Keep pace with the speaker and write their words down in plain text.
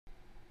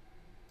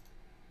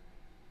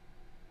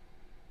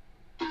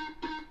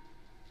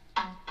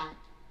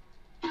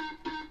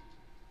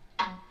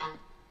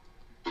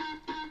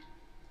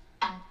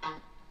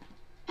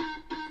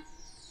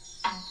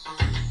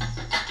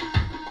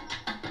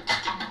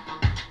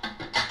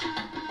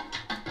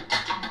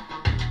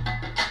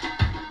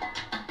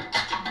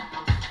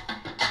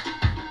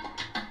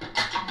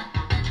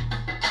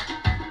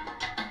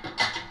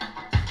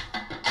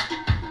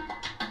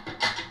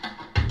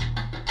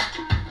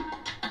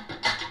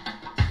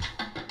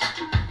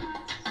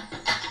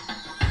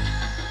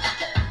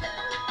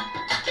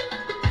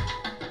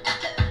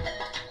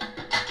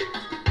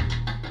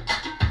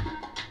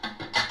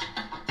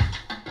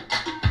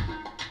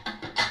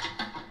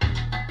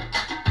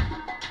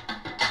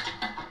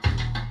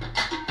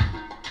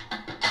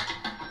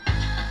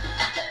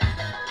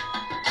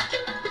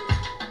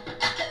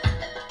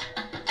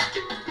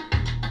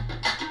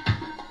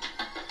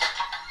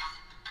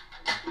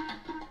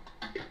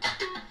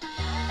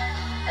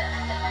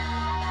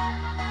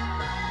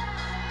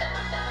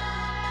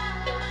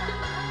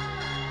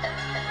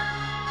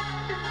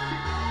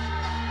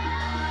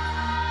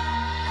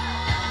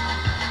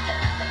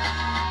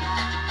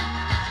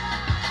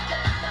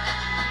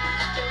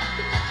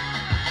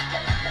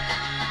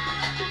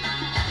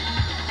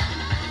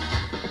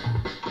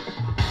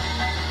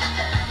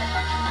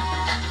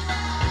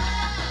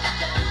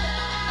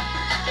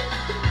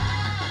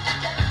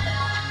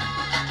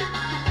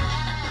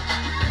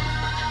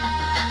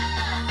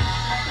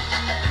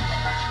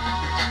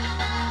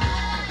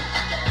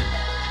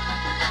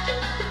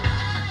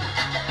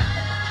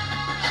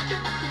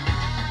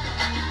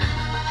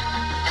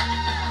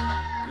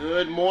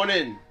Good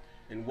morning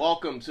and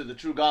welcome to the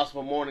True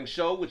Gospel Morning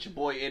Show with your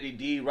boy Eddie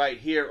D right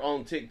here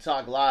on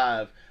TikTok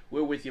Live.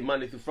 We're with you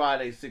Monday through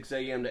Friday, 6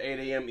 a.m. to 8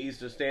 a.m.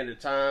 Eastern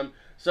Standard Time.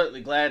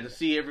 Certainly glad to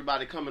see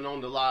everybody coming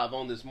on the live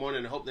on this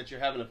morning. I hope that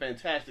you're having a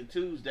fantastic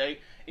Tuesday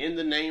in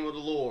the name of the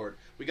Lord.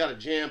 We got a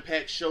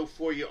jam-packed show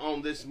for you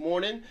on this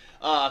morning.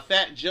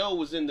 Fat Joe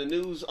was in the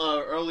news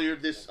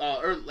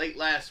late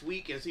last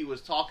week as he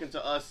was talking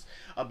to us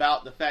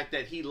about the fact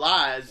that he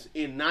lies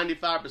in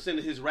 95%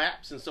 of his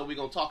raps. And so we're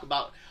going to talk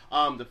about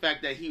the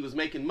fact that he was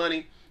making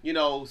money,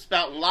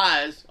 spouting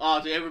lies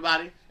to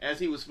everybody as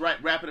he was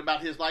rapping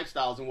about his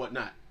lifestyles and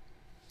whatnot.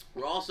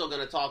 We're also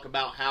going to talk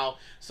about how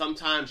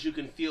sometimes you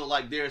can feel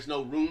like there's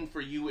no room for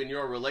you in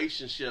your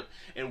relationship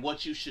and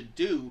what you should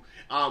do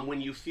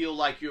when you feel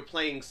like you're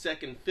playing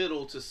second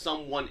fiddle to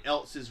someone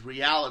else's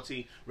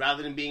reality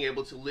rather than being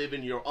able to live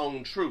in your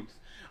own truth.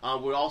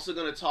 We're also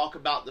going to talk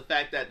about the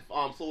fact that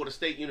Florida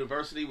State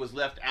University was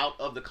left out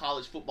of the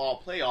college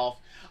football playoff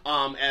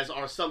as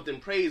our Something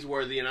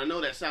Praiseworthy. And I know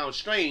that sounds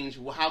strange.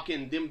 Well, how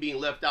can them being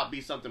left out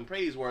be something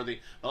praiseworthy?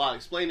 Well, I'll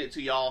explain it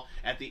to y'all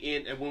at the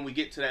end and when we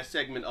get to that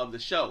segment of the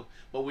show.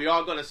 But we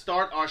are going to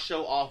start our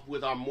show off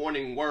with our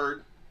morning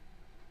word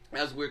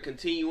as we're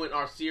continuing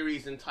our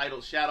series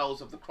entitled Shadows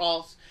of the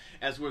Cross,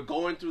 as we're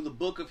going through the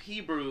book of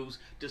Hebrews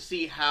to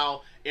see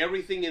how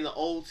everything in the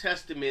Old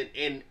Testament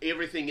and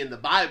everything in the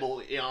Bible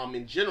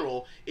in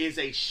general is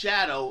a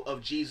shadow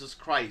of Jesus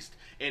Christ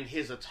and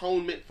his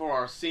atonement for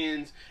our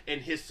sins and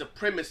his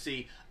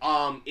supremacy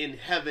in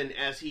heaven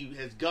as he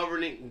is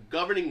governing,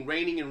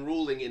 reigning, and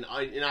ruling in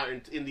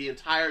the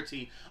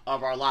entirety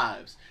of our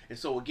lives. And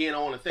so again, I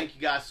want to thank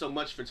you guys so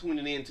much for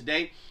tuning in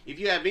today. If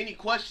you have any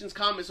questions,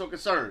 comments, or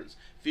concerns,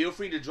 feel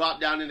free to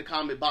drop down in the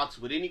comment box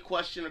with any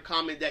question or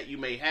comment that you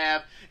may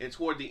have. And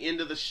toward the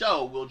end of the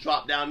show, we'll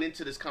drop down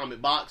into this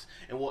comment box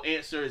and we'll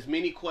answer as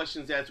many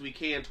questions as we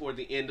can toward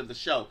the end of the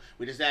show.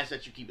 We just ask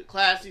that you keep it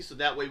classy so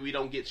that way we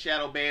don't get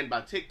shadow banned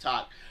by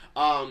TikTok.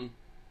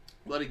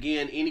 But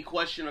again, any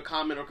question or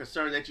comment or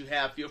concern that you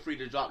have, feel free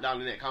to drop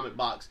down in that comment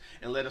box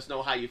and let us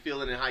know how you're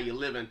feeling and how you're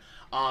living.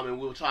 And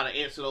we'll try to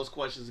answer those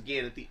questions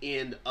again at the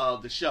end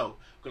of the show.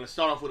 We're going to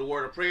start off with a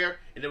word of prayer,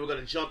 and then we're going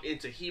to jump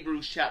into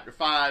Hebrews chapter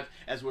 5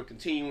 as we're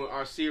continuing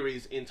our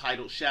series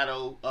entitled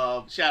Shadows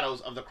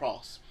of the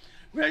Cross.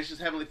 Gracious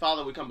Heavenly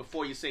Father, we come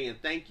before you saying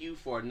thank you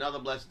for another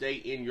blessed day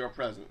in your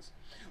presence.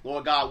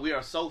 Lord God, we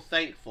are so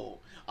thankful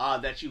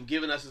that you've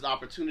given us this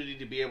opportunity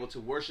to be able to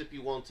worship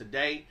you on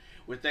today.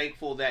 We're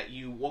thankful that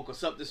you woke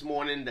us up this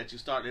morning, that you're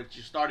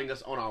starting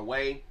us on our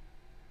way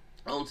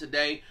on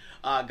today.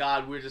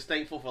 God, we're just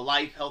thankful for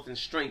life, health, and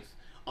strength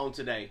on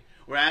today.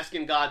 We're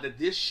asking, God, that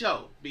this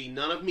show be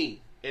none of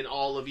me and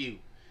all of you.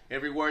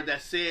 Every word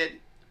that's said,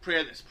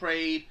 prayer that's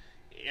prayed,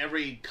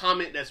 every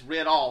comment that's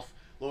read off,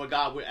 Lord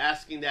God, we're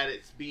asking that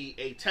it be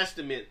a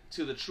testament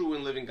to the true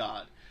and living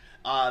God.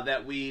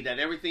 That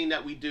everything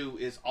that we do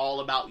is all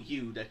about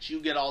you, that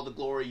you get all the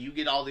glory, you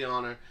get all the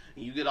honor,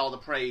 and you get all the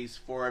praise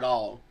for it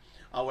all.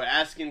 We're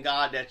asking,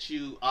 God, that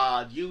you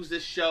use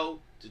this show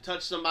to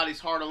touch somebody's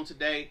heart on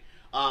today,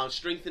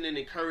 strengthen and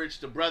encourage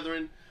the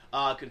brethren,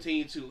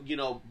 continue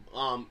to,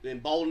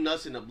 embolden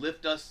us and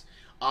uplift us,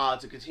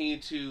 to continue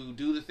to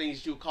do the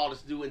things you've called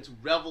us to do and to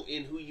revel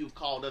in who you've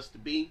called us to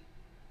be.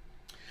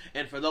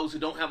 And for those who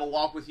don't have a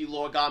walk with you,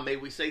 Lord God, may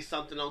we say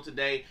something on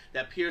today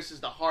that pierces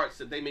the hearts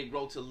that they may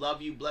grow to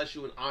love you, bless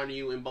you, and honor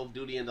you in both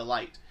duty and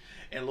delight.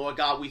 And Lord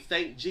God, we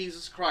thank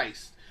Jesus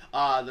Christ,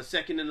 the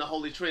second in the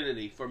Holy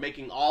Trinity, for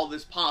making all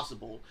this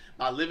possible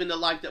by living the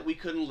life that we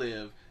couldn't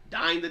live,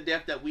 dying the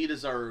death that we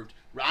deserved,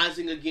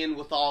 rising again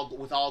with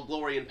all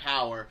glory and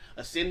power,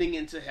 ascending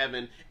into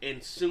heaven,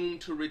 and soon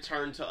to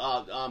return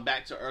to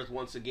back to earth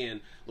once again,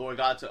 Lord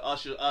God, to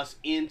usher us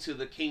into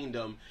the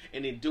kingdom,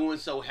 and in doing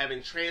so,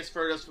 having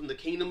transferred us from the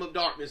kingdom of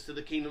darkness to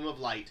the kingdom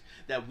of light,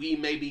 that we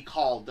may be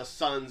called the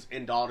sons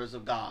and daughters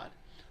of God.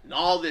 And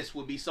all this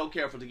will be so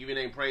careful to give your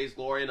name praise,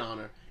 glory, and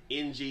honor.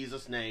 In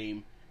Jesus'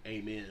 name,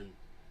 amen.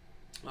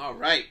 All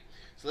right,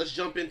 so let's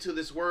jump into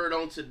this word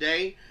on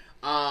today.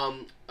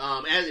 One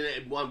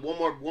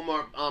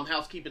more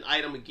housekeeping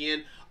item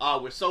again.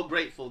 We're so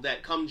grateful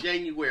that come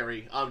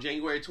January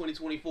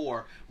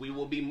 2024, we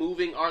will be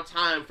moving our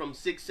time from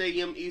 6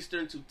 a.m.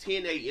 Eastern to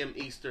 10 a.m.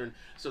 Eastern,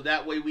 so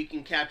that way we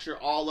can capture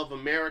all of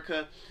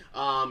America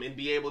and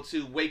be able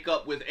to wake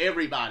up with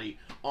everybody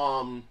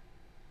from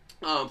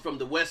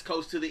the West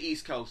Coast to the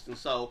East Coast. And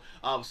so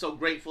so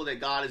grateful that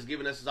God has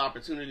given us this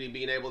opportunity,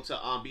 being able to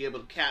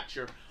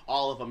capture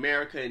all of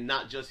America and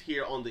not just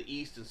here on the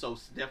East. And so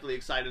definitely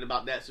excited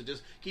about that. So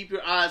just keep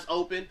your eyes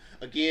open.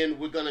 Again,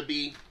 we're going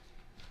to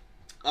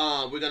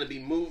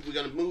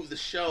move the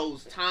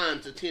show's time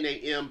to 10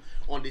 a.m.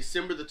 on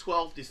December the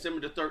 12th,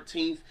 December the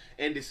 13th,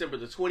 and December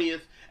the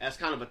 20th as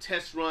kind of a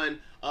test run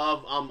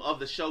of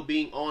the show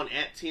being on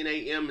at 10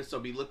 a.m. And so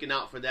be looking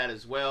out for that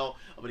as well.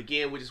 But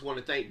again, we just want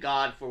to thank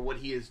God for what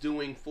he is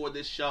doing for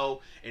this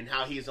show and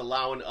how he is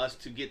allowing us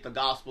to get the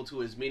gospel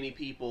to as many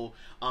people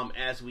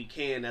as we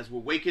can, as we're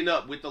waking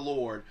up with the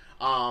Lord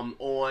on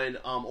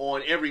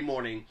every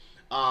morning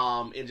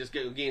and just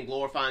again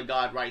glorifying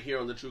God right here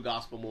on the True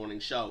Gospel Morning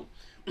Show.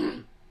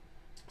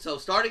 So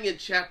starting in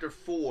chapter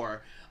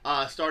 4,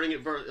 starting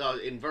at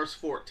in verse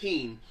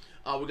 14,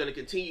 we're going to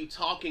continue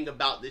talking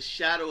about this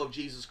shadow of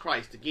Jesus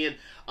Christ. Again,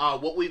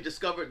 what we've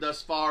discovered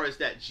thus far is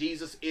that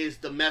Jesus is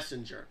the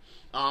messenger.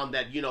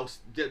 That,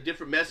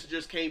 different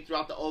messengers came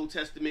throughout the Old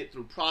Testament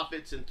through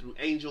prophets and through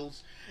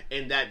angels,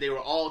 and that they were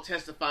all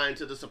testifying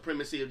to the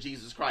supremacy of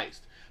Jesus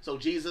Christ. So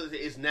Jesus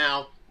is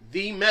now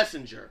the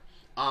messenger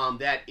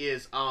that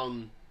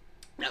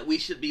we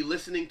should be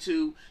listening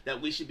to, that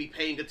we should be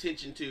paying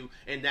attention to,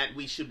 and that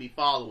we should be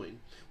following.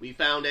 We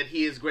found that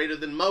he is greater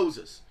than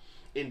Moses,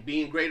 in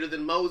being greater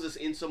than Moses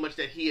in so much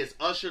that he has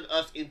ushered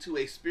us into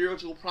a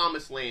spiritual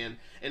promised land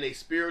and a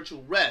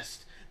spiritual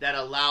rest that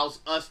allows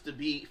us to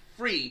be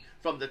free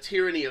from the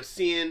tyranny of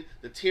sin,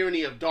 the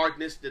tyranny of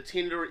darkness, the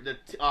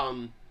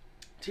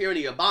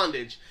tyranny of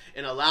bondage,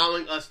 and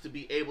allowing us to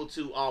be able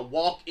to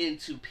walk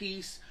into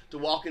peace, to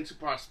walk into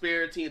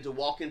prosperity, and to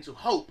walk into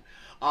hope,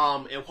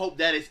 and hope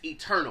that is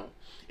eternal.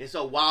 And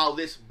so while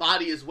this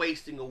body is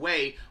wasting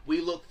away,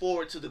 we look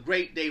forward to the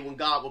great day when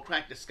God will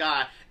crack the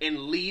sky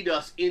and lead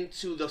us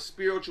into the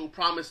spiritual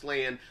promised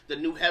land, the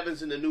new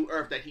heavens and the new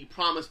earth that he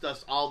promised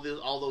us all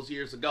those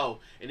years ago.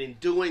 And in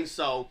doing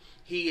so,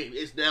 he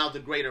is now the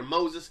greater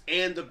Moses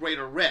and the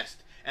greater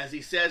rest. As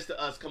he says to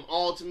us, "Come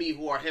all to me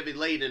who are heavy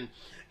laden,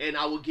 and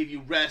I will give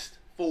you rest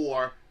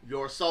for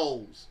your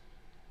souls."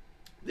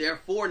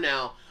 Therefore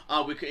now,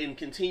 we can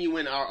continue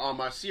in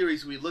our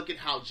series. We look at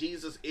how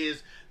Jesus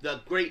is the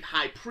great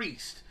high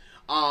priest,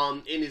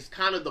 and is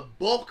kind of the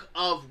bulk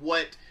of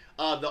what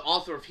the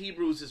author of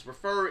Hebrews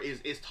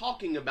is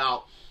talking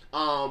about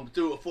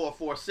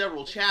for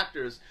several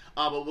chapters.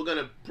 But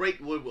we're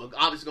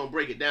obviously going to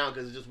break it down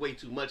because it's just way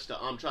too much to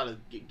try to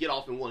get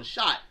off in one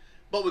shot.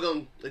 But we're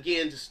going to,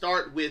 again, to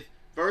start with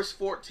verse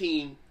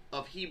 14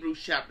 of Hebrews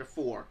chapter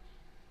 4.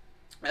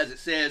 As it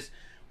says,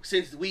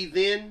 "Since we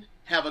then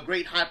have a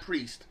great high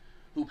priest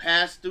who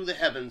passed through the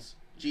heavens,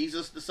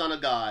 Jesus the Son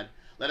of God,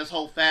 let us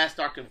hold fast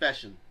our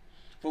confession.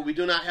 For we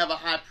do not have a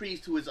high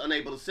priest who is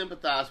unable to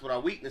sympathize with our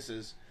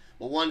weaknesses,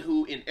 but one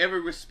who in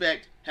every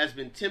respect has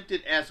been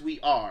tempted as we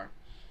are,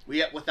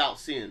 yet without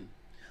sin.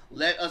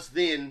 Let us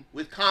then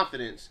with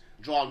confidence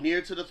draw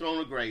near to the throne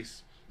of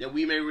grace, that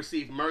we may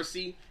receive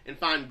mercy and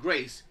find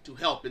grace to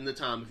help in the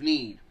time of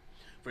need.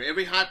 For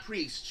every high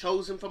priest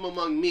chosen from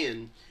among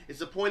men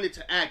is appointed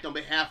to act on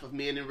behalf of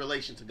men in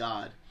relation to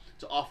God,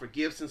 to offer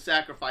gifts and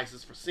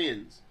sacrifices for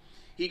sins.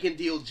 He can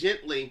deal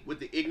gently with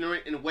the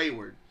ignorant and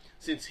wayward,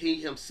 since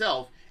he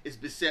himself is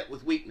beset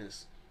with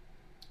weakness.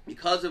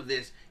 Because of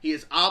this, he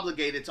is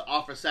obligated to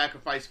offer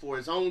sacrifice for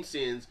his own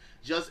sins,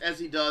 just as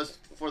he does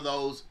for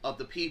those of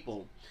the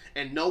people.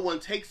 And no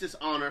one takes this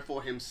honor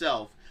for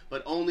himself,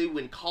 but only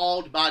when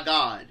called by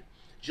God,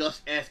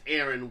 just as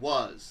Aaron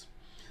was.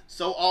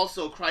 So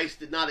also Christ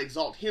did not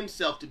exalt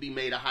himself to be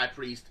made a high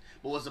priest,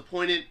 but was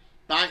appointed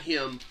by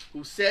him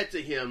who said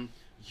to him,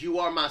 'You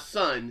are my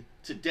son,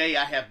 today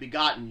I have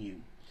begotten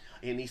you.'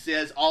 And he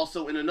says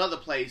also in another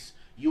place,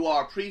 'You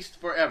are a priest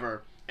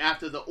forever,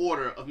 after the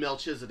order of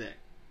Melchizedek.'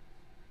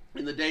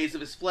 In the days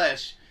of his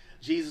flesh,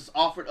 Jesus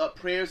offered up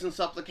prayers and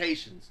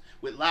supplications,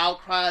 with loud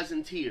cries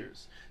and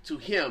tears, to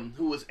him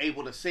who was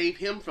able to save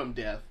him from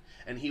death,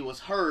 and he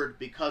was heard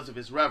because of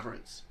his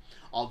reverence.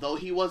 Although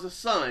he was a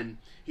son,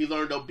 he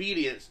learned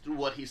obedience through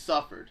what he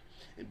suffered.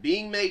 And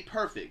being made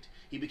perfect,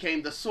 he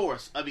became the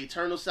source of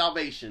eternal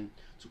salvation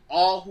to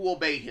all who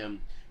obey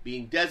him,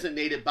 being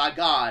designated by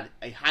God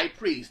a high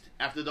priest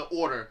after the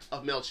order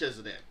of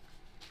Melchizedek."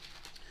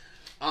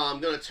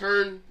 I'm going to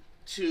turn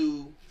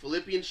to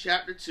Philippians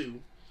chapter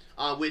 2,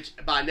 which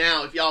by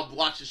now, if y'all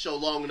watch the show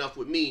long enough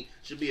with me,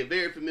 should be a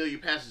very familiar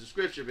passage of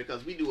scripture,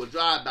 because we do a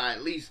drive-by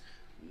at least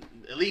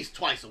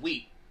twice a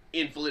week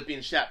in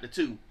Philippians chapter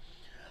 2.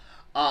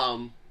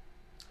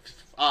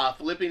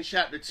 Philippians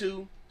chapter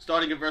 2,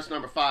 starting in verse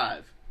number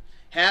 5.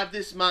 "Have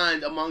this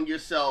mind among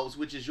yourselves,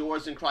 which is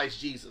yours in Christ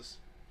Jesus,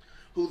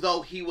 who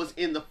though he was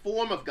in the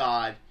form of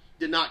God,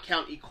 did not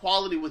count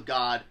equality with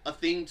God a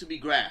thing to be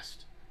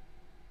grasped,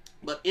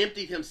 but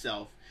emptied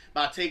himself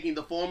by taking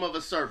the form of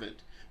a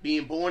servant,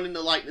 being born in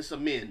the likeness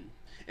of men.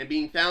 And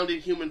being found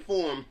in human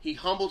form, he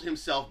humbled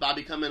himself by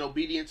becoming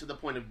obedient to the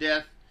point of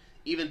death,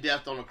 even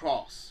death on a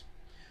cross.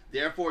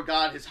 Therefore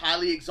God has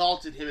highly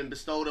exalted him and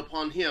bestowed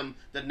upon him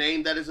the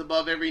name that is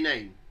above every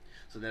name,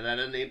 so that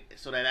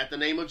at the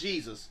name of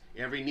Jesus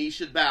every knee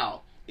should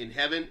bow, in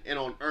heaven and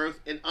on earth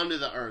and under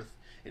the earth,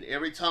 and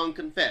every tongue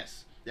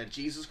confess that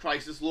Jesus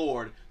Christ is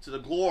Lord, to the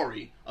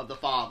glory of the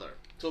Father,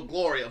 to the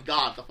glory of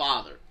God the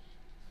Father."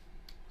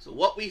 So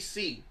what we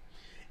see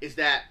is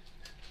that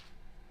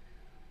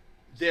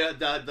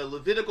the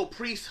Levitical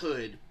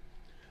priesthood,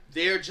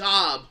 their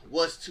job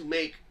was to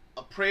make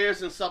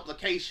prayers and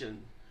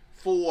supplication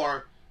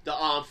for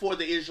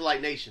the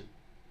Israelite nation.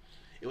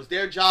 It was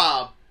their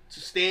job to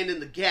stand in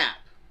the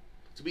gap,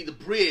 to be the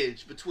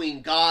bridge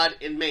between God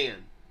and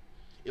man.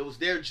 It was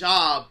their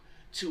job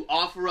to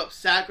offer up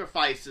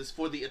sacrifices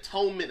for the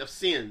atonement of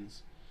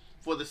sins,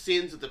 for the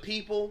sins of the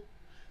people,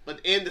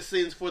 and the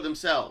sins for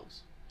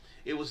themselves.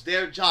 It was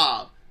their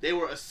job. They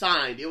were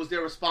assigned. It was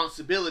their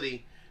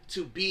responsibility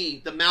to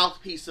be the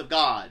mouthpiece of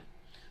God,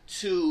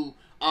 to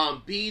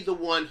be the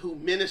one who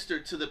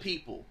ministered to the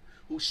people,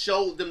 who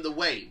showed them the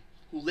way,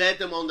 who led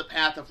them on the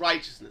path of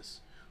righteousness,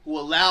 who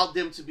allowed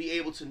them to be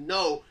able to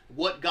know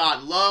what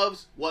God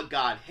loves, what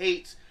God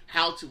hates,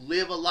 how to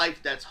live a life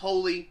that's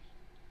holy,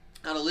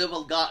 how to live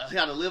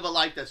a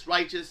life that's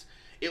righteous.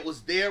 It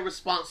was their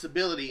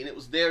responsibility and it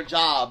was their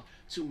job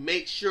to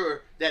make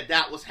sure that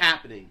that was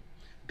happening.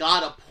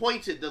 God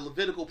appointed the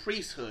Levitical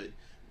priesthood,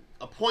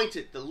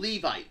 appointed the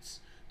Levites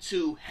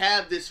to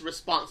have this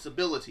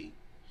responsibility.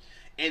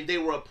 And they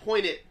were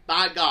appointed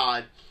by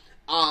God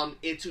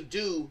and to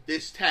do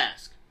this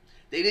task.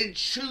 They didn't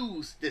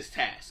choose this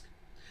task.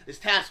 This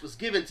task was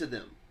given to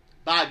them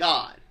by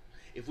God.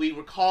 If we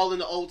recall in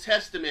the Old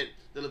Testament,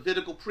 the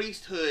Levitical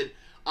priesthood,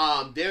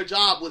 their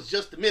job was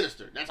just to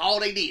minister. That's all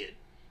they did.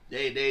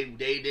 They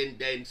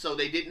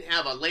didn't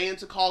have a land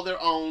to call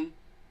their own.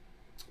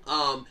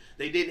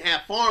 They didn't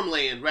have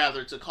farmland,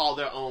 rather, to call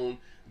their own.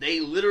 They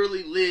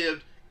literally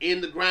lived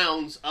in the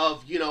grounds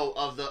of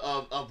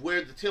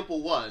where the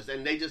temple was,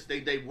 and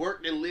they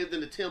worked and lived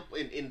in the temple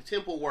in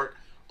temple work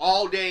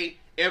all day,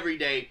 every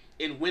day,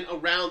 and went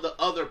around the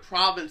other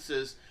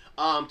provinces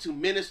to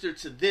minister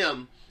to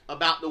them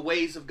about the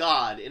ways of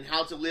God and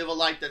how to live a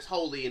life that's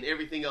holy and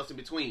everything else in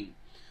between.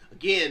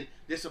 Again,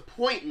 this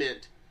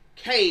appointment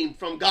came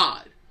from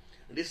God.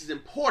 And this is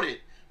important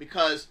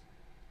because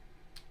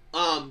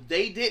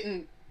they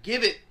didn't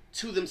give it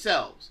to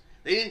themselves.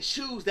 They didn't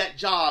choose that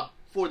job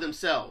for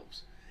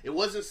themselves. It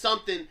wasn't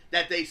something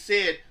that they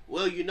said,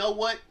 well, you know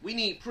what? We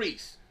need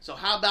priests. So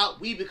how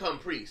about we become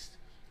priests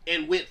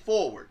and went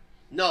forward?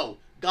 No,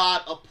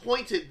 God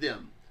appointed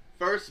them.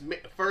 First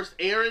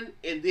Aaron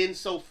and then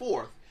so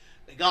forth.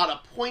 God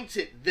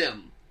appointed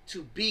them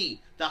to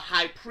be the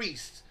high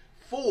priests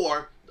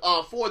for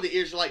the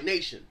Israelite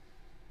nation.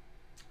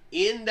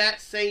 In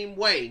that same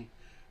way,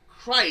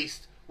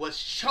 Christ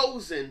was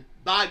chosen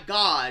by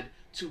God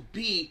to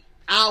be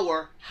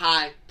our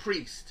high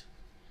priest.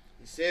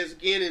 He says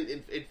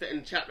again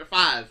in chapter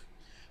 5,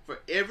 for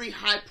every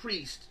high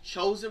priest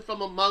chosen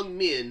from among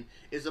men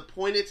is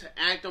appointed to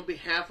act on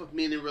behalf of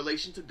men in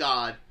relation to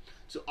God,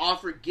 to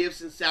offer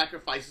gifts and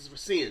sacrifices for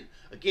sin.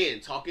 Again,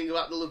 talking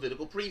about the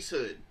Levitical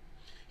priesthood.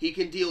 He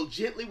can deal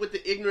gently with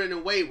the ignorant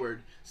and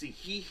wayward,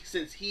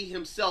 since he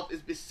himself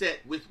is beset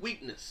with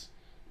weakness.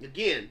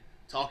 Again,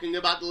 talking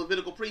about the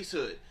Levitical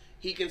priesthood.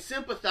 He can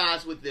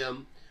sympathize with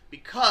them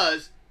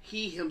because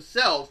he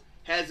himself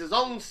has his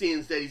own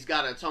sins that he's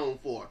got to atone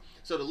for.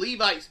 So the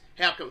Levites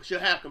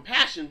should have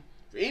compassion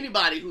for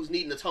anybody who's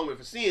needing atonement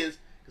for sins,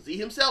 because he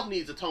himself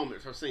needs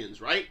atonement for sins,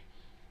 right?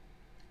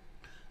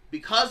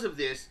 Because of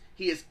this,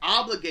 he is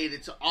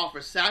obligated to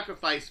offer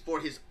sacrifice for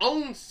his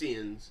own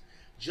sins,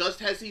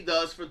 just as he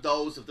does for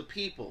those of the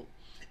people.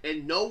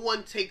 And no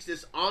one takes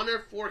this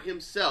honor for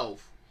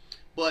himself,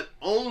 but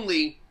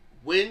only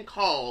when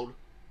called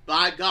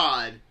by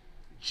God,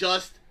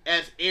 just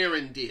as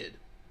Aaron did.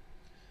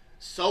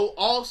 So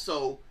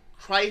also,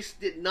 Christ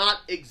did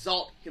not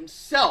exalt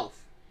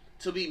himself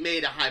to be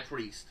made a high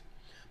priest,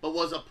 but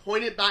was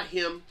appointed by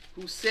him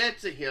who said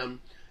to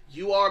him,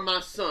 you are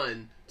my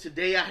son,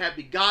 today I have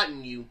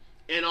begotten you.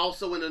 And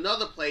also in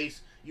another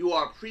place, you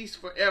are a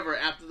priest forever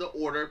after the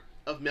order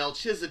of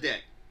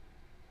Melchizedek.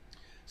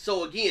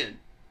 So again,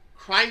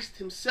 Christ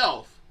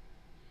himself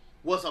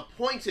was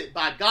appointed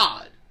by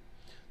God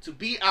to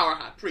be our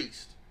high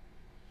priest.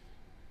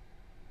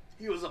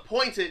 He was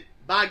appointed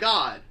by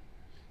God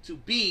to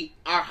be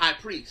our high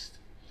priest.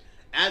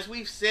 As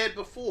we've said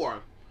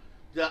before,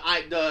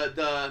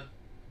 the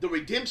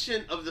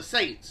redemption of the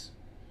saints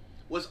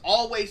was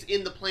always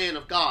in the plan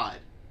of God,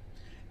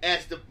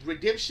 as the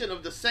redemption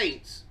of the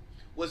saints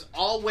was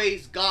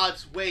always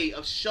God's way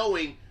of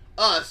showing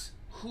us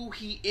who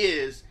he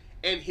is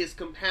and his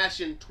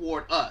compassion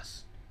toward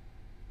us.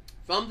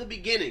 From the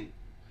beginning,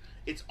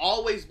 it's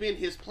always been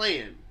his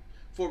plan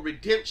for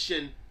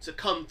redemption to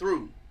come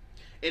through.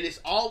 And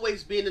it's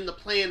always been in the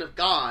plan of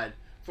God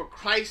for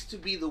Christ to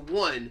be the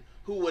one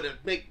who would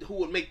make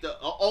the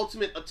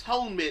ultimate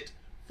atonement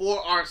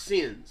for our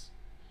sins.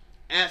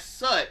 As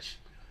such,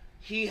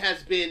 he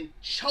has been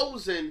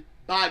chosen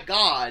by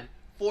God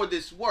for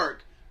this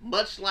work,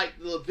 much like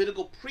the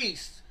Levitical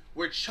priests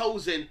were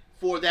chosen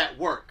for that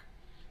work.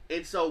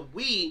 And so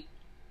we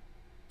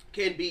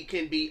can be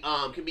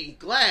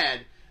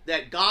glad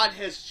that God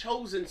has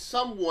chosen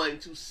someone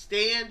to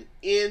stand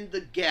in the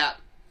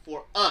gap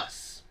for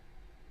us.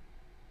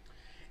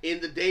 In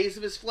the days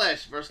of his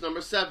flesh, verse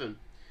number 7,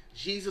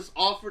 Jesus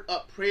offered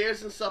up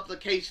prayers and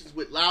supplications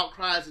with loud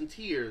cries and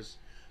tears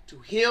to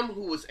him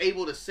who was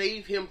able to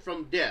save him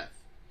from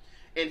death.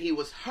 And he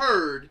was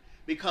heard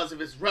because of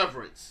his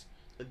reverence.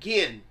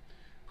 Again,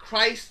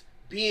 Christ,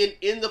 being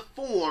in the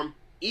form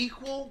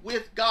equal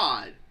with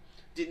God,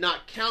 did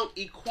not count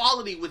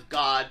equality with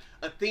God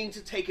a thing to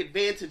take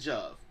advantage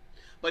of,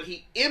 but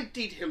he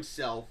emptied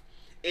himself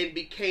and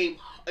became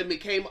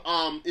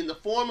in the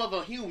form of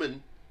a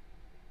human,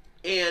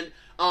 and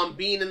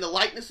being in the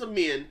likeness of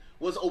men,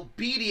 was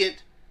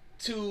obedient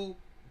to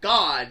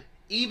God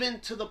even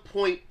to the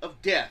point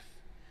of death.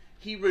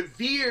 He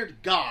revered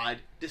God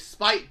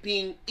despite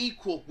being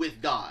equal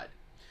with God.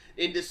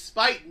 And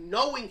despite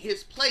knowing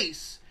his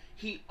place,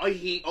 he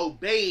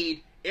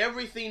obeyed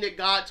everything that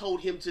God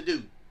told him to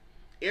do.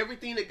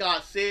 Everything that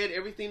God said,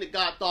 everything that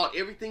God thought,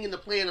 everything in the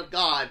plan of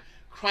God,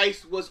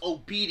 Christ was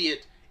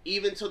obedient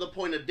even to the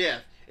point of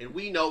death. And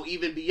we know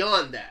even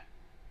beyond that.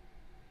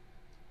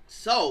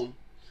 So,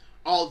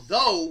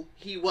 although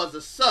he was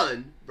a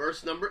son,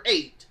 verse number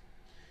 8,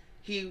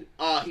 he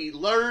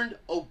learned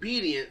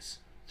obedience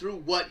through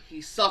what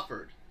he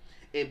suffered.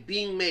 And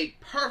being made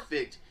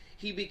perfect,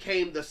 he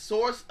became the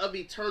source of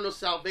eternal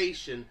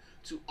salvation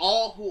to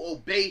all who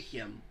obey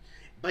him,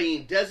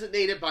 being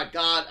designated by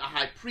God a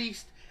high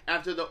priest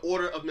after the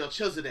order of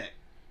Melchizedek.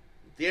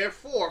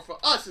 Therefore, for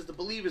us as the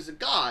believers of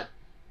God,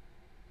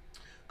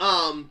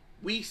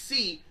 we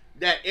see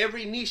that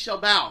every knee shall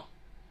bow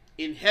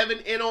in heaven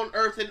and on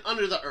earth and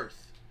under the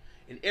earth,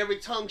 and every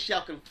tongue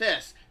shall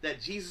confess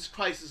that Jesus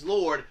Christ is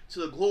Lord, to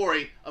the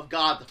glory of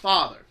God the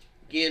Father.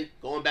 Again,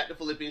 going back to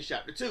Philippians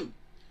chapter 2.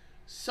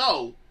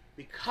 So,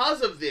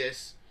 because of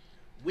this,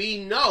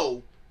 we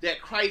know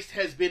that Christ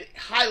has been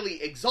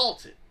highly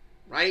exalted,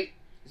 right?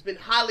 He's been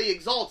highly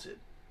exalted.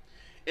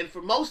 And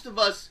for most of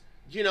us,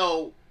 you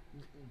know,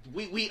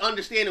 we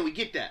understand and we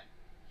get that.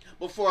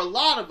 But for a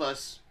lot of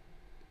us,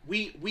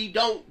 we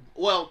don't,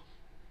 well,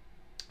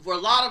 for a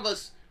lot of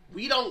us,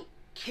 we don't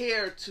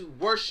care to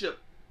worship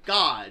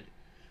God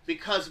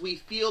because we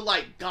feel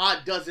like God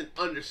doesn't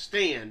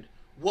understand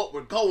what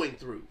we're going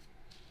through.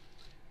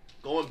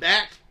 Going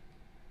back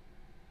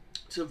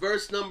to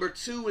verse number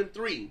 2 and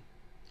 3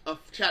 of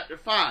chapter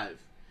 5,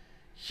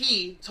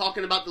 he,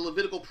 talking about the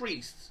Levitical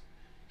priests,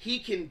 he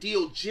can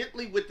deal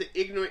gently with the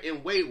ignorant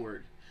and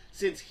wayward,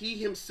 since he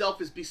himself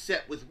is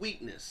beset with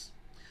weakness.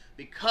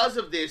 Because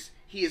of this,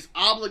 he is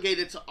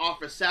obligated to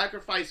offer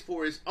sacrifice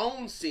for his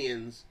own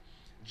sins,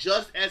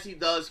 just as he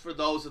does for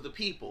those of the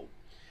people.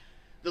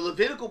 The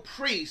Levitical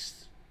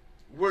priests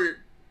were,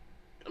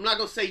 I'm not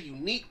going to say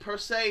unique per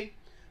se,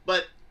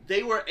 but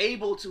they were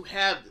able to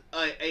have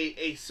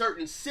a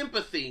certain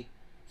sympathy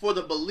for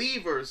the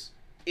believers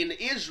in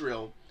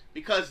Israel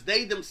because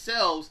they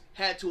themselves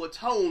had to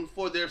atone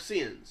for their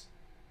sins.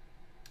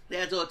 They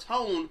had to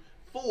atone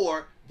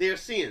for their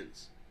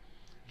sins,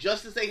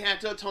 just as they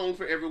had to atone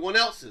for everyone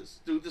else's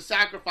through the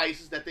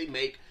sacrifices that they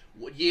made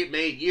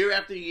year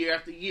after year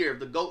after year,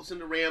 the goats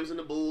and the rams and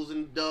the bulls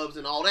and the doves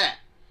and all that.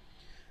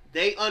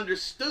 They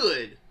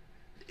understood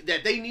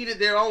that they needed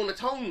their own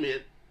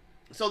atonement,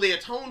 so they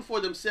atoned for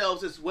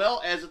themselves as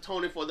well as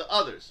atoning for the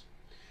others.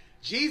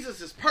 Jesus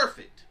is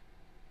perfect,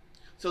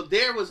 so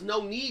there was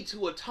no need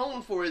to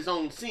atone for his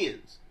own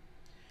sins.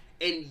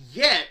 And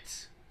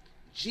yet,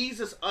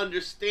 Jesus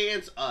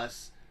understands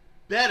us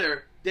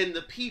better than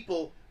the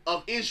people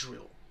of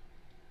Israel,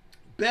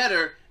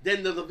 better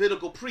than the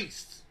Levitical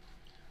priests.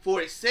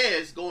 For it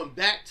says, going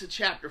back to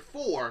chapter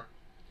 4,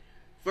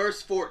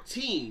 verse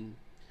 14,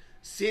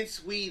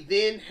 since we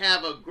then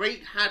have a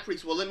great high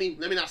priest. Well, let me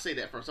not say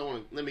that first.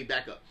 Let me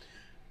back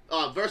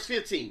up. Verse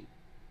 15.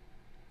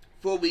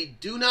 For we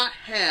do not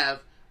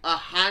have a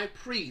high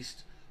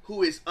priest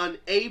who is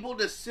unable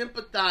to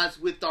sympathize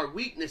with our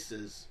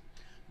weaknesses,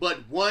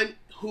 but one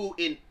who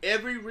in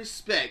every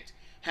respect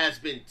has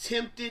been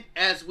tempted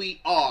as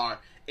we are,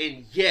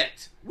 and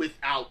yet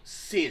without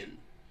sin.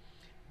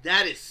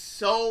 That is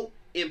so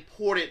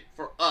important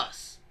for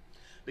us,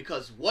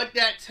 because what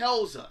that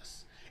tells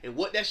us and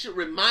what that should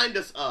remind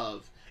us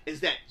of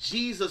is that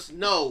Jesus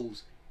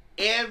knows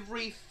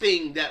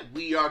everything that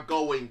we are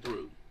going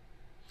through.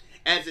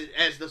 As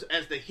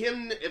the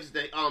hymn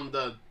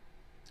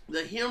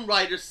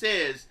writer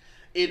says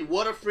in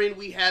 "What a Friend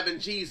We Have in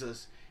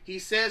Jesus," he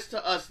says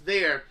to us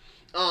there,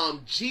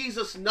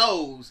 Jesus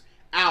knows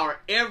our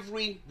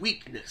every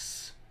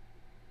weakness.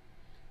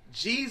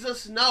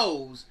 Jesus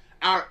knows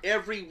our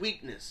every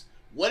weakness.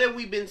 What have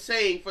we been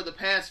saying for the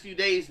past few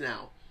days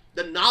now?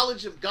 The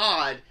knowledge of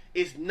God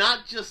is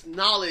not just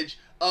knowledge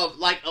of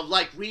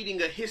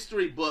reading a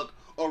history book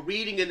or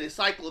reading an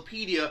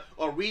encyclopedia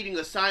or reading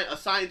a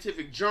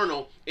scientific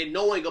journal and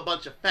knowing a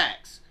bunch of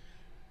facts.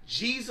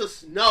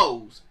 Jesus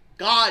knows,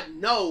 God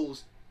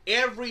knows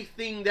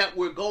everything that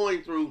we're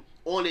going through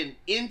on an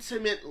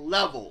intimate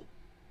level.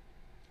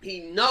 He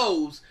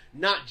knows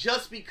not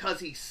just because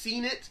he's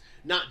seen it,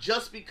 not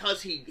just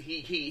because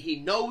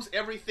he knows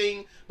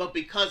everything, but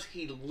because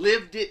he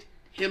lived it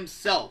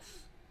himself.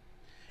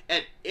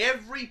 At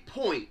every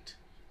point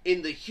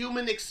in the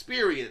human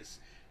experience,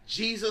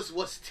 Jesus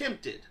was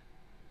tempted,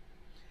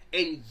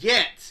 and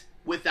yet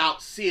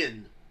without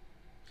sin.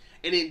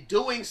 And in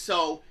doing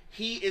so,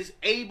 he is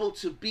able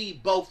to be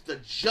both the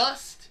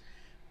just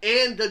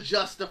and the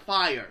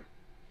justifier.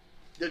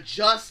 The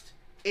just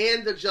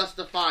and the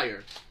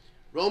justifier.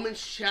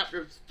 Romans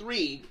chapter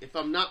 3, if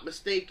I'm not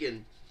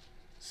mistaken,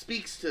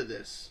 speaks to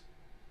this.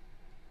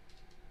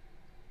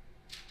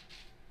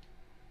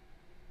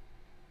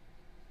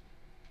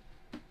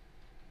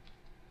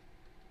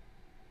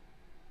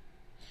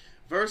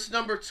 verse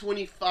number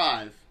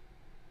 25.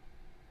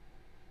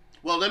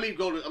 Well, I'm going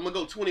to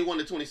go 21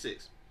 to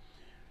 26.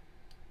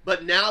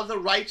 But now the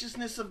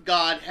righteousness of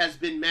God has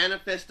been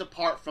manifest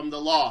apart from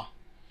the law.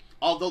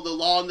 Although the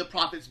law and the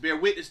prophets bear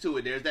witness to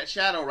it. There's that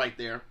shadow right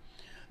there.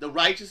 The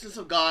righteousness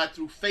of God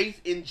through faith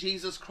in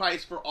Jesus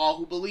Christ for all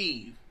who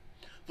believe.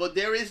 For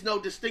there is no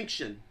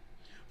distinction.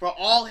 For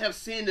all have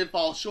sinned and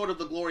fall short of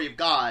the glory of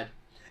God,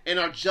 and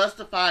are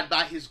justified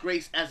by his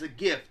grace as a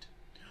gift,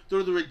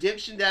 through the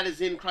redemption that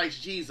is in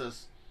Christ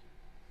Jesus,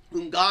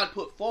 whom God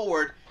put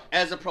forward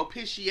as a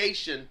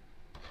propitiation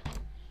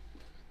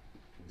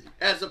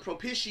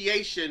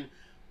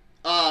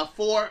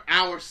for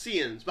our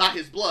sins by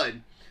his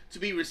blood, to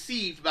be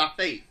received by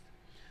faith.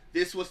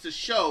 This was to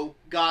show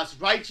God's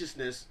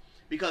righteousness,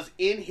 because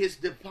in his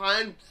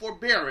divine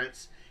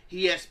forbearance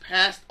he has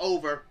passed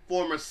over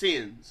former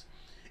sins.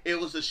 It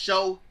was to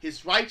show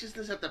his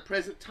righteousness at the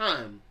present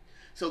time,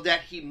 so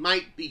that he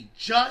might be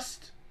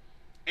just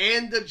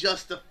and the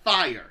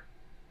justifier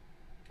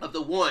of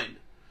the one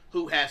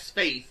who has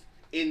faith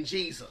in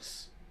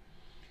Jesus.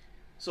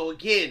 So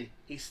again,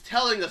 he's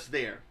telling us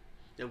there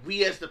that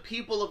we as the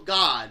people of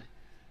God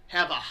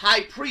have a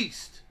high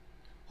priest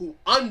who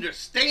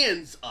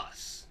understands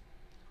us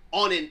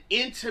on an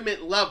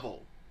intimate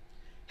level,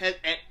 has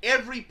at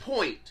every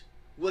point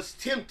was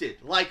tempted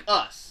like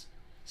us,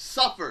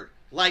 suffered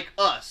like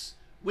us,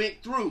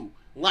 went through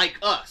like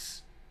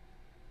us.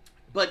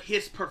 But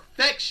his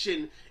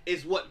perfection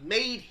is what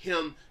made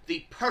him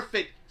the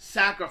perfect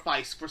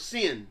sacrifice for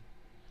sin.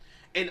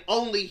 And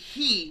only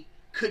he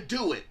could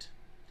do it.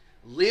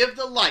 Live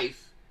the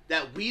life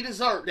that we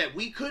deserve, that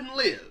we couldn't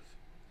live,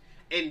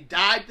 and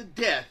died the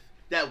death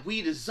that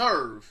we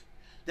deserve,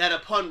 that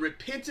upon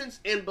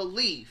repentance and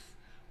belief,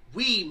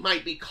 we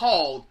might be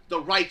called the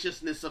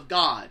righteousness of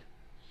God.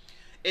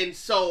 And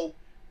so,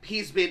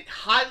 he's been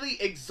highly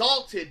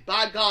exalted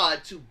by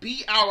God to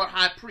be our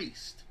high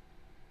priest.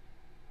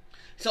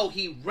 So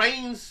he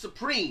reigns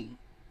supreme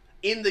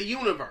in the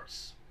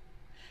universe.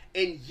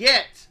 And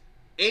yet,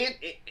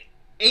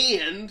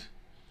 and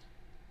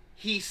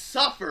he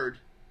suffered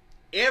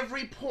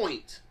every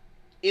point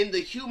in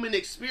the human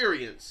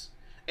experience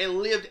and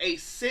lived a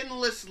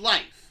sinless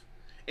life.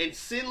 And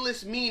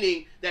sinless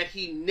meaning that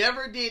he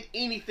never did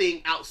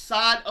anything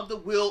outside of the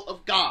will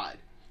of God.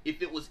 If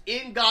it was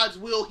in God's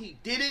will, he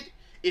did it.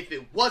 If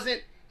it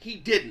wasn't, he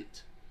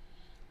didn't.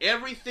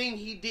 Everything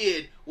he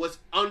did was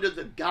under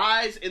the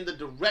guise and the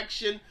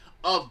direction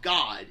of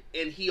God.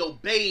 And he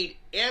obeyed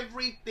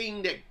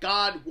everything that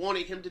God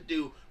wanted him to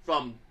do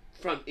from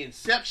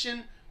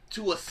inception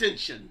to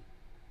ascension.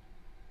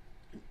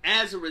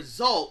 As a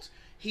result,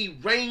 he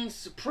reigns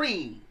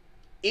supreme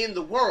in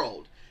the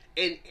world.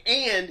 And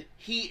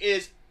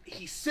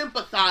he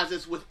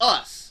sympathizes with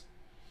us.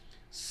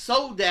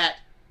 So that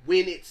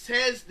when it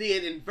says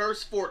then in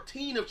verse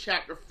 14 of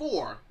chapter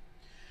 4,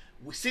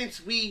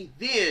 since we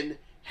then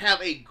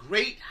have a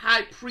great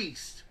high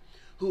priest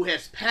who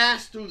has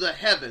passed through the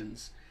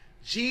heavens,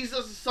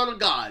 Jesus the Son of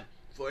God,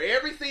 for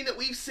everything that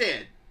we've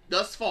said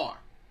thus far,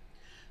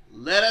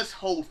 let us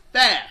hold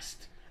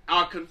fast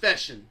our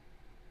confession.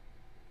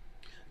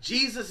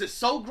 Jesus is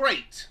so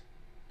great.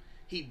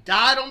 He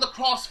died on the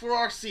cross for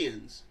our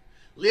sins,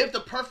 lived a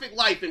perfect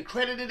life and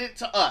credited it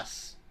to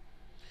us.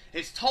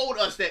 It's told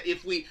us that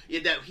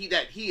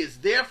that he is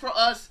there for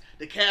us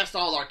to cast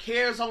all our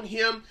cares on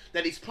him,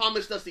 that he's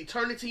promised us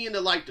eternity in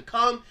the life to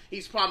come.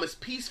 He's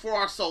promised peace for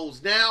our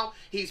souls now.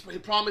 He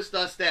promised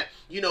us that,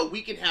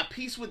 we can have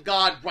peace with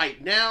God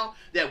right now,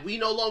 that we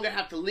no longer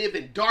have to live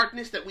in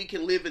darkness, that we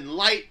can live in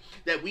light,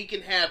 that we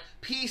can have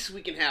peace,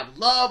 we can have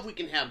love, we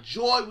can have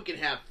joy, we can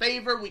have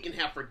favor, we can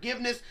have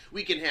forgiveness,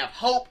 we can have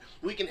hope,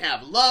 we can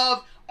have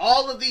love.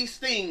 All of these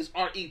things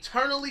are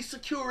eternally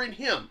secure in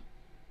him.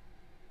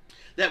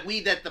 That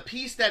the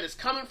peace that is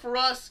coming for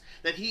us,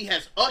 that he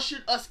has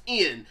ushered us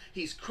in,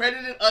 he's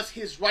credited us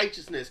his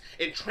righteousness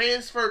and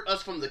transferred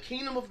us from the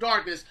kingdom of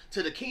darkness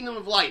to the kingdom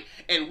of light,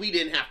 and we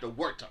didn't have to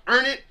work to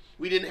earn it.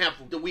 We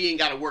ain't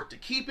got to work to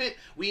keep it.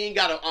 We ain't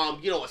got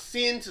to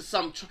ascend to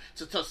some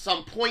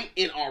point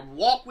in our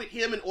walk with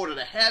him in order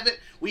to have it.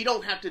 We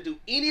don't have to do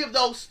any of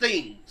those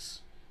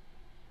things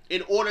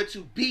in order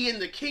to be in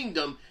the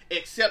kingdom,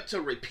 except to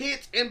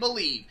repent and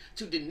believe,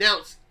 to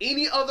denounce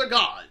any other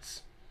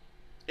gods,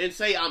 and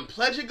say, I'm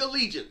pledging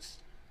allegiance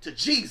to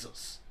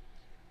Jesus.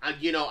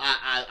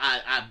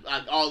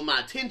 All my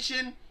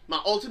attention,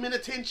 my ultimate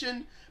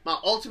attention, my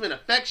ultimate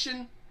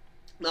affection,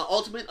 my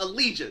ultimate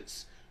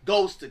allegiance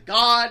goes to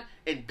God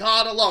and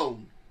God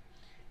alone.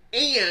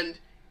 And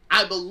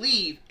I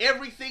believe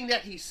everything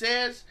that he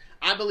says.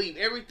 I believe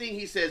everything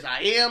he says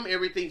I am,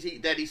 everything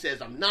that he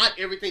says I'm not,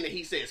 everything that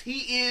he says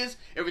he is,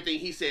 everything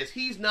he says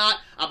he's not.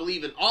 I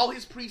believe in all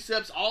his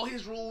precepts, all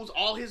his rules,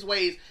 all his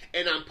ways,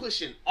 and I'm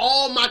pushing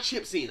all my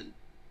chips in.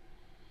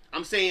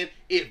 I'm saying,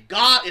 if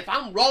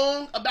I'm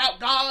wrong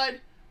about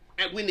God,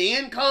 and when the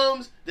end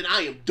comes, then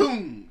I am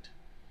doomed.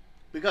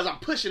 Because I'm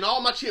pushing all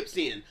my chips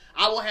in.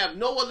 I will have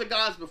no other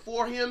gods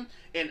before him,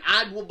 and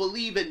I will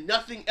believe in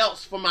nothing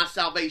else for my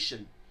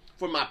salvation,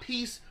 for my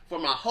peace, for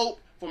my hope,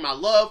 for my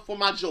love, for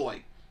my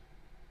joy.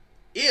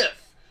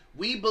 If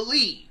we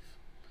believe,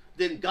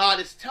 then God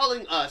is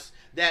telling us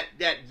that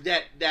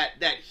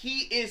he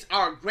is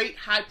our great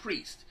high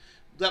priest,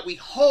 that we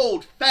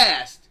hold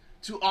fast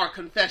to our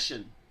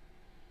confession.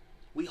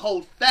 We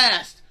hold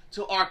fast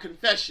to our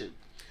confession.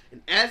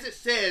 And as it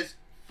says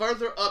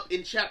further up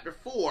in chapter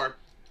 4,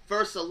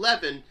 verse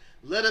 11,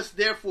 let us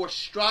therefore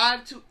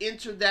strive to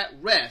enter that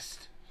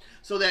rest,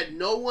 so that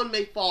no one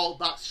may fall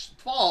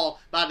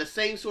by the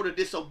same sort of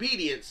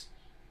disobedience.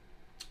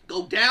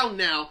 Go down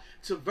now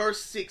to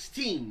verse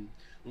 16.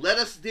 Let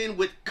us then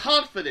with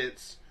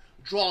confidence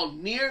draw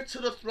near to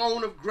the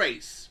throne of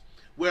grace,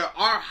 where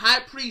our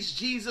high priest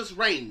Jesus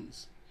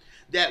reigns,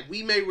 that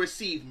we may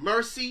receive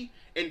mercy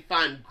and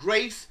find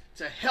grace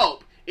to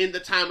help in the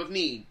time of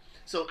need.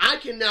 So I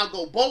can now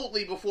go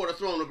boldly before the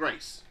throne of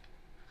grace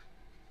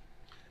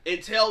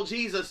and tell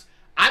Jesus,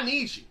 I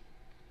need you.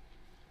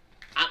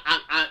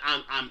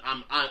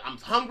 I'm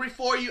hungry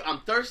for you.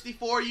 I'm thirsty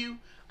for you.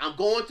 I'm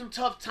going through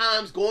tough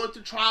times, going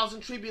through trials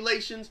and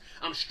tribulations.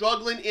 I'm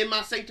struggling in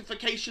my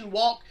sanctification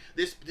walk.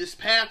 This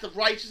path of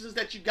righteousness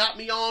that you got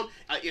me on,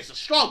 it's a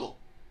struggle.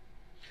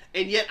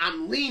 And yet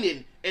I'm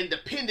leaning and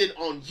dependent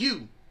on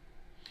you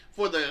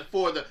for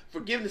the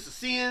forgiveness of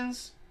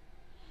sins,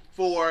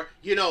 for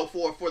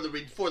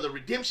the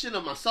redemption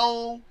of my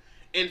soul,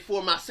 and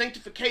for my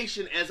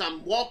sanctification as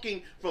I'm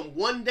walking from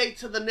one day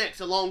to the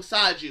next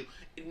alongside you,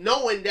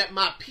 knowing that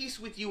my peace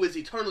with you is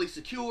eternally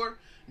secure,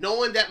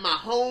 knowing that my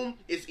home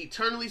is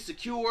eternally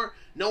secure,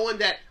 knowing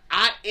that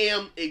I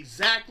am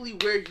exactly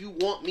where you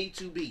want me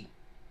to be.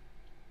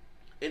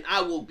 And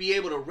I will be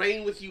able to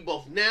reign with you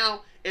both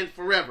now and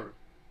forever.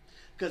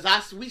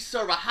 Because we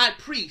serve a high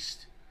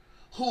priest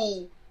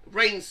who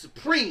reigns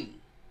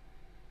supreme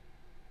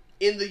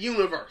in the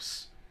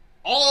universe.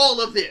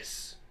 All of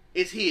this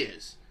is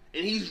his.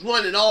 And he's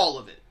running all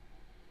of it.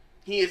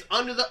 He is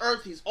under the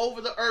earth, he's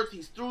over the earth,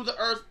 he's through the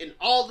earth, and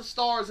all the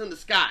stars in the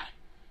sky.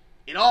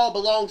 It all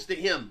belongs to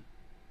him.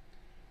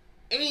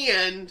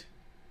 And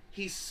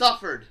he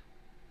suffered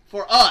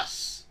for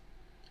us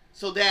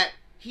so that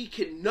he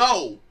can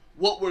know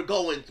what we're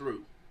going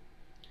through.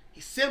 He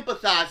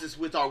sympathizes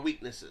with our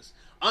weaknesses,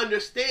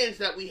 understands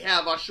that we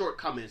have our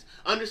shortcomings,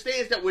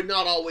 understands that we're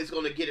not always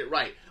going to get it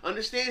right,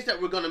 understands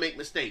that we're going to make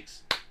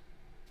mistakes.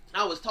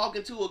 I was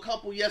talking to a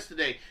couple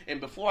yesterday, and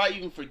before I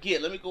even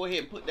forget, let me go ahead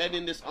and put that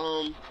in this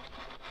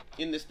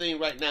thing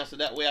right now, so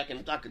that way I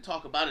can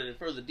talk about it in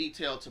further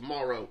detail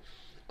tomorrow.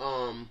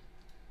 I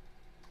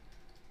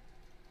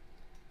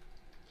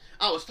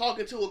was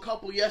talking to a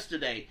couple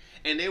yesterday,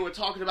 and they were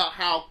talking about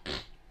how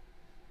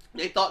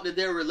they thought that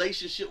their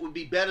relationship would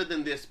be better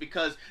than this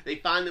because they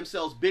find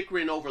themselves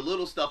bickering over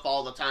little stuff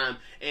all the time,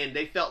 and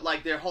they felt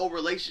like their whole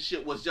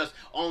relationship was just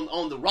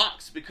on the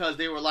rocks because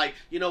they were like,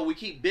 we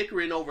keep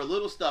bickering over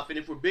little stuff, and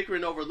if we're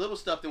bickering over little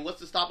stuff, then what's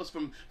to stop us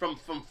from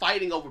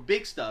fighting over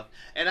big stuff?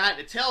 And I had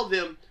to tell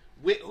them,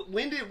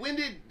 when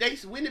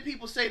did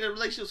people say that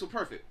relationships were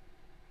perfect?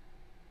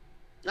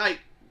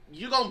 Like,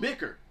 you're gonna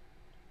bicker.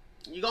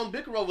 You're gonna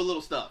bicker over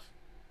little stuff.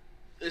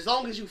 As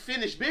long as you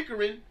finish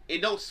bickering and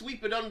don't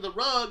sweep it under the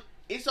rug,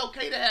 it's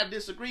okay to have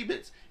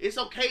disagreements. It's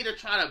okay to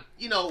try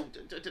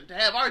to, to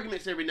have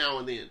arguments every now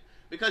and then.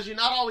 Because you're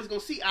not always going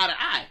to see eye to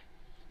eye.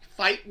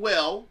 Fight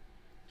well.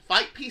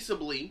 Fight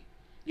peaceably.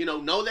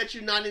 Know that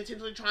you're not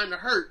intentionally trying to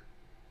hurt.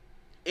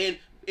 And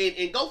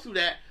go through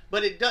that.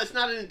 But it's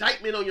not an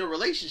indictment on your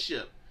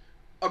relationship.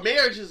 A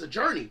marriage is a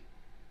journey.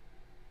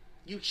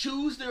 You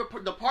choose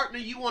the partner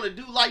you want to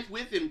do life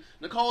with. And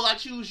Nicole, I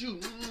choose you.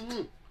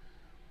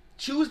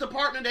 Choose the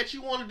partner that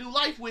you want to do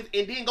life with,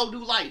 and then go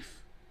do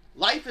life.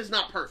 Life is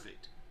not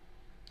perfect.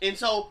 And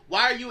so,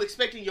 why are you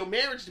expecting your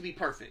marriage to be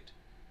perfect?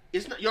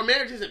 It's not. Your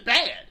marriage isn't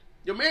bad.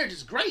 Your marriage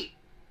is great.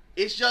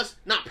 It's just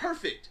not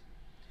perfect.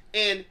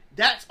 And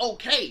that's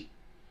okay.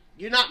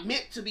 You're not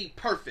meant to be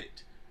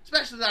perfect.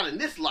 Especially not in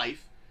this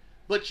life.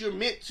 But you're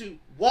meant to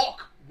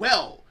walk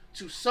well,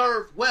 to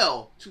serve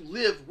well, to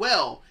live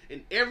well.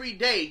 And every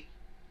day,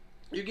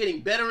 you're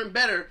getting better and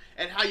better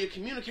at how you're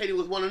communicating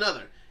with one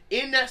another.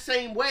 In that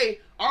same way,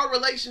 our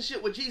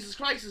relationship with Jesus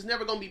Christ is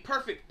never going to be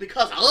perfect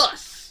because of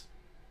us.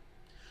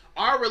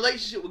 Our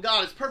relationship with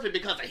God is perfect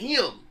because of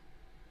him.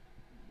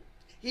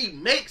 He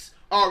makes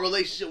our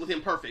relationship with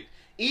him perfect,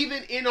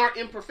 even in our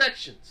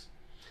imperfections.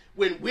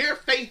 When we're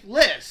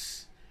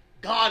faithless,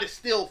 God is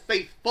still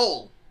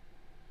faithful.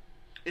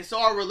 And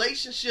so our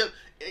relationship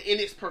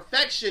in its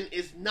perfection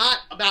is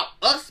not about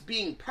us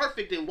being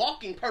perfect and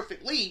walking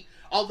perfectly,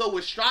 although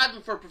we're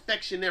striving for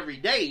perfection every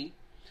day.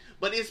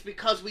 But it's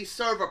because we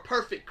serve a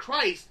perfect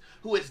Christ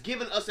who has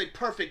given us a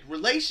perfect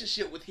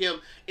relationship with him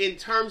in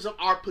terms of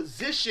our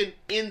position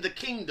in the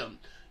kingdom.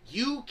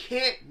 You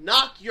can't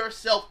knock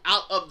yourself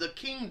out of the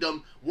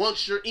kingdom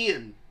once you're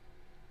in.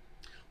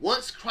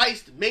 Once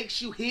Christ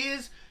makes you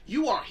his,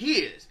 you are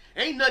his.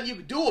 Ain't nothing you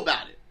can do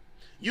about it.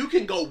 You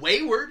can go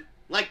wayward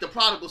like the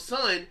prodigal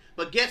son,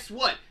 but guess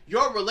what?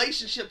 Your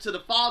relationship to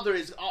the Father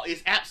is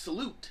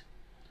absolute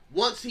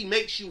once he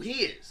makes you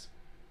his.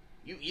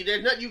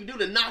 There's nothing you can do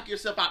to knock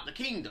yourself out of the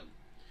kingdom.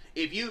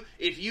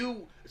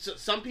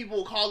 Some people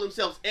will call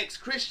themselves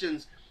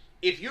ex-Christians.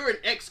 If you're an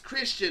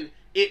ex-Christian,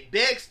 it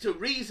begs to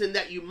reason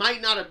that you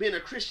might not have been a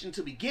Christian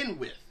to begin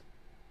with.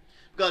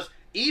 Because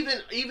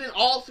even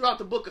all throughout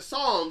the book of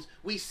Psalms,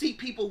 we see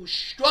people who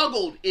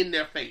struggled in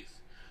their faith,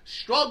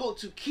 struggled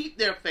to keep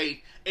their faith,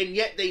 and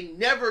yet they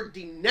never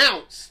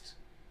denounced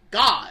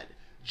God.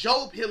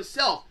 Job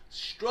himself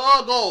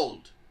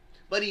struggled,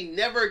 but he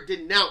never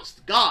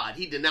denounced God.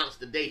 He denounced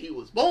the day he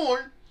was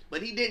born,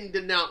 but he didn't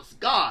denounce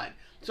God.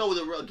 So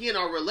again,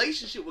 our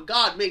relationship with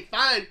God may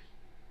find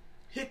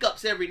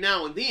hiccups every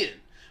now and then.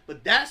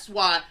 But that's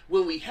why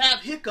when we have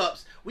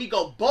hiccups, we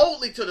go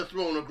boldly to the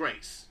throne of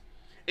grace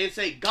and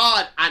say,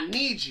 God, I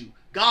need you.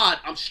 God,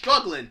 I'm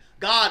struggling.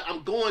 God,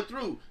 I'm going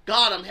through.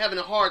 God, I'm having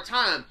a hard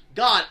time.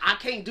 God, I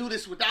can't do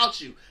this without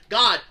you.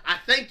 God, I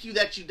thank you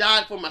that you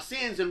died for my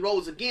sins and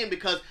rose again,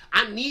 because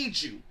I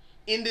need you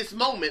in this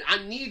moment.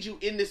 I need you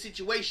in this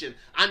situation.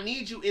 I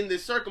need you in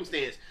this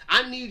circumstance.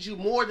 I need you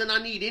more than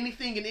I need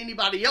anything and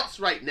anybody else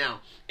right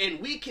now. And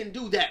we can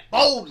do that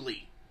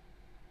boldly.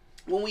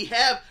 When we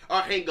have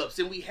our hang-ups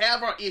and we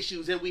have our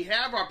issues and we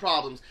have our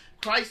problems,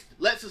 Christ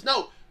lets us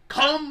know,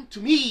 come to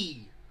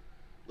me.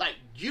 Like,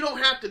 you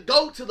don't have to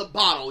go to the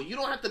bottle. You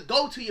don't have to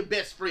go to your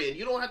best friend.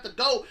 You don't have to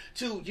go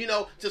to,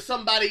 to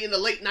somebody in the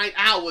late night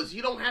hours.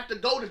 You don't have to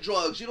go to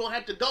drugs. You don't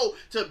have to go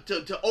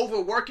to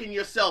overworking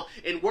yourself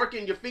and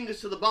working your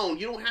fingers to the bone.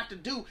 You don't have to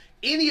do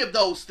any of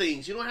those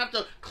things. You don't have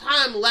to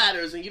climb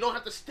ladders, and you don't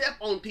have to step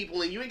on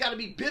people, and you ain't got to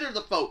be bitter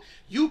to folk.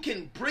 You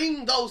can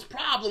bring those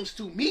problems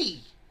to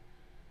me.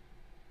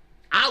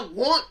 I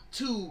want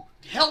to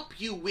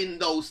help you win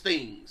those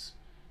things.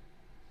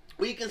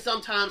 We can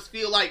sometimes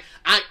feel like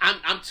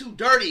I'm too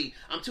dirty,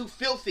 I'm too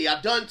filthy,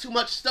 I've done too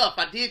much stuff,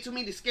 I did too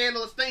many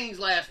scandalous things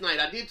last night,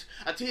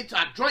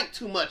 I drank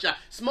too much, I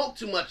smoked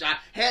too much, I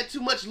had too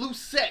much loose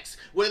sex,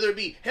 whether it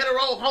be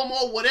hetero,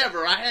 homo,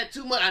 whatever. I had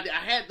too much. I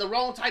had the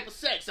wrong type of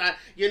sex. I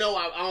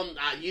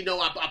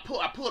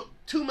put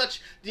too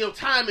much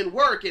time in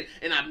work,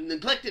 and I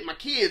neglected my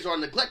kids, or I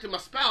neglected my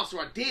spouse,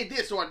 or I did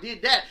this, or I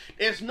did that.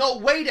 There's no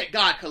way that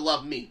God could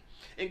love me.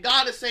 And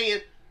God is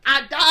saying,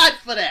 I died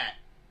for that.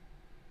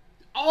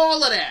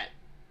 All of that.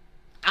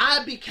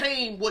 I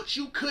became what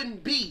you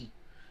couldn't be,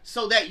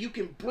 so that you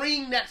can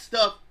bring that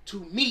stuff to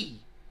me.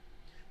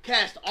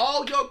 Cast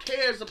all your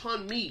cares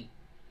upon me,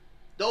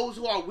 those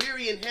who are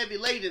weary and heavy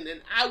laden,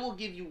 and I will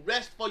give you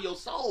rest for your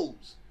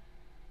souls.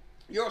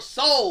 Your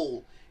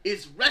soul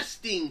is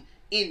resting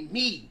in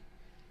me.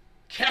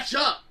 Catch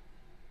up.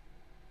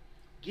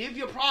 Give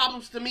your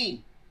problems to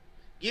me.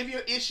 Give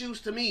your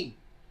issues to me.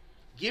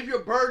 Give your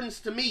burdens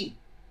to me.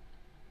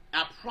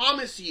 I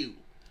promise you,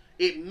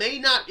 it may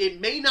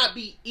not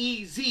be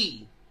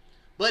easy,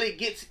 but it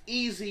gets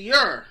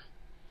easier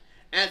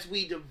as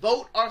we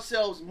devote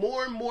ourselves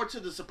more and more to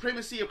the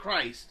supremacy of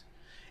Christ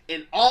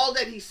and all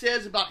that he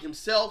says about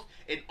himself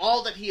and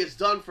all that he has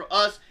done for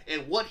us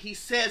and what he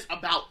says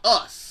about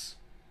us.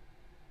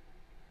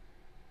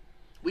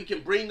 We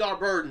can bring our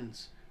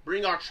burdens,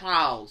 bring our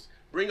trials,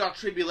 bring our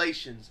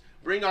tribulations,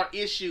 bring our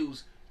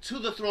issues to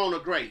the throne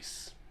of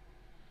grace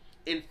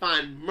and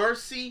find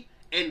mercy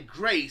and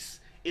grace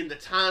in the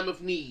time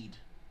of need,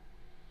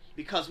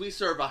 because we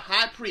serve a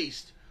high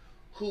priest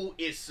who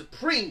is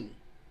supreme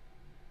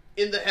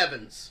in the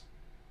heavens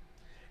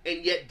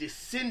and yet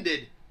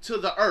descended to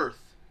the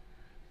earth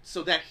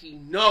so that he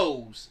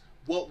knows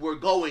what we're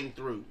going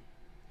through.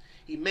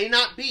 He may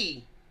not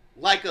be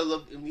like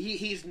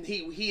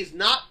he is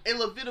not a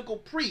Levitical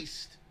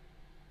priest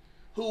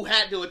who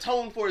had to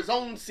atone for his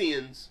own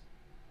sins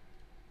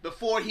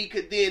before he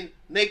could then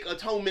make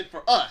atonement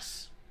for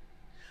us.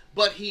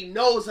 But he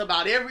knows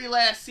about every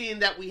last sin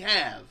that we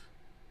have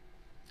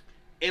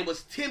and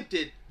was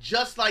tempted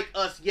just like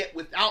us, yet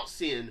without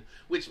sin,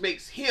 which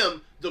makes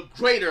him the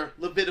greater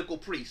Levitical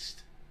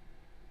priest.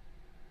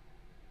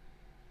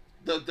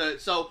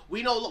 So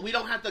we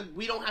don't have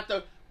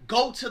to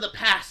go to the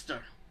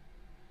pastor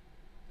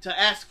to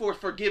ask for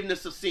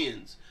forgiveness of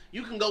sins.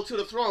 You can go to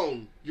the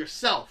throne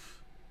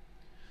yourself.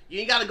 You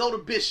ain't got to go to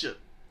bishop.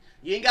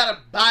 You ain't got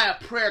to buy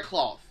a prayer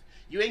cloth.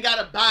 You ain't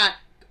got to buy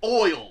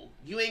oil.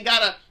 You ain't got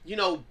to,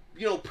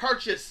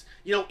 purchase,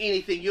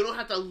 anything. You don't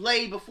have to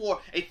lay before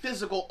a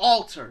physical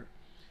altar.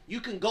 You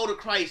can go to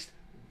Christ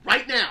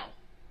right now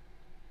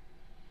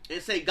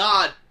and say,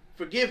 God,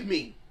 forgive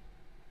me.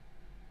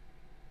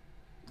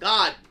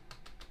 God,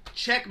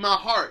 check my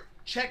heart.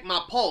 Check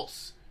my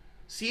pulse.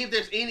 See if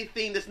there's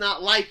anything that's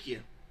not like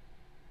you.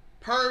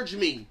 Purge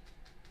me.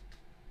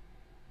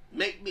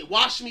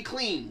 Wash me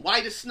clean,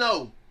 white as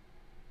snow.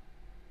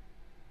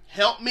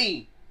 Help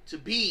me to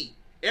be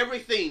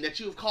everything that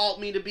you've called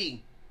me to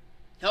be.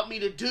 Help me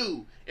to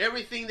do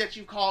everything that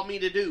you've called me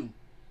to do.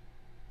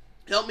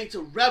 Help me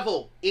to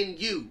revel in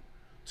you,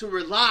 to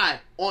rely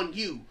on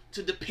you,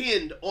 to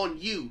depend on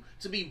you,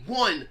 to be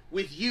one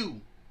with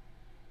you.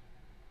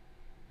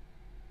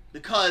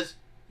 Because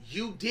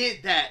you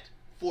did that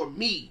for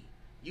me.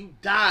 You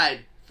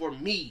died for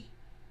me.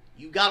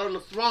 You got on the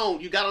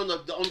throne. You got on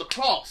the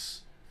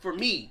cross for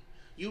me.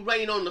 You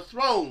reign on the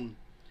throne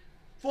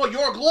for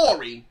your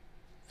glory,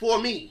 for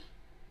me.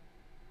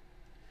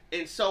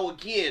 And so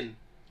again,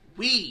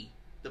 we,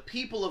 the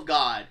people of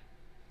God,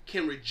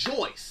 can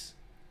rejoice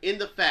in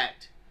the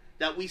fact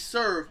that we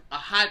serve a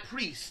high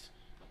priest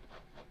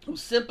who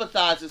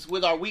sympathizes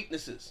with our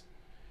weaknesses,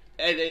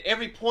 and at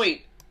every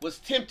point was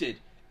tempted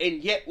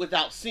and yet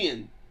without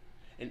sin.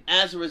 And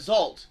as a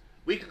result,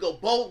 we can go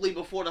boldly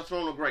before the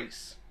throne of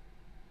grace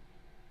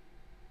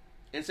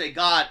and say,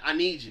 God, I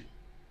need you.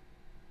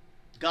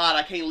 God,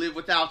 I can't live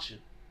without you.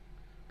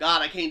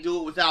 God, I can't do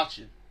it without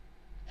you.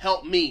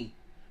 Help me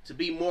to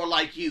be more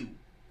like you.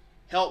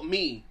 Help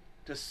me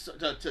to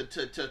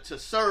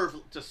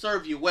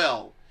serve you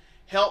well.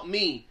 Help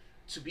me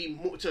to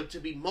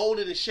be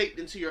molded and shaped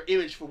into your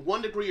image from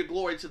one degree of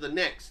glory to the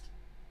next.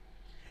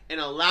 And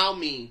allow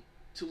me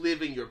to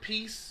live in your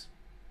peace,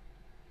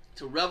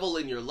 to revel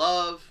in your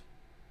love,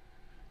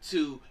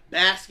 to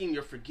bask in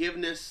your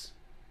forgiveness,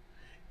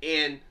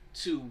 and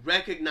to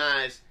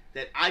recognize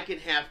that I can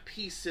have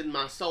peace in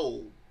my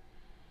soul,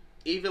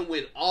 even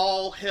when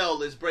all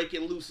hell is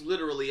breaking loose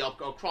literally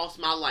across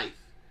my life.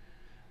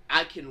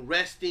 I can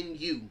rest in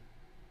you.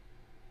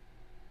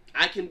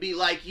 I can be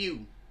like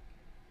you,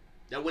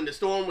 that when the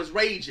storm was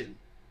raging,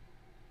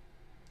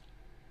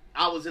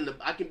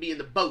 I can be in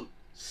the boat,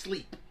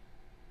 sleep,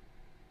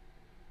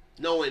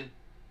 knowing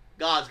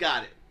God's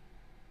got it.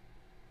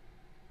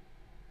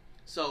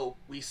 So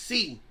we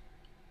see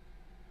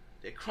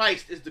that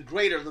Christ is the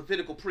greater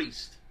Levitical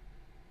priest.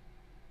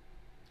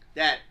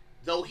 That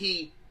though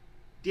he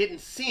didn't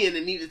sin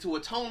and needed to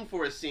atone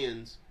for his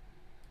sins,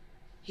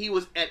 he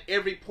was at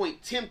every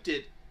point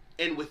tempted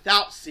and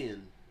without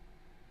sin,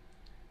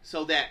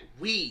 so that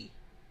we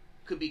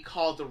could be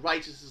called the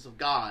righteousness of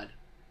God.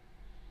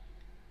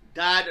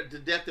 Died the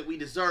death that we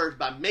deserved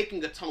by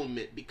making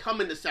atonement,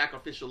 becoming the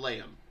sacrificial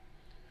lamb,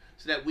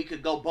 so that we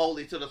could go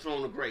boldly to the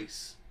throne of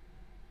grace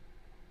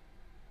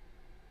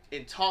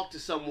and talk to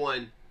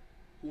someone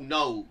who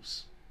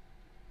knows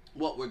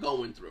what we're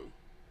going through.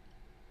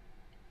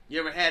 You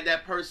ever had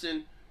that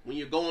person when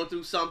you're going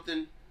through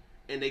something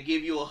and they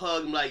give you a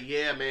hug and like,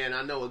 yeah, man,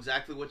 I know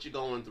exactly what you're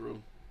going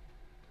through.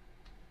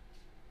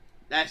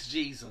 That's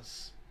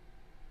Jesus.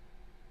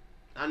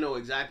 I know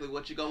exactly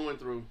what you're going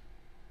through.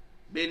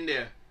 Been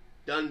there,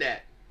 done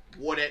that,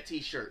 wore that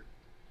t-shirt.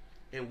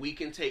 And we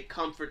can take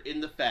comfort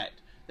in the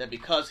fact that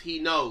because he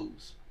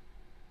knows,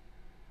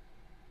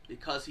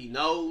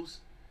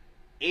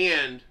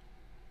 and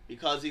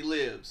because he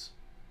lives,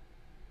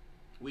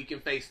 we can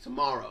face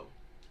tomorrow.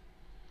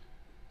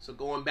 So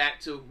going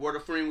back to what a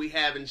friend we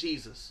have in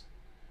Jesus.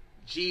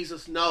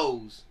 Jesus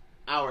knows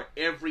our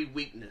every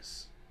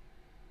weakness.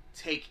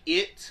 Take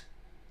it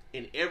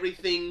and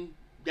everything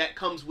that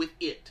comes with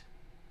it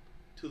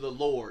to the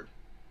Lord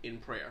in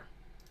prayer.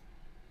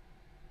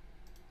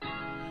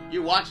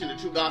 You're watching the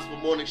True Gospel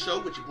Morning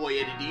Show with your boy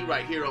Eddie D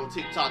right here on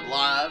TikTok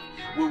Live.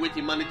 We're with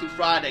you Monday through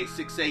Friday,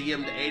 6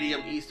 a.m. to 8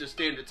 a.m. Eastern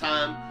Standard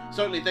Time.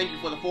 Certainly thank you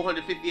for the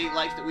 458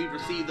 likes that we've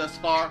received thus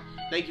far.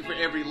 Thank you for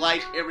every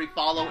like, every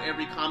follow,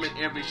 every comment,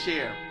 every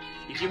share.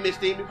 If you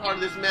missed any part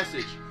of this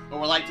message or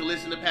would like to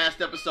listen to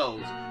past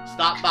episodes,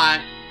 stop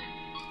by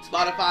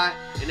Spotify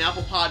and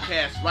Apple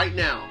Podcasts right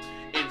now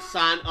and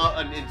sign up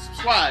and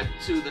subscribe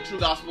to the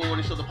True Gospel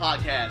Morning Show, the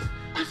podcast.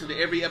 Listen to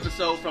every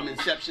episode from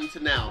inception to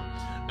now.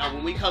 Now,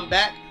 when we come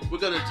back, we're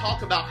going to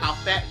talk about how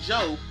Fat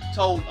Joe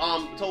told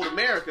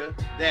America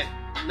that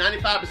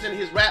 95% of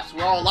his raps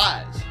were all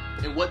lies,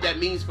 and what that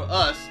means for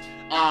us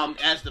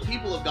as the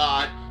people of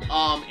God,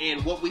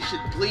 and what we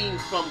should glean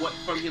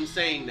from him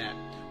saying that.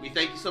 We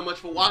thank you so much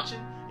for watching,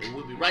 and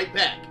we'll be right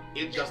back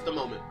in just a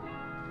moment.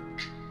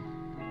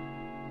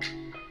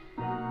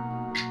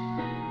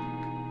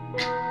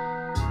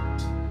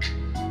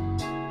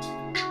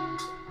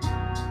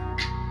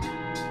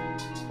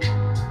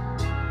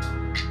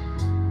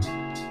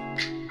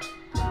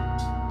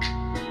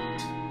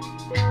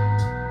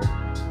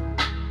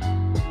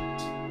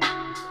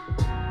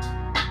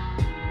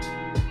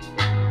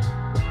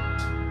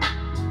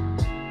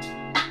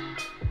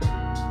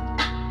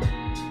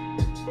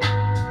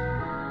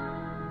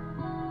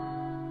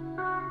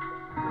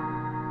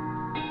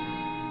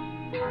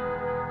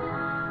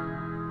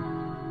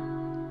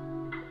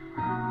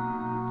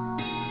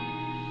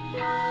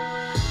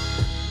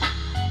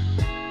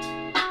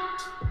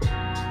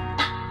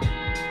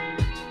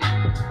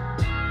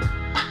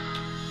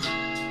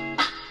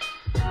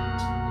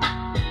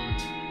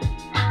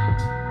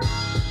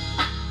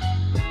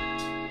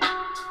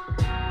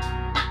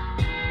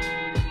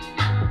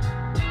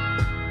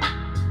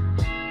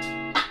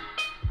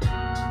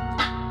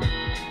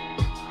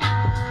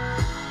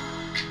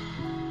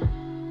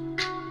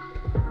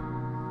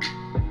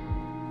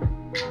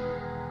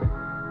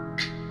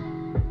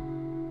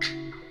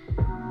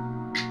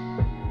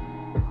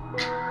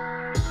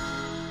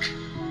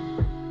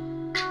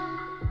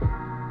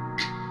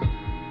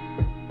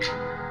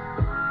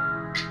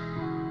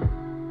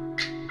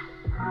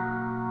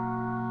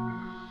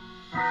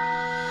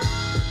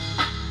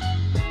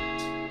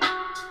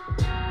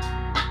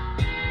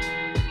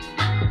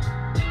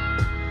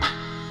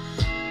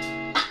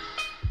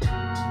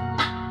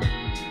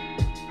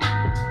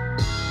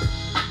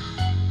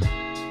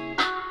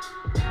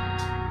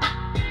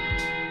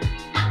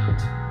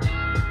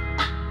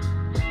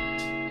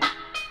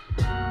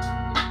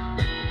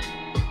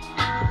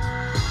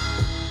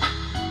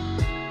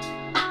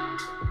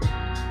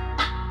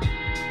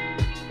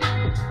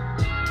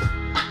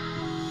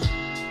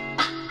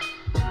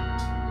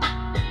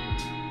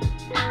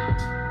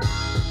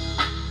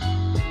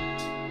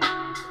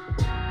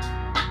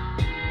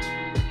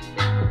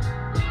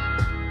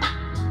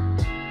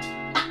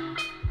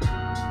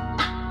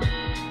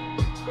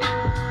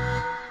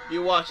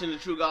 watching the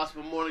True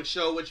Gospel Morning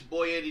Show with your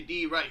boy Eddie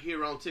D right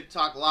here on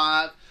TikTok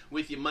Live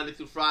with you Monday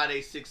through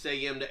Friday, 6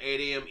 a.m. to 8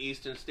 a.m.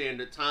 Eastern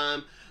Standard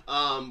Time.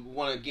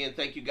 Want to again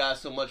thank you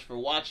guys so much for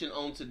watching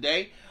on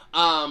today.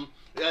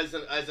 Just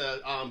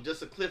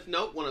a cliff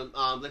note, want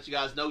to let you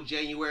guys know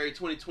January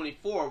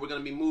 2024 we're going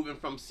to be moving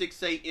from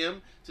 6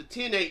 a.m. to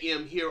 10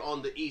 a.m. here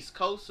on the East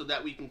Coast so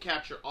that we can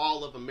capture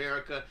all of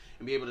America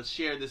and be able to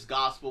share this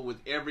gospel with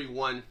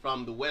everyone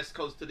from the West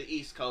Coast to the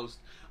East Coast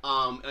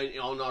on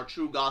our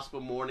True Gospel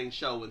Morning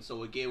Show. And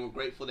so again, we're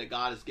grateful that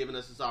God has given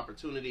us this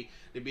opportunity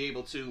to be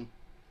able to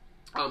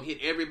hit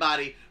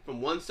everybody from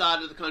one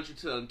side of the country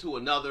to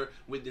another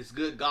with this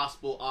good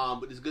gospel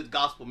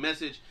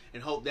message,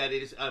 and hope that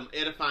it is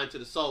edifying to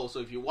the soul. So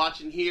if you're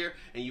watching here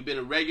and you've been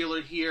a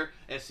regular here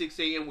at 6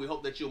 a.m., we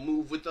hope that you'll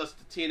move with us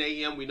to 10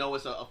 a.m. We know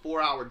it's a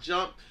 4-hour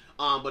jump.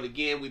 But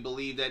again, we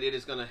believe that it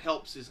is going to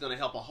help. It's going to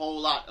help a whole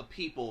lot of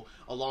people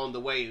along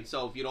the way. And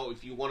so,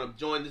 if you want to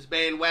join this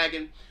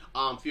bandwagon,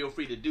 feel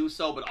free to do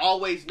so. But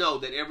always know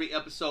that every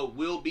episode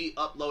will be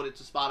uploaded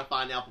to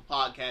Spotify and Apple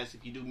Podcasts.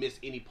 If you do miss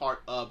any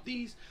part of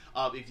these,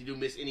 if you do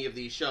miss any of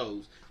these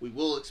shows, we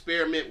will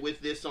experiment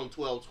with this on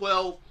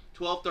 12/12,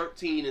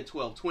 12/13, and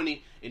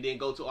 12/20, and then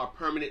go to our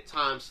permanent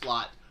time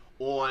slot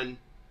on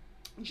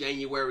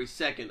January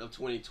 2nd of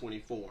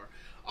 2024.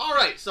 All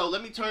right, so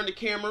let me turn the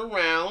camera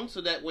around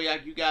so that way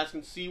you guys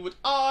can see what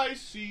I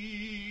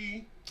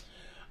see.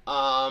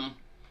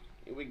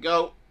 Here we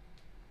go.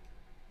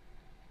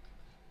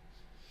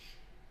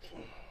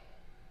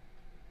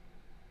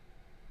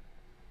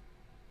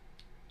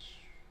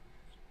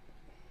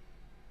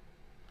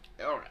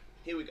 All right,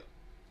 here we go.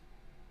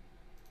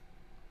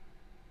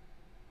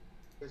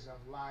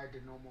 I've lied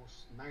in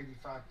almost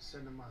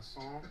 95% of my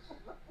songs.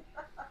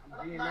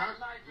 I'm being not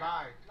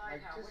lied.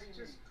 Like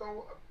just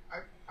go.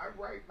 I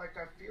write like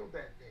I feel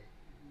that day.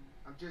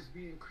 I'm just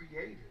being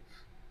creative.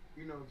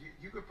 You know,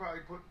 you could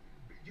probably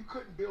you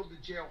couldn't build the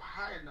jail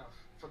high enough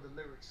for the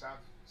lyrics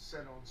I've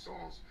said on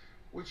songs,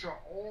 which are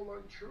all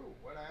untrue.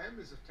 What I am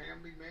is a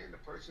family man,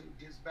 a person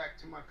who gives back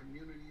to my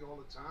community all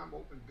the time,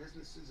 open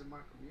businesses in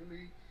my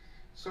community.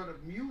 So the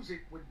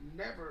music would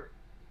never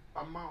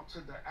amount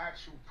to the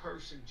actual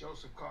person,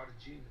 Joseph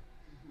Cartagena.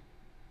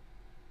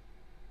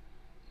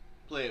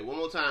 Play it one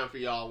more time for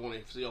y'all,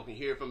 so y'all can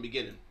hear it from the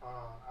beginning.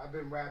 I've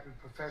been rapping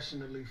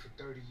professionally for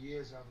 30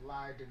 years. I've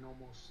lied in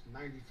almost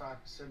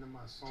 95% of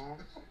my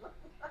songs.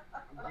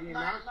 I'm being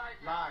not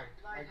lied.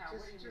 Like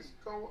just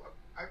go.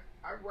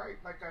 I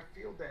write like I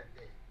feel that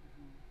day.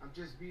 I'm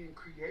just being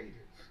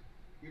creative.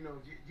 You know,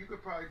 you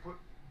could probably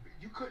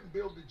you couldn't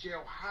build the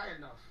jail high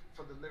enough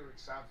for the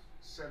lyrics I've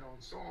said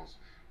on songs,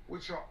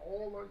 which are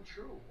all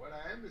untrue. What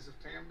I am is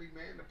a family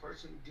man, a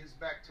person who gives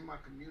back to my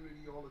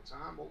community all the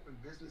time, open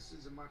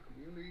businesses in my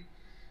community.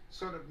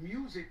 So the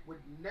music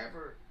would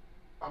never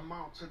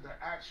amount to the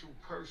actual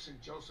person,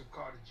 Joseph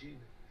Cartagena.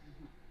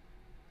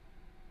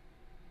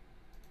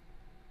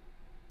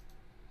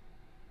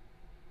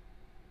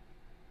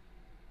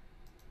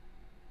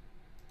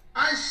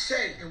 I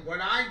say, and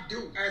what I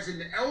do as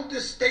an elder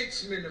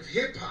statesman of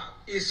hip-hop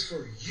is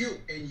for you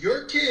and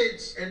your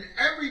kids and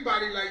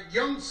everybody like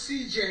young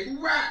CJ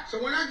who rap.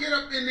 So when I get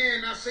up in there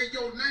and I say,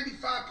 yo,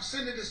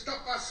 95% of the stuff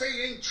I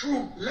say ain't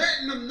true,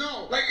 letting them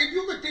know. Like, if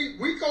you could think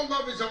Rico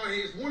Love is on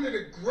here, is one of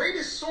the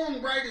greatest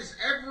songwriters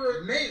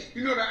ever made.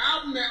 You know, the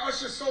album that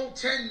Usher sold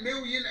 10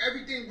 million,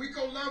 everything,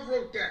 Rico Love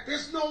wrote that.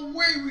 There's no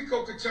way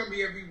Rico could tell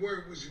me every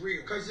word was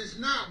real, because it's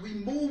not. We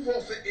move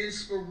off of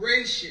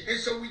inspiration. And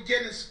so we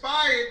get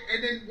inspired,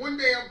 and then one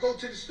day I'll go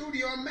to the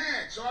studio, I'm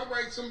mad, so I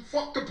write some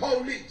fuck the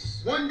police.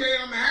 One day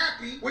I'm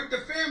happy with the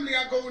family,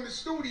 I go in the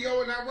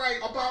studio and I write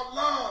about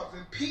love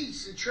and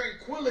peace and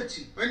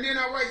tranquility. And then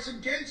I write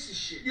some gangster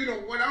shit. You know,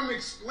 what I'm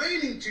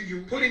explaining to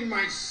you, putting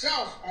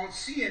myself on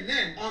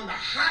CNN, on the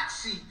hot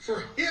seat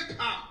for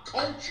hip-hop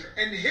culture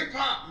and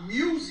hip-hop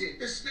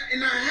music.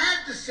 And I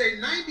had to say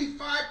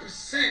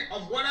 95%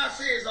 of what I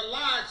say is a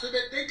lie so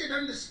that they can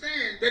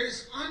understand that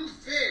it's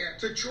unfair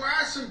to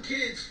try some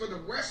kids for the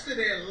rest of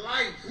their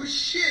life with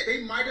shit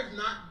they might have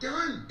not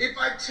done. If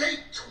I take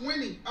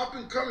 20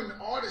 up-and-coming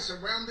artists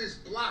around this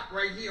block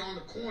right here on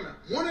the corner,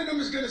 one of them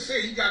is going to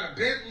say he got a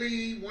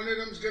Bentley, one of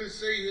them is going to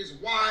say his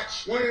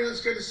watch, one of them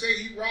is going to say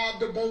he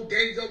robbed a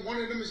bodega,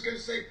 one of them is going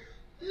to say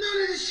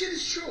none of this shit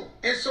is true.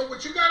 And so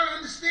what you got to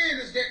understand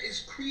is that it's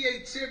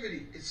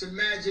creativity, it's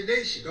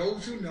imagination.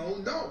 Those who know,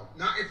 know.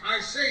 Now, if I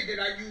say that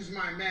I use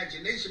my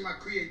imagination, my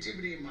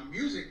creativity in my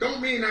music,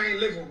 don't mean I ain't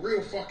live a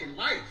real fucking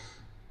life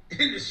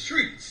in the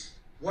streets.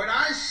 What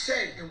I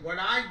say and what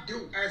I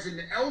do as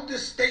an elder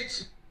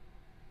statesman.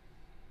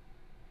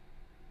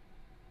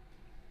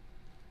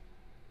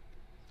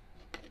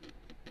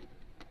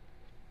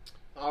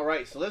 All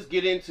right, so let's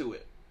get into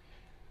it.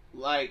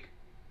 Like,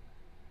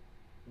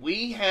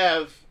 we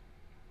have,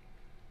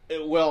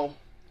 well,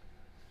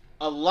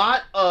 a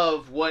lot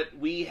of what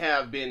we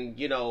have been,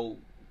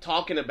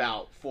 talking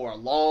about for a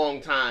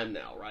long time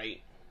now,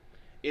 right,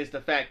 is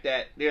the fact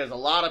that there's a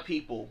lot of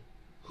people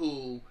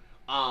who,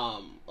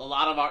 a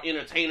lot of our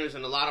entertainers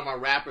and a lot of our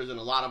rappers and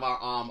a lot of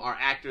our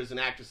actors and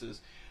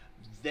actresses,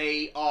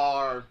 they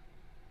are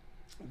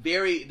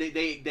very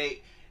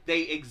they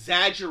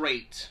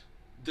exaggerate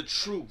the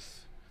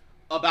truth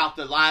about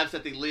the lives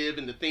that they live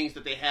and the things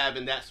that they have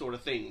and that sort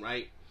of thing,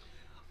 right?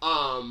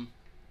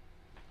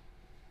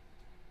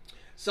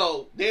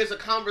 So there's a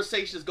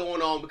conversation that's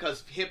going on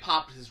because hip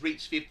hop has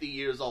reached 50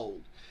 years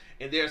old.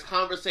 And there's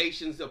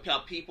conversations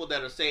about people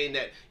that are saying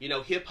that,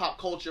 hip hop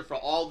culture, for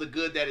all the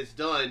good that it's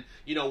done,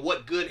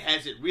 what good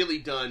has it really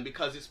done?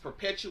 Because it's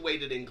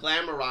perpetuated and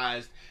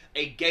glamorized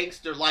a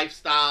gangster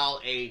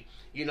lifestyle, a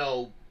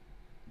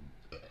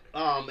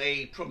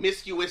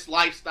promiscuous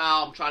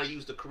lifestyle. I'm trying to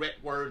use the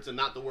correct words and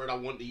not the word I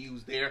wanted to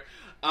use there.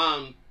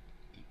 And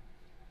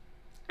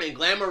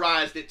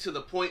glamorized it to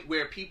the point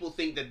where people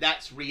think that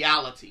that's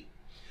reality.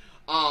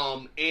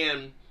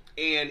 And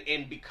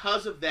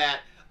because of that,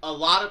 a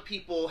lot of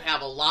people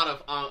have a lot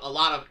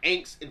of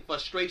angst and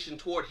frustration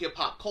toward hip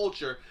hop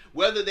culture,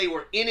 whether they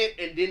were in it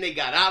and then they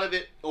got out of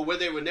it, or whether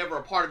they were never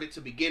a part of it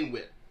to begin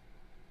with.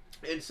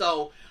 And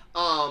so,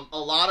 a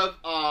lot of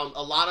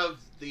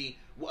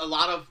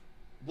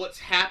what's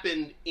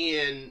happened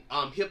in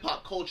hip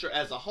hop culture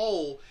as a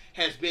whole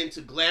has been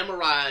to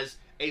glamorize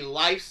a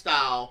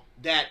lifestyle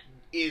that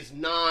should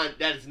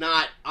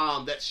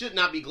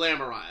not be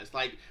glamorized.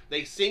 Like,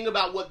 they sing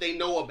about what they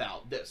know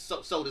about,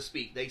 so to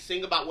speak. They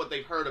sing about what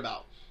they've heard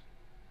about.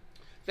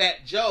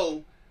 Fat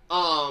Joe,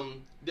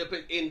 and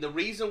the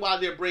reason why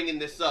they're bringing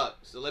this up,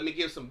 so let me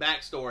give some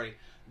backstory.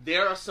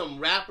 There are some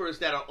rappers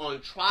that are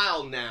on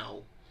trial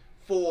now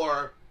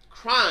for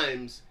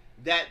crimes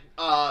that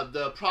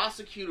the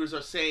prosecutors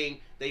are saying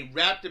they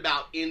rapped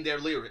about in their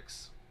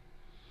lyrics.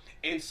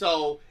 And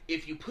so,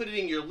 if you put it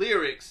in your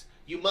lyrics,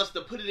 you must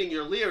have put it in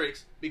your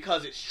lyrics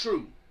because it's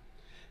true.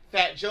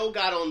 Fat Joe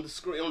got on the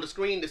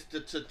screen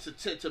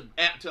to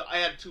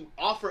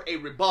offer a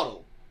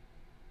rebuttal,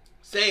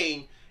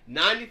 saying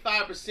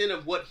 95%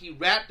 of what he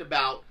rapped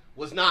about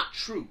was not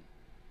true.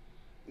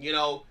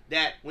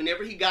 That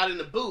whenever he got in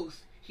the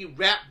booth, he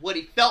rapped what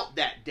he felt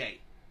that day.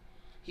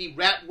 He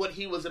rapped what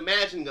he was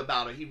imagining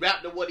about it. He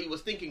rapped what he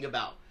was thinking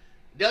about.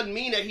 Doesn't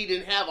mean that he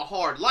didn't have a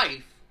hard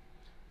life,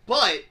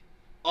 but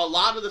a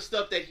lot of the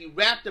stuff that he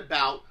rapped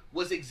about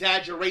was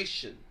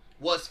exaggeration,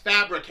 was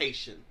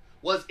fabrication,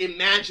 was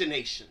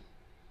imagination.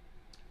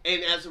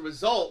 And as a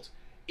result,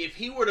 if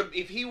he were to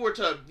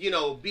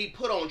be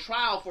put on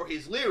trial for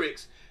his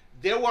lyrics,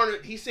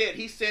 he said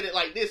it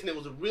like this, and it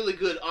was a really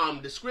good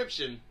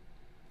description.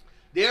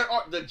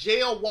 The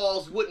jail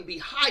walls wouldn't be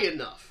high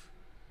enough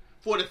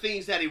for the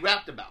things that he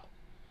rapped about,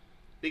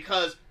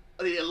 because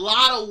a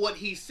lot of what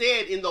he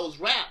said in those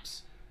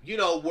raps,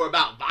 were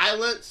about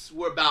violence,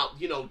 were about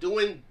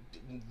doing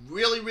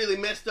really, really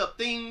messed up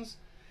things.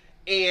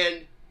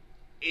 And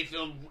if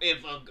a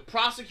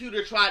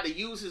prosecutor tried to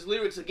use his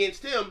lyrics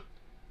against him,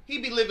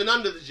 he'd be living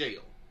under the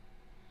jail.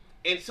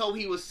 And so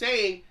he was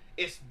saying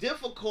it's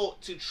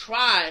difficult to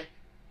try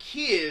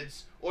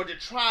kids or to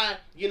try,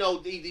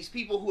 these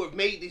people who have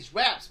made these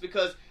raps,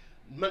 because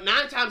 9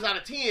 times out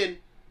of 10,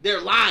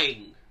 they're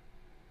lying.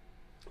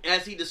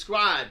 As he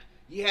described,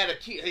 you had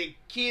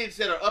kids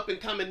that are up and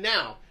coming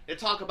now. They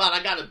talk about,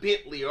 I got a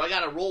Bentley, or I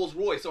got a Rolls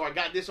Royce, or I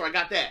got this, or I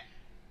got that.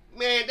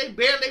 Man, they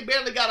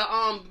barely got a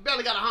Honda.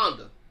 Barely got a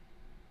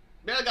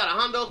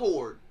Honda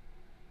Accord.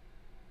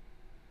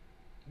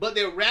 But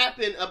they're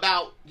rapping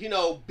about,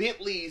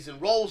 Bentleys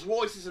and Rolls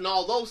Royces and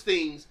all those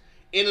things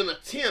in an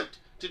attempt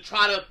to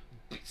try to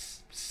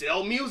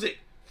sell music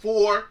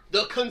for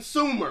the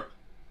consumer.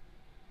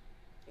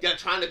 They're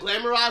trying to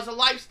glamorize a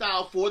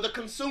lifestyle for the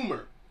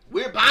consumer.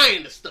 We're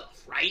buying the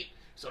stuff, right?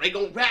 So they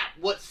gonna rap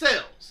what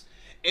sells.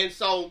 And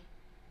so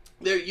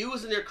they're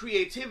using their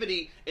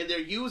creativity, and they're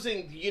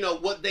using,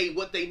 what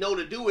they know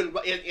to do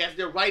as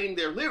they're writing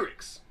their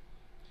lyrics.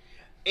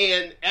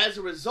 And as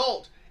a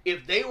result,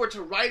 if they were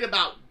to write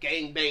about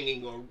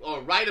gangbanging,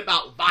 or write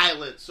about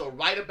violence, or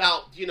write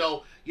about,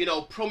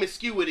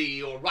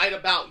 promiscuity, or write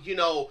about,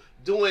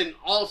 doing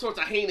all sorts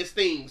of heinous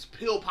things,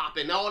 pill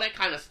popping, all that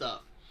kind of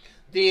stuff,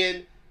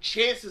 then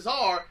chances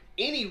are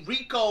any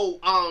RICO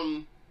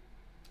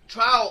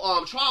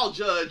trial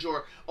judge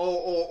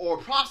or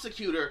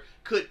prosecutor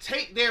could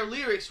take their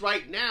lyrics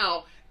right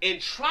now and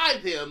try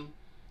them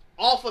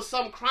off of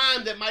some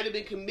crime that might have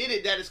been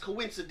committed that is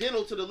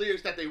coincidental to the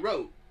lyrics that they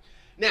wrote.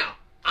 Now,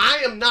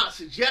 I am not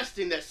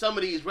suggesting that some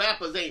of these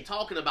rappers ain't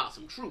talking about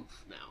some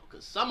truth now,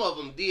 because some of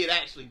them did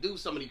actually do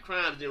some of these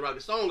crimes and they wrote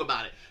a song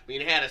about it. I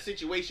mean, they had a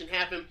situation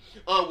happen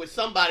with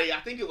somebody,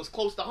 I think it was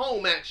close to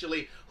home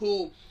actually,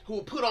 who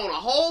put on a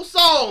whole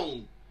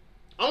song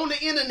on the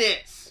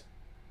internets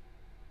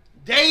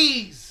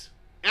days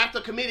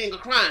after committing a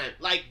crime.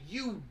 Like,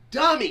 you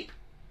dummy.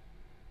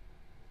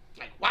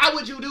 Like, why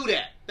would you do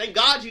that? Thank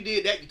God you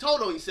did that. You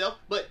told on yourself,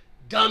 but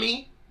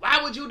dummy, why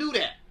would you do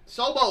that?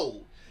 So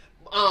bold.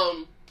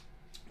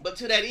 But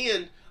to that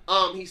end,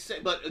 he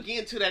said, but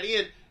again, to that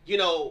end,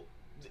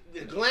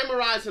 they're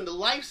glamorizing the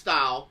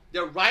lifestyle.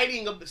 They're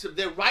writing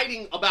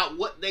about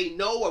what they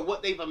know, or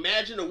what they've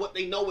imagined, or what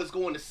they know is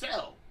going to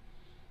sell.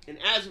 And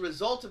as a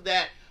result of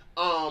that,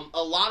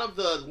 a lot of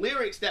the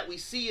lyrics that we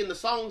see in the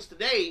songs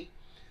today,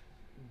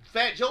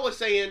 Fat Joe is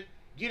saying,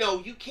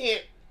 you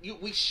can't,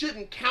 we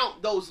shouldn't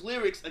count those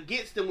lyrics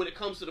against them when it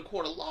comes to the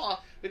court of law,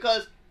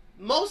 because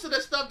most of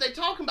the stuff they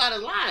talking about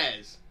is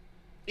lies.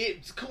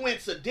 It's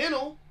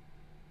coincidental,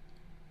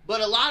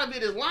 but a lot of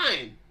it is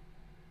lying.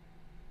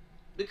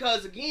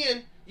 Because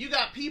again, you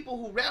got people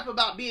who rap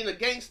about being a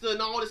gangster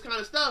and all this kind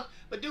of stuff,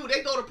 but dude,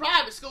 they go to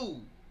private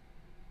school.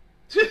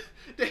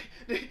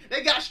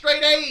 they got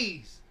straight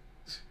A's.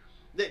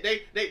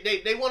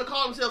 They want to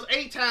call themselves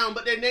A-Town,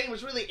 but their name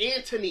is really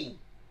Anthony.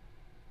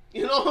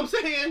 You know what I'm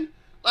saying?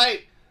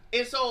 Like,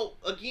 and so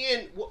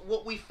again,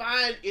 what we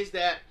find is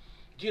that,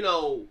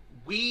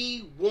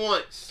 we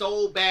want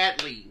so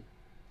badly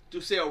to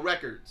sell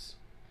records,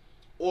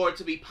 or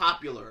to be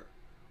popular,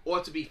 or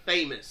to be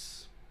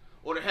famous,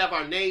 or to have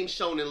our name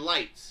shown in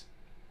lights,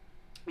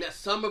 that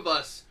some of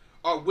us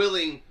are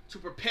willing to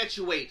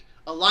perpetuate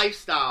a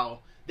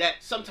lifestyle that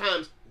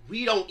sometimes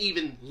we don't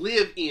even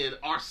live in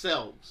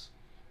ourselves.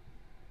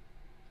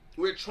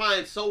 We're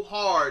trying so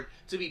hard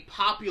to be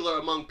popular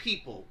among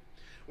people.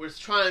 We're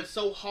trying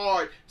so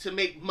hard to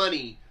make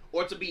money,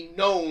 or to be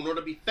known, or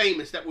to be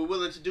famous, that we're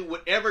willing to do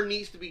whatever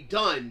needs to be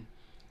done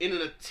in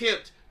an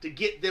attempt to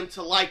get them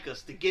to like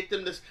us, to get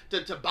them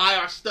to buy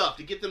our stuff,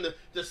 to get them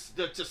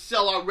to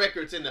sell our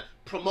records, and to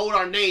promote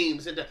our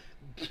names, and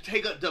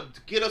to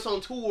get us on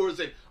tours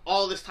and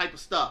all this type of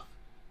stuff.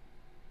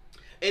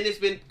 And it's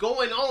been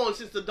going on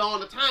since the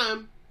dawn of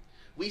time.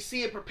 We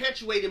see it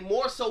perpetuated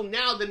more so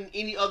now than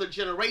any other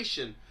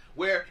generation,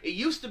 where it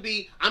used to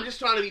be, I'm just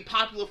trying to be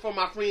popular for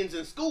my friends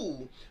in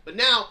school, but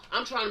now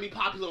I'm trying to be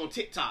popular on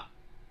TikTok.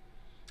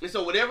 And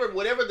so whatever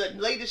the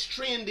latest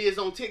trend is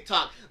on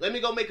TikTok, let me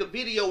go make a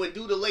video and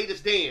do the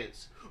latest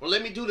dance, or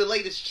let me do the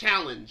latest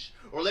challenge,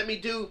 or let me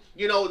do,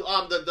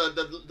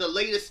 the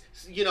latest,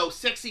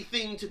 sexy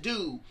thing to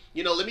do.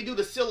 Let me do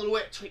the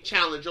silhouette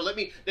challenge, or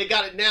they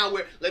got it now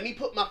where, let me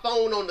put my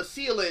phone on the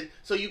ceiling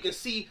so you can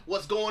see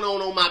what's going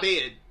on my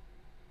bed.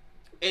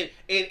 And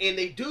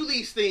they do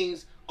these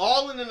things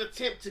all in an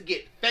attempt to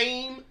get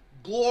fame,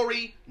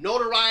 glory,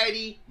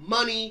 notoriety,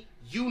 money,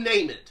 you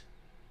name it.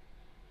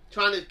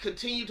 Trying to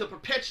continue to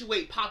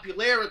perpetuate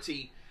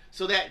popularity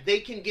so that they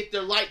can get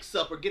their likes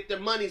up or get their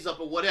monies up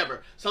or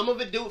whatever. Some of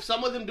them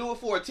do it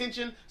for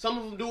attention. Some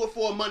of them do it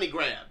for a money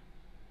grab.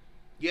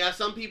 Yeah,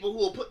 some people who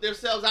will put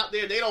themselves out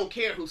there, they don't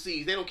care who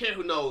sees. They don't care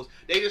who knows.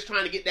 They just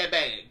trying to get that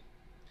bag.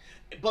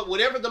 But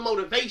whatever the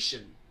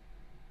motivation,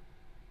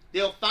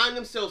 they'll find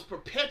themselves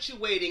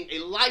perpetuating a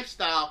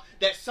lifestyle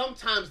that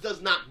sometimes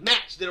does not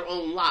match their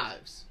own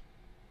lives.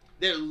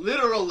 They're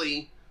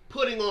literally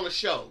putting on a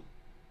show.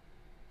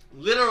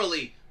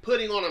 Literally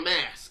putting on a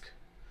mask.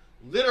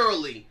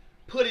 Literally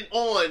putting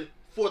on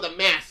for the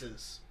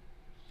masses.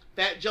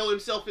 Fat Joe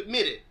himself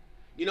admitted,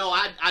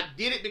 I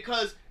did it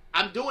because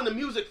I'm doing the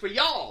music for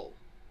y'all.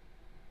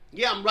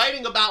 Yeah, I'm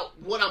writing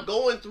about what I'm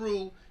going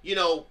through,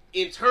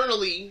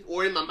 internally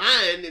or in my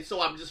mind, and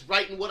so I'm just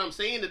writing what I'm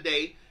saying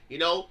today.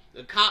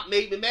 The cop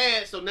made me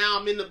mad, so now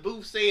I'm in the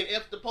booth saying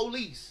F the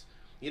police.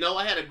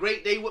 I had a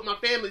great day with my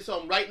family, so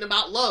I'm writing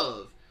about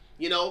love.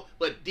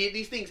 But did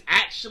these things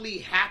actually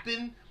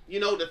happen?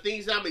 The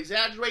things that I'm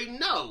exaggerating?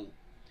 No.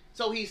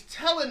 So he's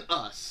telling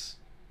us,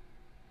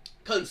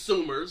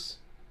 consumers,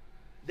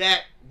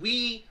 that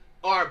we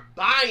are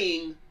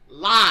buying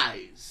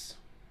lies.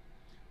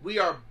 We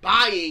are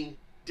buying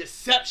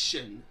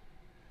deception.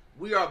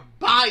 We are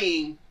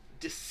buying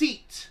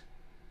deceit.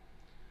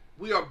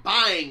 We are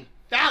buying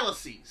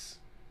fallacies.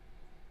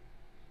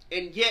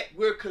 And yet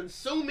we're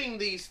consuming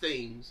these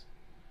things,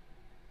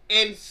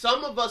 and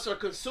some of us are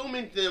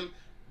consuming them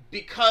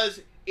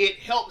because it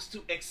helps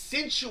to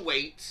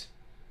accentuate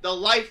the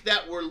life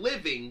that we're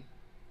living,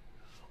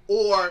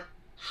 or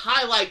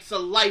highlights a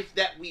life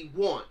that we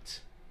want.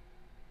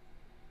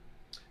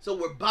 So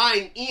we're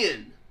buying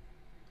in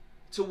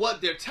to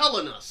what they're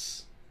telling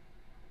us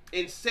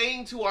and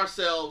saying to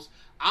ourselves,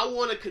 I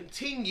want to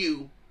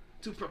continue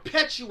to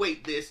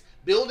perpetuate this,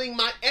 building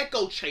my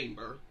echo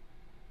chamber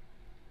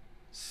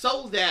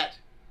so that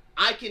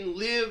I can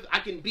live, I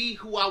can be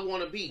who I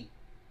want to be.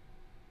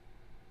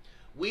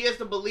 We as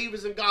the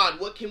believers in God,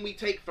 what can we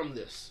take from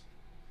this?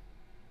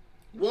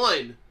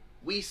 One,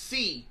 we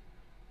see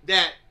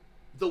that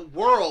the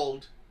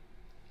world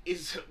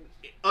is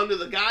under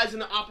the guise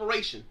and the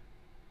operation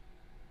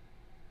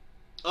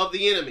of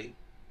the enemy,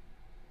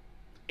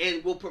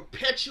 and will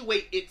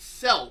perpetuate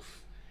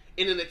itself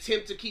in an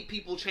attempt to keep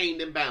people chained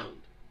and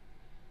bound.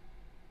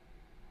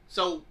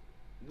 So,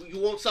 you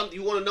want something?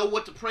 You want to know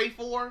what to pray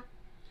for?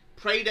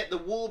 Pray that the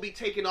wool be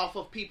taken off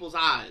of people's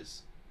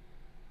eyes.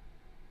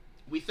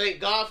 We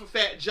thank God for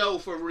Fat Joe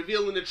for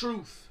revealing the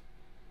truth.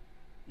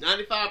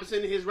 95%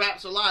 of his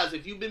raps are lies.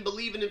 If you've been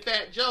believing in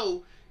Fat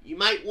Joe, you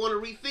might want to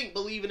rethink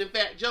believing in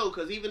Fat Joe,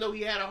 because even though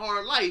he had a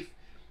hard life,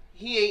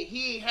 he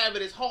ain't have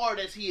it as hard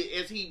as he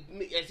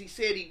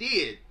said he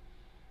did,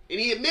 and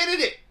he admitted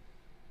it.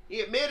 He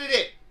admitted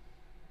it.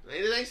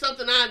 It ain't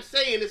something I'm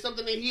saying. It's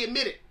something that he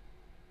admitted.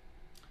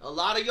 A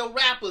lot of your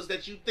rappers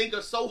that you think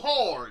are so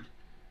hard,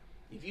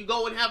 if you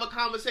go and have a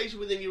conversation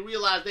with them, you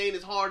realize they ain't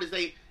as hard as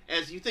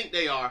as you think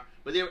they are,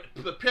 but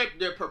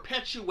they're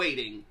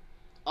perpetuating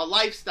a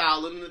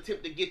lifestyle in an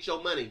attempt to get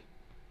your money.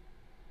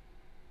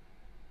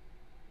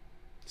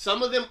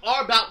 Some of them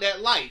are about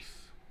that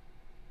life,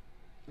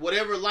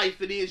 whatever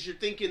life it is you're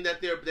thinking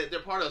that they're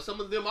part of. Some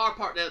of them are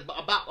about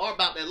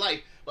that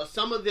life, but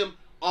some of them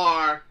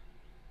are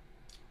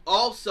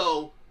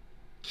also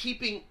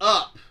keeping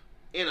up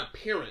an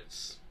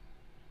appearance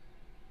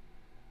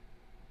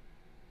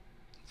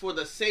for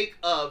the sake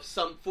of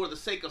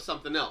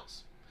something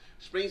else.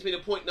 Which brings me to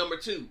point number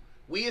 2.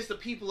 We as the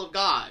people of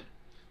God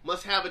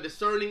must have a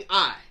discerning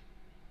eye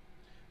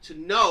to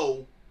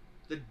know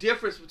the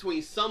difference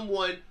between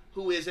someone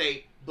who is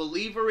a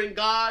believer in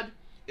God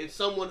and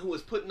someone who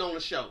is putting on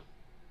a show.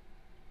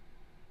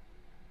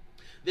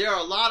 There are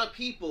a lot of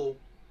people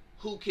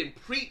who can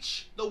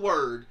preach the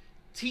word,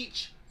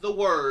 teach the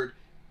word,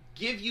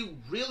 give you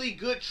really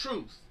good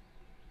truth,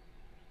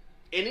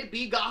 and it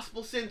be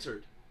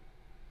gospel-centered.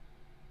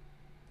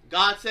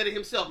 God said it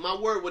himself, my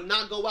word would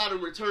not go out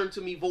and return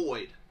to me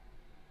void.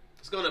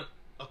 It's going to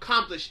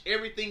accomplish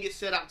everything it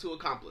set out to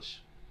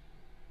accomplish.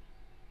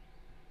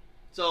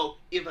 So,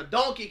 if a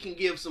donkey can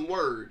give some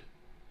word,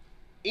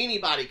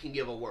 anybody can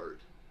give a word.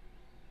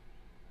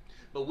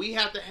 But we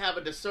have to have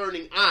a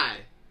discerning eye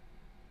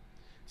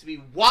to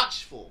be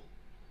watchful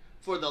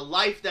for the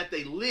life that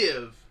they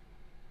live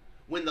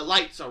when the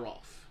lights are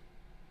off.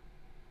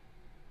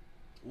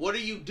 What are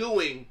you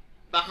doing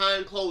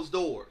behind closed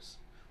doors?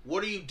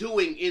 What are you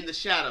doing in the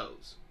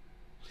shadows?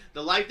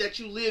 The life that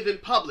you live in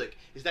public,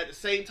 is that the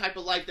same type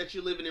of life that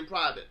you're living in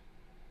private?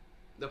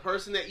 The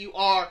person that you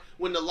are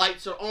when the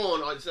lights are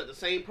on, or is that the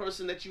same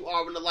person that you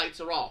are when the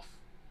lights are off?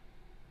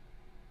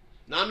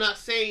 Now, I'm not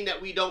saying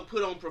that we don't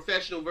put on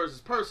professional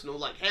versus personal,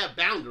 like have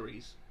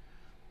boundaries,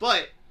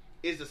 but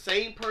is the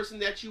same person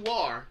that you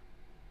are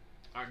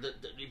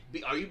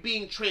you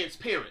being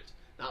transparent?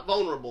 Not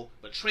vulnerable,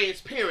 but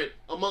transparent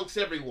amongst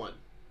everyone?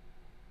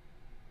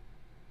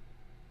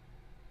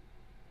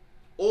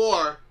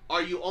 Or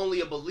are you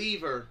only a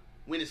believer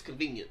when it's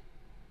convenient?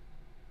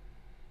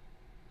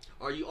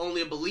 Are you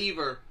only a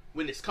believer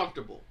when it's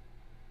comfortable?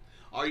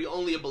 Are you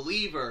only a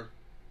believer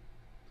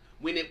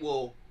when it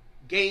will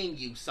gain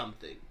you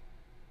something?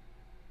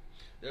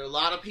 There are a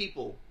lot of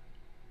people,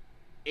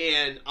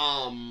 and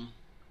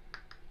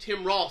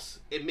Tim Ross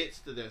admits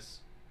to this.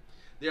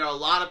 There are a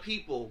lot of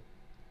people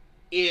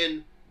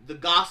in the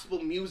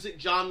gospel music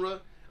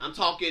genre. I'm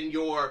talking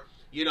your,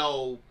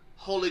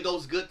 Holy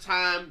Ghost good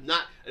time,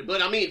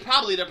 but I mean,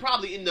 they're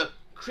probably in the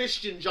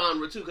Christian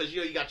genre too, because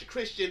you got your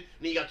Christian and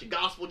then you got your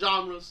gospel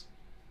genres.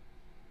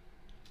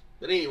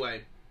 But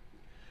anyway,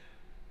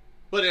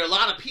 but there are a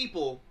lot of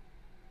people,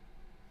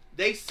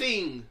 they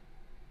sing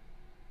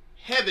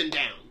heaven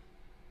down,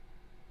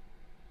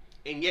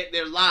 and yet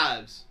their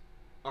lives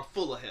are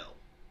full of hell.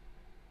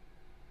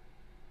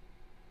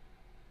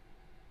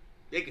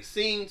 They can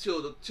sing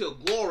till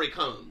glory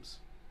comes,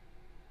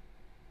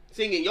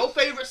 singing your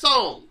favorite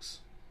songs,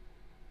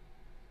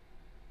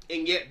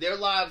 and yet their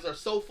lives are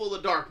so full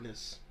of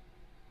darkness.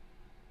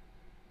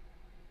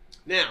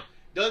 Now,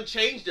 doesn't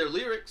change their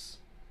lyrics.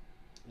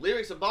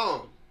 Lyrics are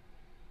bomb.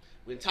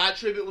 When Ty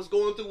Tribbett was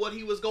going through what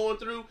he was going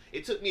through,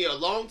 it took me a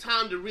long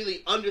time to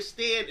really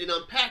understand and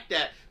unpack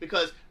that,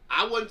 because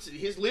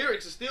his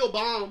lyrics are still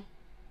bomb.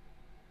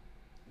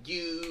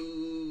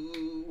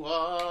 You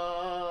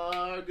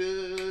are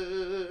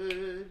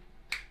good.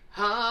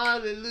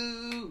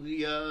 Hallelujah.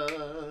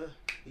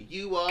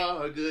 You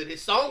are good.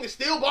 His song is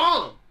still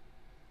bomb.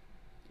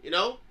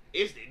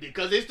 It's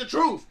because it's the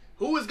truth.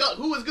 Who is God?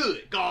 Who is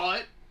good?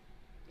 God.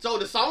 So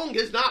the song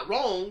is not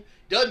wrong.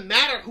 Doesn't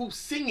matter who's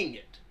singing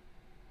it,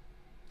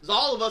 because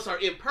all of us are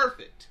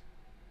imperfect.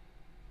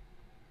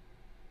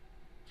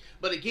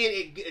 But again,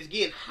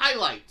 it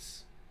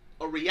highlights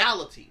a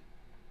reality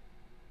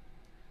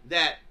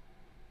that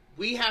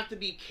we have to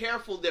be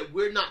careful that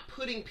we're not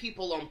putting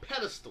people on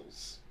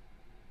pedestals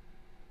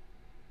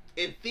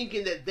and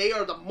thinking that they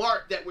are the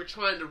mark that we're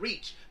trying to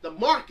reach. The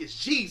mark is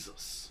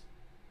Jesus.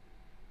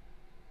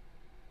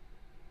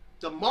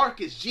 The mark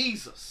is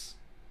Jesus.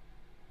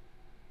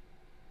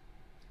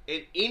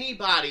 And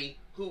anybody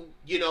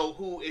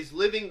who is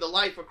living the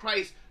life of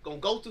Christ gonna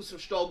go through some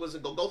struggles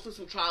and gonna go through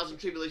some trials and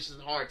tribulations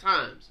and hard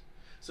times.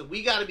 So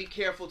we got to be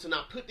careful to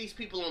not put these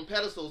people on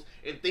pedestals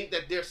and think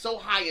that they're so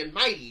high and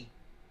mighty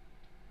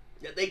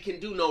that they can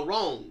do no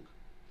wrong.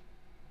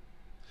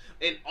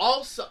 And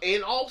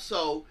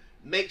also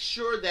make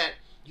sure that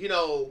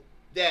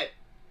that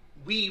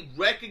we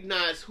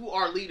recognize who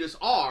our leaders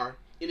are,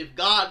 and if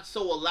God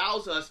so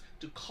allows us,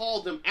 to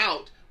call them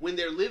out when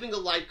they're living a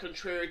life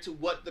contrary to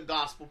what the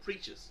gospel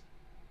preaches.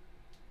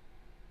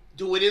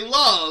 Do it in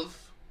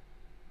love,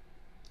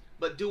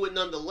 but do it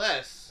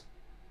nonetheless,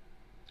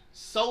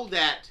 so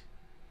that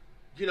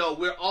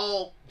we're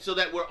all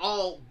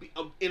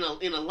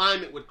in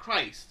alignment with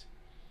Christ.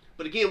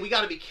 But again, we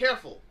got to be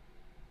careful,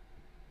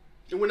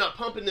 and we're not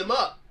pumping them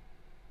up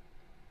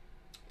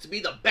to be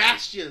the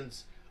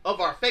bastions of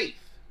our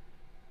faith,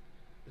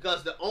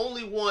 because the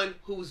only one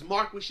whose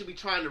mark we should be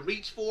trying to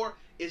reach for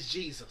is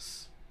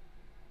Jesus.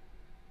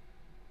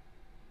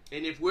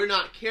 And if we're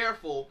not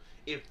careful,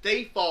 if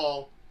they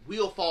fall,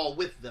 we'll fall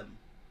with them.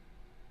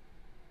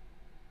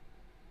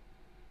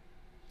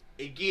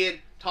 Again,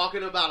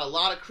 talking about a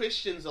lot of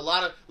Christians, a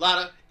lot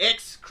of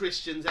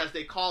ex-Christians, as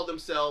they call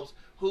themselves,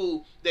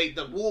 who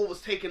the wool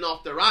was taken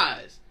off their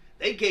eyes.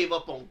 They gave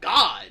up on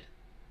God.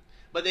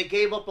 But they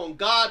gave up on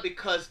God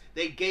because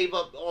they gave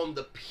up on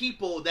the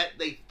people that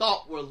they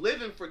thought were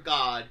living for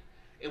God.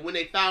 And when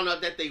they found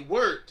out that they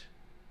weren't,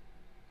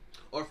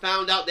 or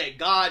found out that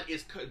God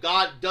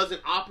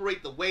doesn't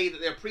operate the way that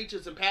their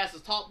preachers and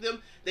pastors taught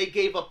them, they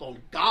gave up on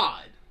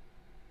God.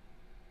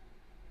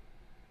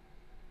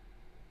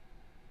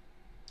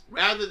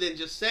 Rather than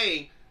just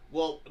saying,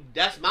 well,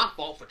 that's my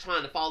fault for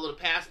trying to follow the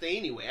pastor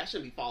anyway. I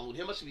shouldn't be following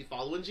him. I should be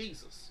following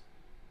Jesus.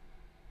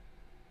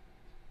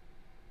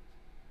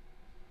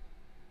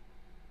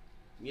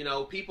 You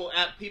know, people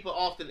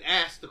often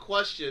ask the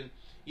question,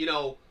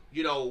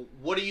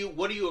 what are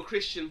you a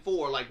Christian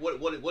for? Like,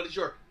 what is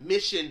your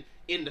mission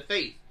in the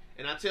faith?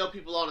 And I tell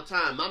people all the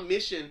time, my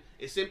mission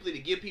is simply to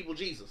give people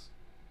Jesus,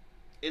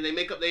 and they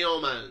make up their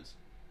own minds.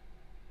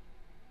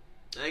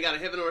 I ain't got a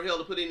heaven or a hell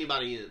to put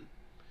anybody in.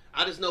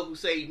 I just know who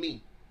saved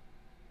me,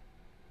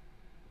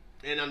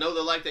 and I know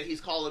the life that He's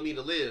calling me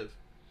to live,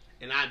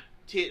 and I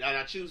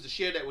choose to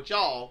share that with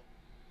y'all,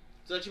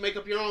 so that you make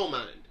up your own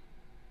mind.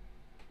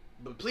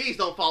 But please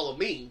don't follow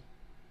me,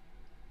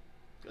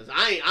 because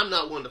I'm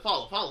not one to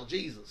follow. Follow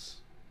Jesus.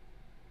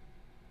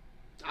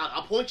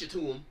 I'll point you to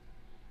Him,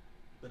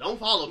 but don't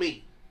follow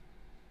me.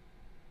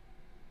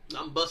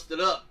 I'm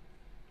busted up.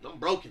 I'm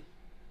broken.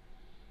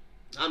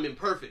 I'm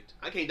imperfect.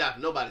 I can't die for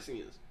nobody's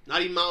sins,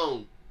 not even my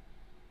own.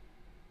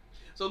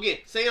 So again,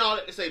 saying all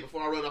that to say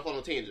before I run off on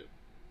a tangent,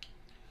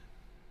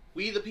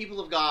 we the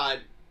people of God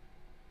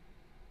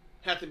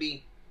have to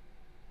be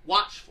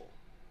watchful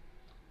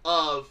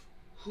of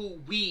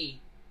who we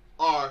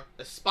are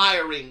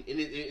aspiring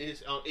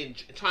in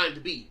trying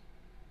to be.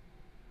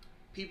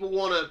 People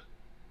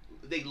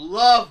they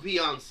love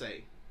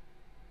Beyonce,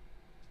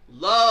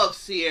 love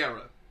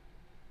Sierra,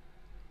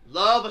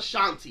 love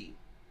Ashanti,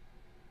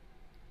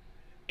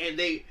 and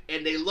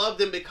they love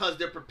them because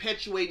they're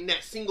perpetuating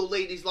that single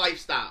lady's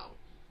lifestyle.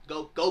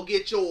 Go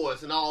get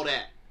yours and all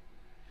that.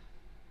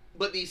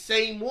 But these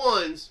same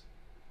ones,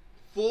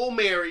 full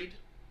married,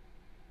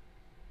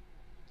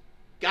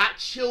 got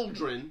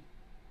children,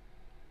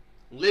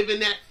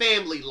 living that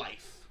family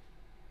life.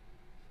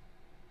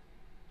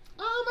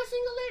 Oh, my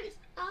single ladies.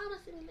 Oh, my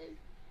single ladies.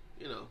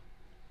 You know.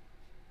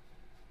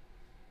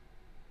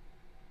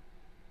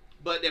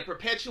 But they're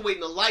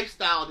perpetuating a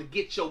lifestyle to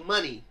get your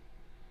money.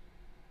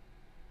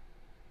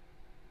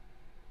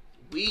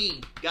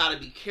 We got to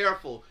be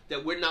careful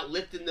that we're not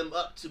lifting them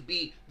up to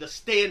be the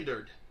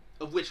standard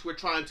of which we're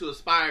trying to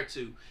aspire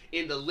to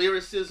in the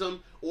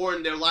lyricism or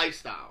in their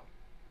lifestyle.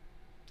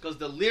 Because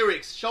the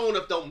lyrics sure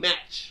enough don't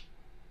match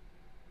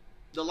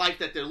the life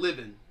that they're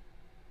living.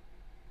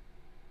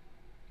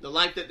 The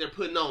life that they're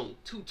putting on.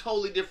 Two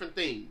totally different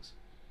things.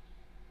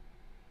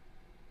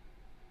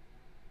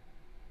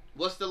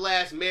 What's the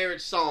last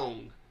marriage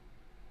song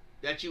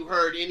that you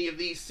heard any of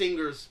these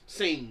singers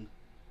sing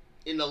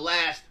in the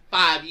last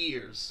 5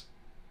 years?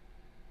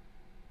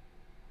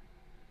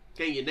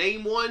 Can you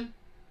name one?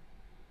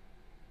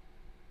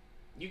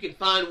 You can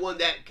find one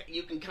that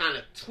you can kind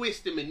of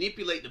twist and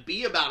manipulate to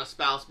be about a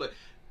spouse, but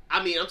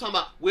I mean, I'm talking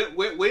about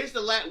when was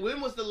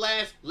the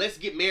last let's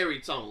get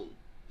married song?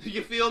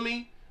 You feel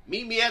me?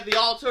 Meet me at the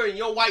altar in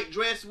your white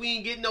dress. We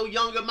ain't getting no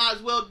younger. Might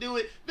as well do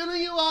it.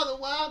 Feeling you all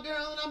the while,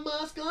 girl, and I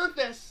must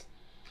confess.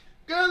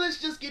 Girl,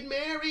 let's just get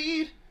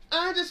married.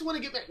 I just want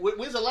to get married.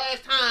 When's the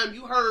last time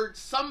you heard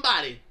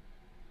somebody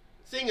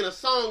singing a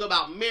song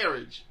about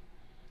marriage?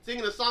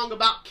 Singing a song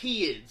about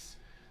kids?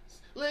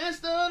 Let's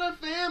start a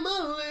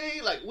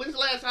family. Like, when's the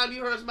last time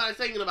you heard somebody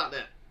singing about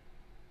that?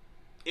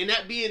 And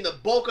that being the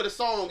bulk of the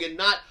song and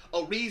not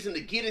a reason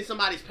to get in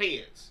somebody's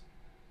pants.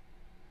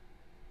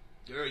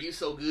 Girl, you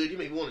so good, you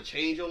make me want to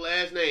change your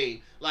last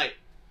name. Like,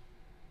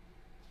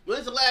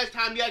 when's the last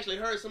time you actually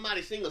heard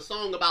somebody sing a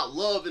song about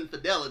love and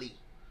fidelity?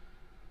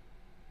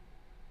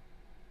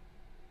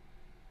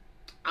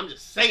 I'm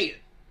just saying.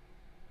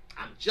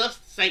 I'm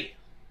just saying.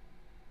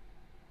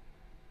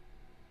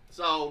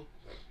 So,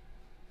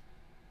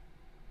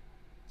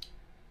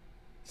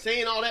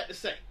 saying all that to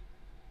say,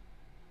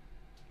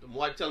 the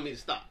wife telling me to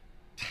stop.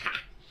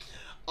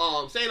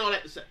 Saying all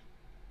that to say,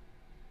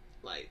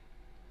 like,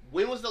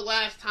 when was the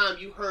last time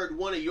you heard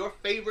one of your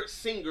favorite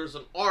singers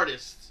and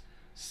artists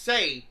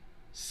say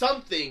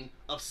something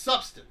of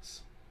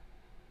substance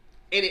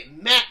and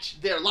it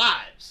matched their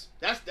lives?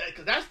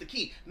 Because that's the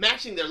key,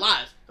 matching their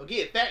lives.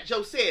 Again, Fat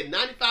Joe said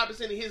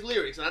 95% of his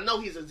lyrics, and I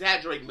know he's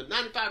exaggerating, but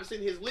 95%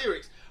 of his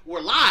lyrics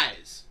were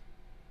lies.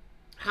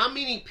 How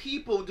many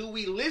people do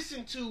we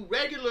listen to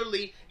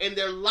regularly and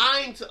they're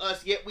lying to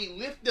us, yet we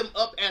lift them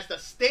up as the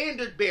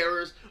standard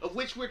bearers of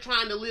which we're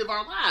trying to live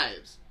our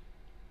lives?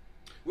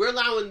 We're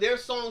allowing their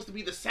songs to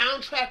be the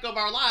soundtrack of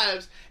our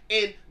lives,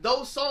 and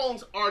those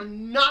songs are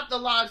not the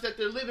lives that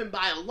they're living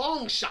by a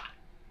long shot.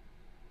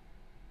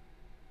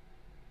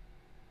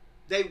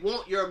 They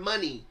want your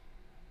money.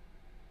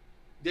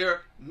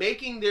 They're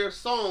making their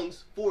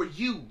songs for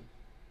you.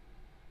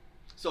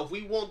 So if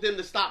we want them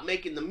to stop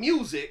making the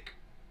music,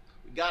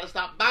 we got to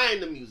stop buying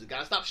the music. Got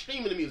to stop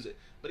streaming the music.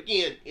 But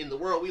again, in the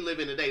world we live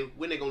in today,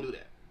 when they going to do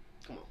that?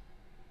 Come on.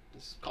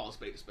 Let's call a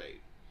spade a spade.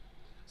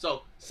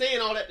 So,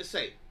 saying all that to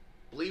say,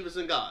 believers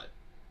in God,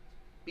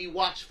 be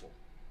watchful.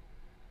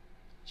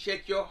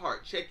 Check your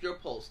heart. Check your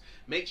pulse.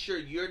 Make sure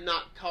you're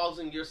not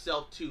causing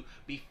yourself to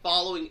be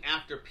following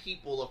after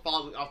people or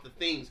following after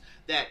things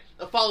that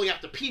are following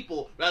after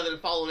people rather than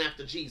following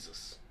after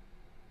Jesus.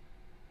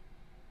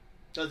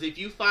 Because if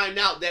you find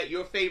out that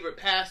your favorite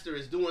pastor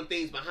is doing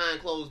things behind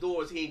closed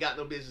doors he ain't got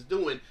no business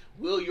doing,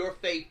 will your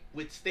faith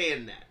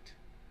withstand that?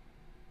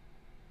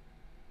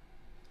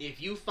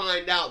 If you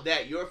find out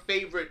that your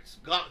favorite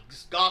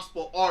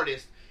gospel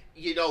artist,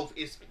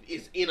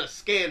 is in a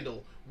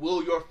scandal,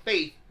 will your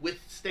faith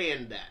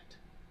withstand that?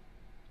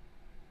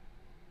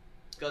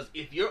 Because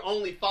if you're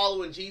only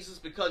following Jesus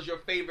because your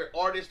favorite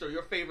artist or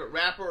your favorite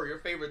rapper or your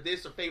favorite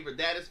this or favorite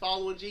that is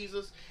following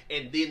Jesus,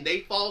 and then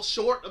they fall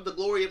short of the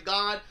glory of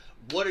God,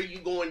 what are you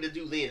going to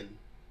do then?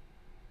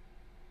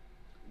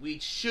 We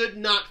should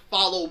not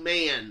follow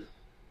man.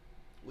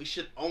 We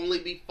should only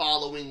be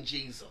following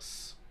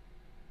Jesus.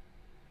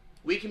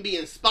 We can be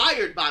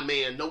inspired by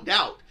man, no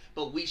doubt,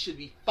 but we should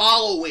be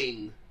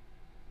following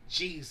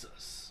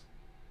Jesus.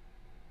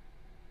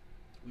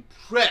 We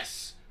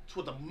press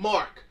toward the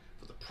mark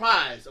for the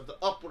prize of the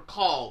upward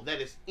call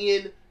that is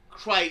in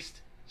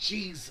Christ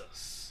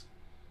Jesus.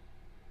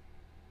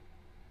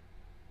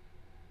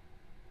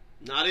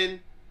 Not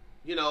in,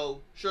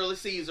 Shirley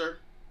Caesar.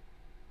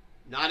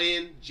 Not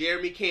in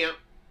Jeremy Camp.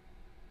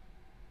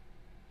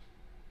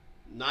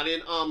 Not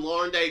in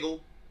Lauren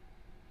Daigle.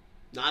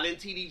 Not in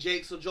T.D.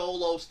 Jakes or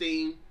Joel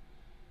Osteen.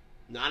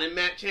 Not in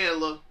Matt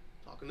Chandler,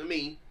 talking to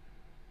me,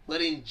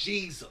 but in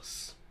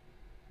Jesus.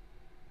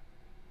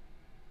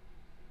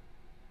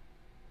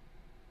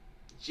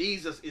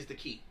 Jesus is the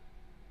key.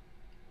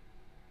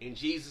 And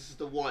Jesus is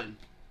the one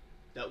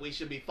that we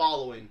should be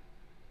following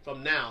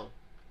from now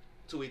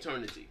to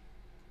eternity.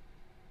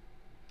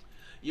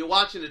 You're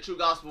watching the True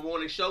Gospel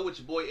Morning Show with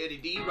your boy Eddie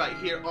D right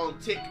here on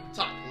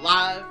TikTok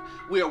Live.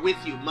 We are with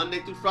you Monday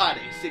through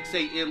Friday, 6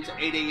 a.m. to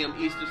 8 a.m.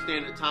 Eastern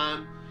Standard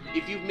Time.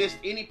 If you've missed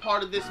any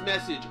part of this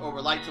message or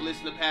would like to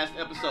listen to past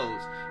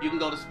episodes, you can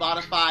go to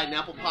Spotify and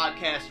Apple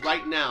Podcasts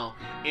right now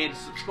and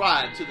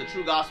subscribe to the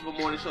True Gospel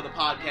Morning Show, the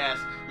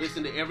podcast.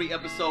 Listen to every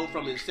episode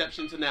from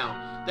inception to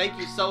now. Thank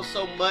you so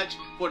much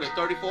for the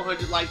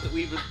 3,400 likes that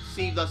we've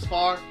received thus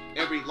far.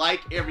 Every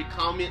like, every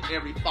comment,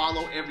 every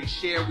follow, every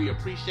share, we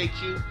appreciate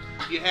you.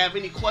 If you have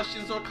any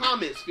questions or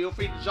comments, feel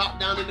free to drop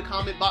down in the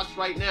comment box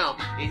right now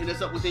and hit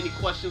us up with any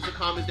questions or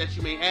comments that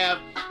you may have.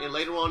 And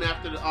later on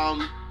after the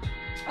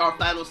our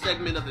final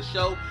segment of the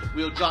show,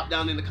 we'll drop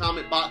down in the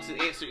comment box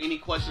and answer any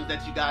questions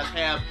that you guys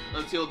have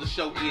until the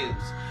show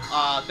ends.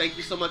 Thank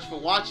you so much for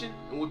watching,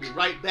 and we'll be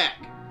right back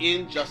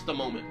in just a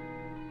moment.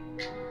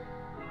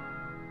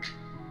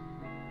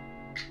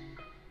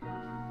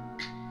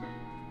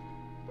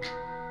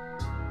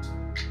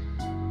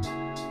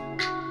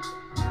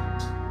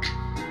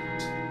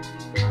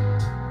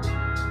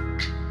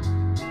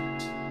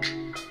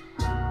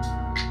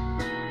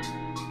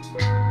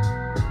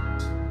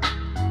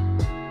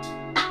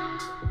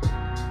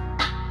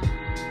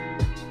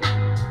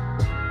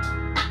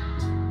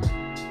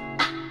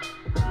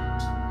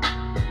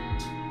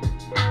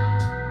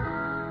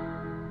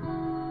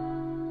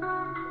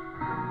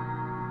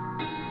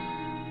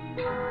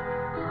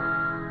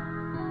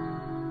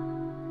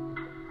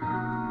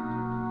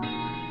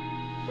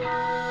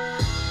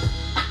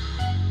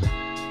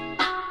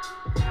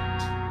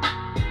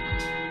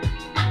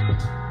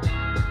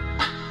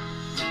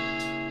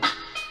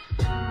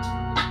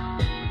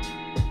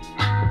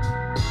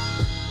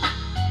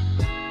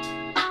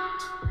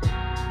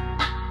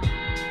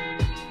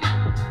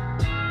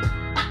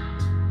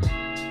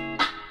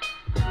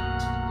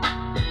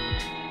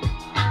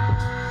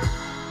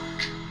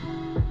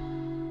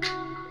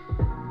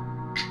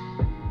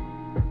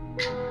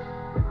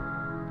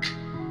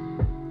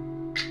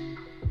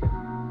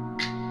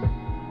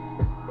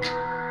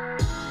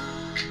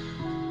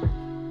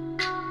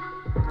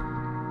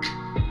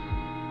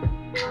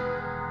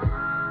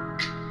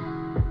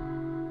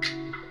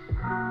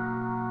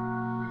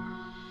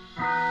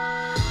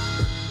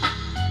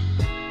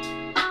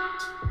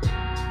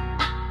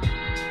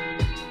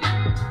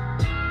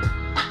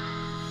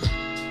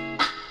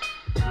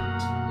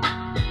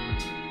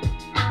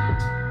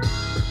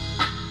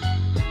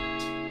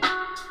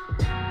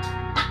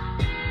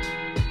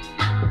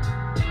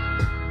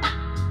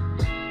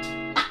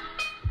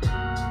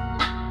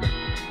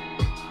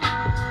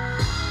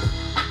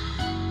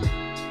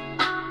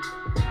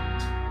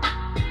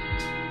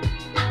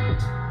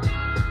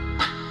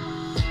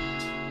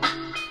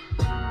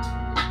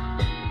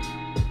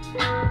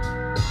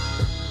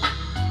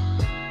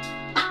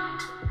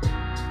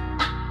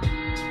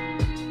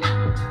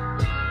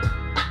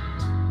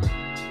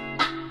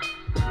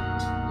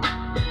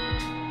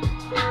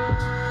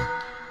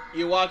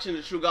 You're watching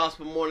the True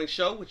Gospel Morning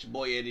Show with your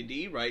boy Eddie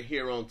D right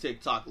here on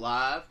TikTok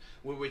Live.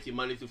 We're with you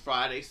Monday through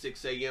Friday,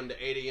 6 a.m. to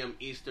 8 a.m.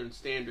 Eastern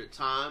Standard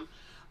Time.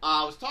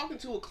 I was talking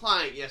to a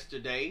client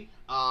yesterday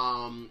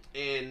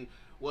and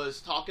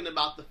was talking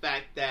about the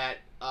fact that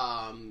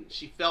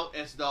she felt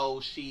as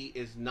though she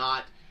is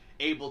not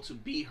able to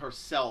be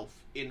herself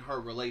in her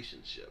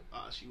relationship.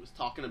 She was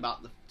talking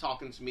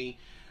to me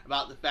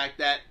about the fact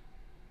that,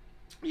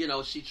 you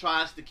know, she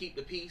tries to keep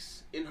the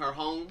peace in her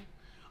home.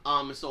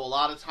 And so a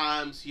lot of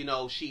times, you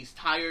know, she's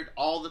tired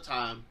all the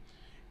time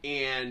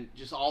and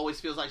just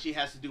always feels like she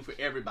has to do for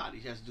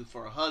everybody. She has to do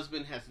for her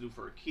husband, has to do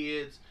for her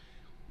kids.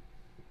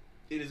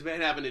 It has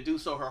been having to do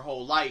so her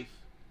whole life.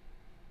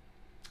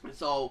 And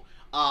so,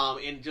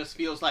 it just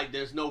feels like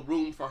there's no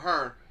room for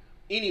her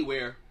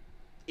anywhere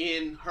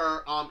in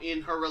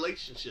her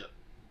relationship.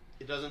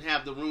 It doesn't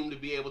have the room to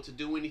be able to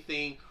do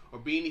anything or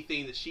be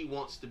anything that she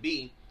wants to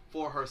be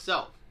for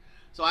herself.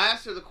 So I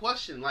asked her the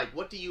question, like,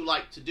 what do you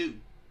like to do?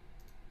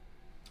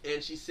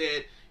 And she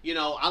said, you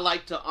know, I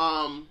like to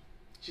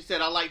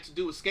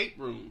do escape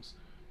rooms.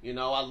 You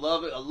know, I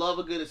love it. I love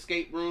a good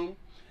escape room.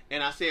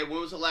 And I said, when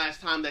was the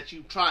last time that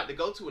you tried to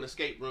go to an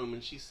escape room?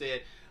 And she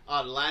said,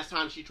 the last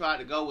time she tried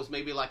to go was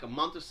maybe like a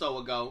month or so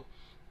ago.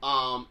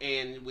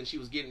 And when she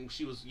was,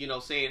 you know,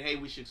 saying, hey,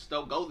 we should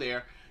still go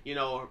there. You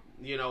know,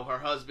 her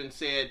husband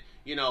said,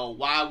 you know,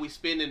 why are we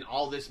spending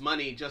all this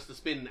money just to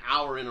spend an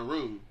hour in a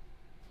room?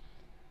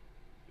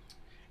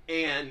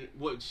 And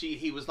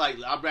he was like,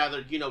 I'd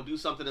rather, you know, do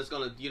something that's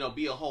gonna, you know,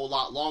 be a whole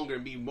lot longer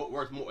and be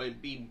worth more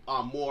and be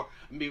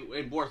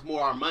worth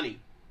more our money.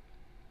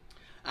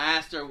 I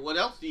asked her, what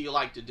else do you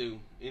like to do?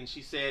 And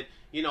she said,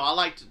 you know, I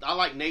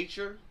like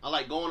nature. I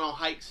like going on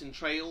hikes and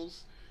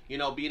trails. You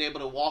know, being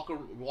able to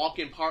walk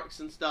in parks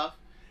and stuff.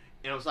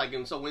 And I was like,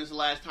 and so when's the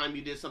last time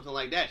you did something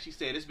like that? She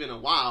said, it's been a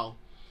while,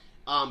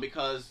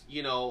 because,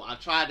 you know, I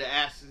tried to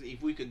ask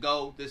if we could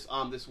go this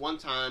one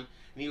time.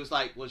 And he was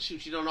like, well,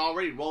 shoot, you done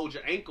already rolled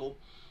your ankle,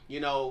 you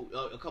know,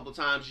 a couple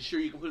times. You sure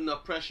you can put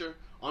enough pressure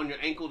on your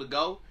ankle to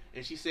go?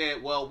 And she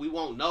said, well, we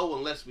won't know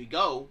unless we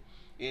go.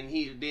 And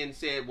he then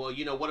said, well,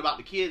 you know, what about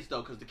the kids,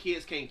 though? Because the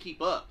kids can't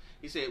keep up.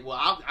 He said,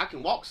 well, I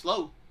can walk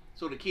slow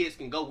so the kids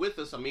can go with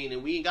us. I mean,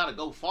 and we ain't got to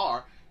go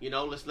far. You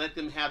know, let's let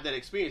them have that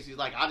experience. He's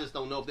like, I just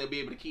don't know if they'll be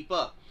able to keep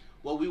up.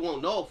 Well, we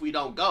won't know if we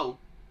don't go.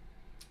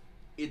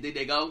 Did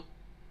they go?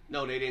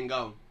 No, they didn't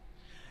go.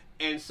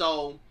 And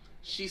so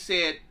she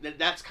said that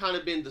that's kind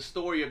of been the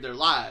story of their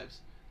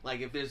lives.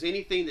 Like, if there's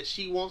anything that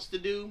she wants to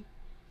do,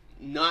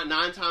 9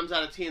 times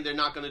out of 10, they're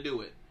not going to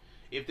do it.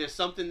 If there's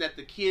something that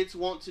the kids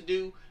want to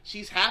do,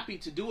 she's happy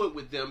to do it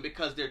with them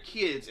because they're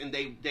kids and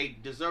they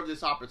deserve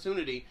this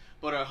opportunity.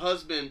 But her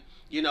husband,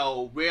 you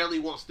know, rarely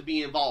wants to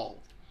be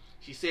involved.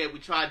 She said we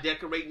tried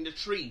decorating the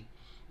tree,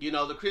 you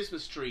know, the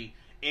Christmas tree,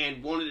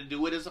 and wanted to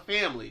do it as a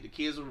family. The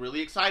kids were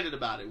really excited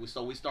about it.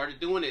 So we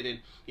started doing it. And,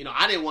 you know,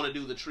 I didn't want to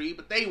do the tree,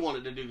 but they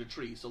wanted to do the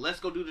tree. So let's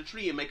go do the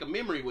tree and make a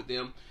memory with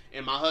them.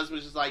 And my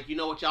husband's just like, you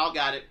know what, y'all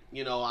got it.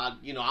 I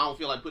don't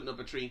feel like putting up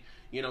a tree.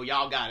 You know,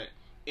 y'all got it.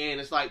 And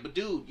it's like, but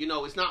dude, you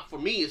know, it's not for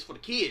me. It's for the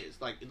kids.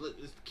 Like, it's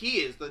the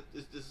kids.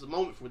 This is a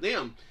moment for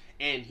them.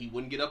 And he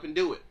wouldn't get up and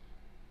do it.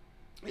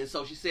 And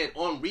so she said,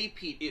 on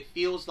repeat, it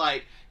feels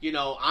like, you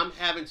know, I'm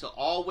having to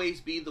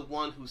always be the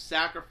one who's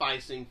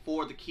sacrificing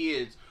for the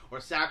kids or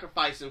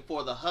sacrificing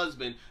for the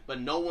husband, but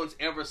no one's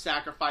ever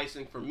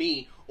sacrificing for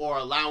me or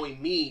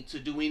allowing me to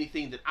do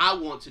anything that I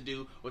want to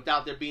do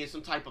without there being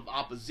some type of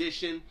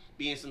opposition,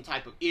 being some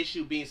type of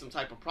issue, being some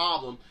type of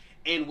problem.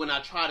 And when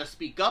I try to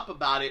speak up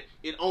about it,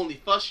 it only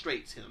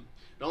frustrates him.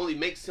 It only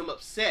makes him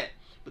upset.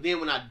 But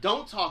then when I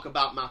don't talk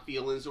about my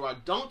feelings or I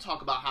don't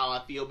talk about how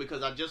I feel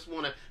because I just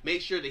want to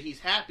make sure that he's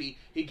happy,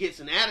 he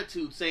gets an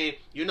attitude saying,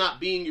 you're not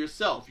being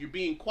yourself. You're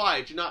being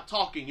quiet. You're not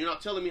talking. You're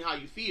not telling me how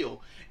you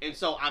feel. And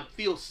so I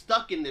feel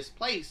stuck in this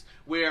place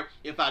where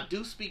if I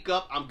do speak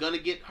up, I'm going to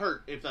get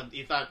hurt. If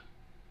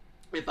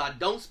I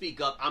don't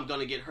speak up, I'm going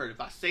to get hurt. If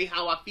I say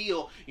how I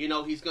feel, you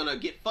know, he's going to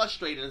get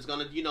frustrated and it's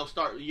going to, you know,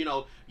 start,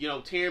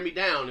 tearing me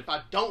down. If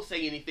I don't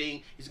say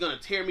anything, he's going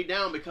to tear me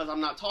down because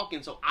I'm not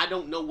talking. So I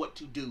don't know what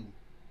to do.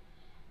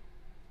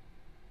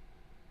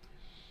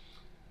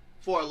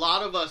 For a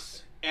lot of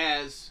us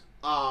as,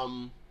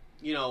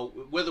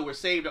 whether we're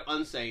saved or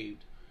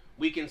unsaved,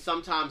 we can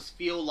sometimes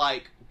feel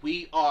like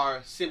we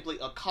are simply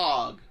a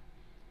cog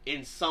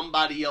in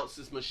somebody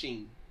else's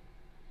machine.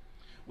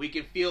 We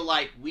can feel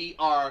like we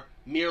are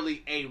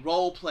merely a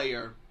role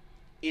player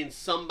in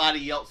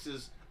somebody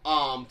else's,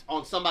 on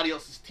somebody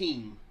else's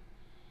team,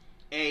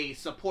 a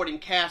supporting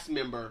cast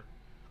member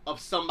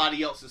of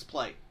somebody else's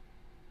play,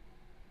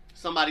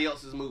 somebody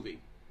else's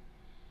movie.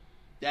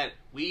 That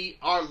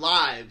our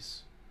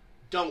lives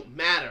don't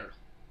matter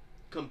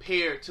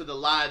compared to the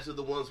lives of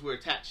the ones we're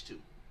attached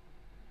to.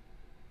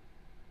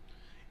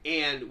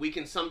 And we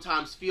can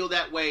sometimes feel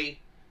that way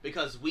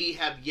because we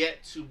have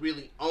yet to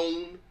really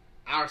own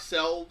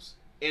ourselves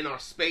in our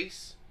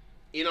space,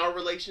 in our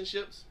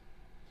relationships.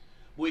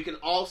 We can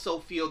also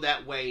feel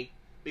that way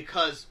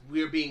because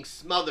we're being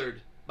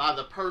smothered by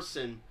the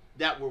person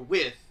that we're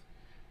with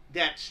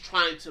that's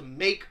trying to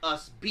make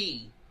us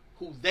be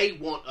who they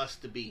want us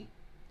to be,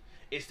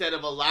 instead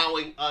of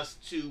allowing us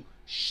to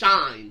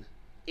shine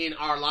in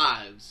our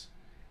lives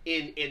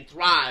and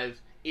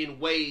thrive in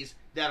ways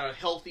that are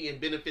healthy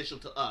and beneficial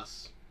to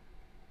us.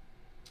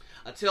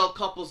 I tell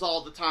couples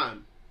all the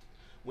time,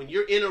 when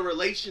you're in a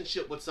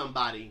relationship with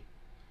somebody,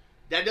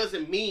 that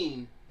doesn't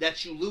mean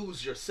that you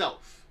lose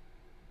yourself.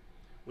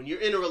 When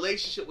you're in a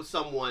relationship with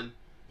someone,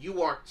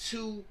 you are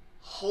two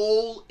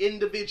whole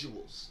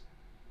individuals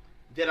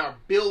that are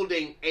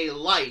building a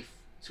life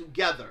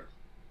together.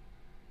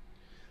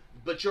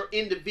 But your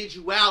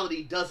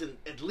individuality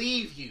doesn't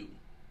leave you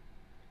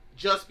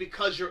just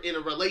because you're in a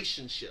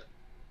relationship.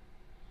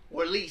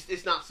 Or at least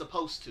it's not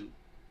supposed to.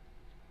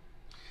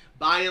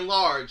 By and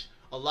large,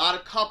 a lot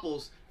of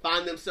couples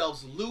find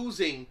themselves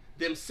losing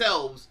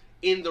themselves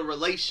in the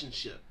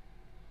relationship.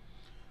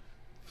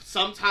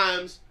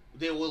 Sometimes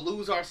they will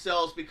lose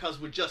ourselves because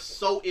we're just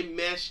so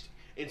enmeshed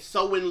and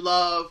so in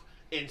love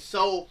and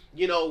so,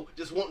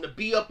 just wanting to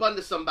be up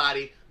under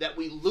somebody that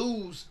we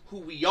lose who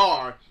we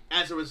are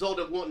as a result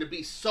of wanting to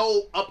be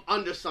so up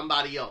under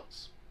somebody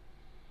else.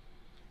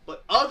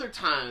 But other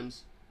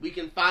times, we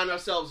can find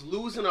ourselves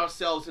losing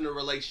ourselves in a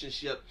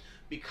relationship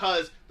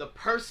because the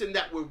person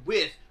that we're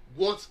with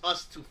wants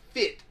us to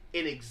fit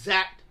an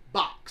exact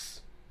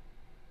box.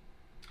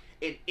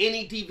 And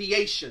any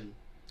deviation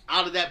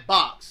out of that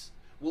box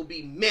will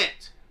be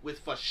met with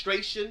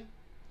frustration,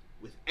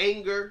 with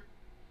anger,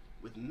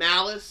 with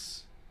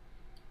malice,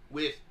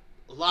 with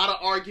a lot of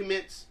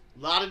arguments,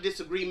 a lot of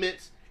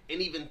disagreements,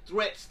 and even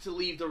threats to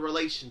leave the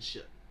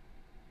relationship.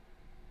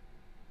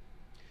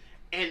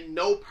 And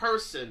no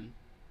person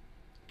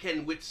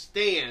can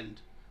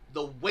withstand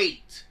the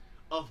weight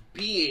of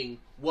being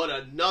what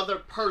another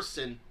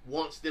person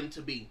wants them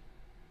to be.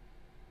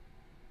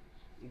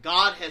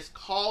 God has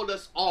called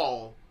us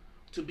all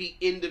to be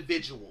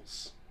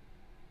individuals.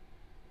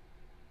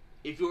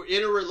 If you're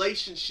in a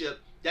relationship,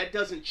 that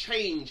doesn't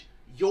change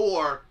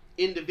your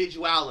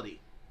individuality.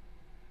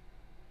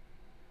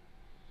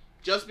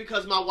 Just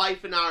because my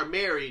wife and I are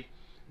married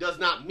does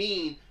not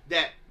mean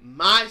that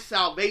my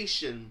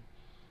salvation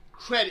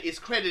is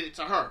credited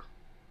to her.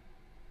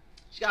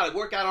 She got to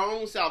work out her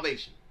own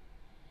salvation.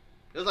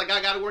 Just like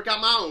I got to work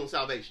out my own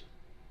salvation.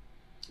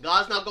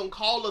 God's not going to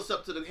call us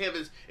up to the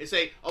heavens and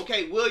say,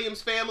 okay,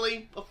 Williams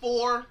family of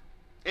 4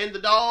 and the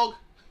dog.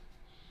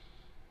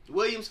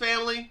 Williams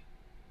family.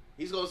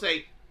 He's going to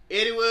say,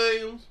 Eddie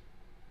Williams.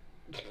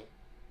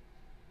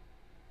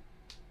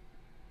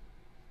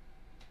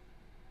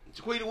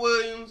 Chiquita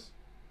Williams.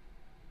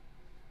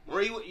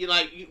 Marie, you're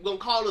going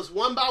to call us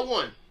one by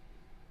one.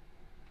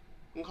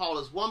 You're going to call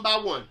us one by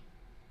one.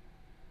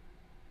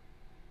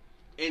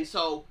 And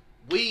so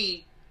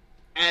we,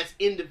 as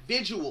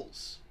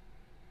individuals,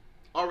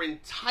 are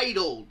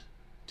entitled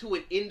to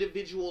an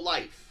individual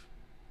life.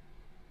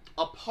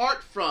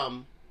 Apart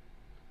from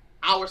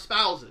our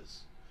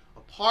spouses,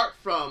 apart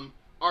from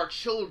our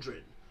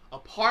children,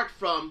 apart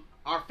from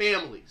our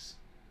families.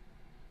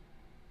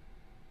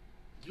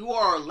 You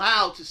are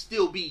allowed to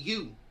still be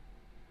you.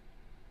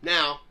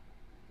 Now,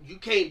 you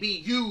can't be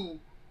you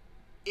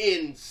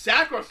in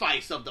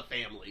sacrifice of the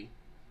family.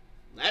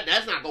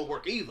 That's not going to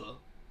work either.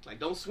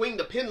 Don't swing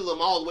the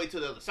pendulum all the way to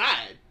the other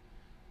side.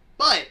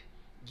 But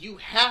you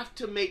have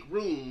to make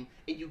room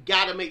and you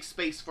got to make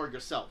space for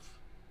yourself.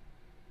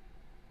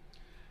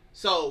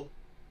 So,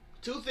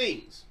 2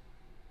 things.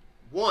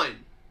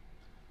 1,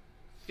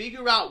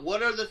 figure out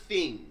what are the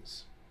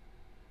things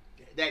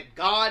that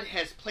God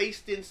has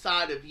placed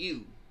inside of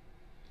you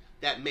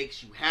that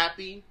makes you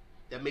happy,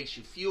 that makes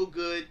you feel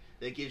good,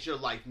 that gives your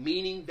life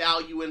meaning,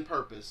 value, and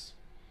purpose,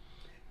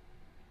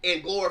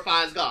 and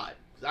glorifies God.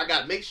 I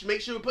got to make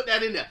sure we put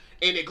that in there.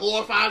 And it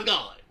glorifies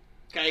God.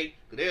 Okay?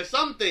 Because there's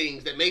some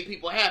things that make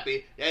people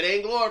happy that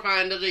ain't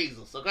glorifying to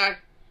Jesus. Okay?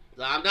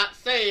 So I'm not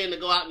saying to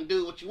go out and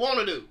do what you want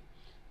to do.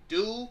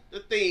 Do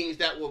the things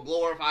that will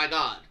glorify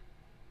God.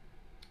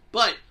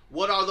 But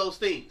what are those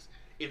things?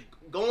 If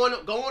going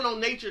on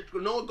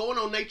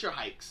nature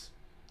hikes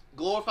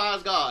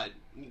glorifies God,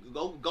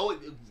 go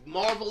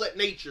marvel at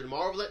nature,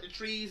 marvel at the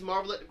trees,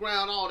 marvel at the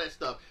ground, all that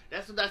stuff.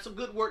 That's a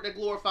good work that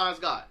glorifies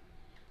God.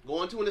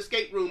 Going to an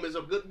escape room is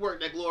a good work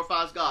that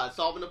glorifies God.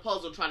 Solving a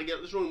puzzle, trying to get out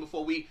of this room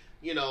before we,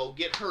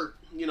 get hurt,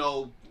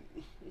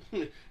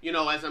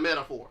 as a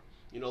metaphor.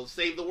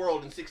 Save the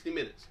world in 60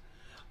 minutes.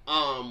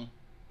 But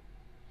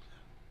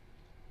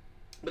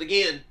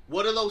again,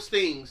 what are those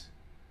things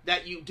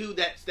that you do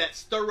that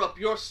stir up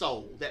your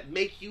soul, that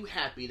make you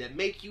happy, that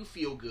make you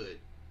feel good?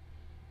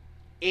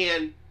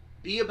 And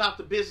be about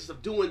the business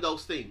of doing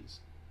those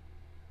things.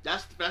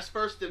 That's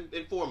first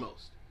and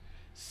foremost.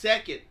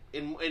 Second,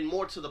 and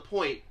more to the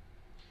point,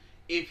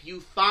 if you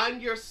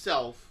find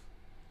yourself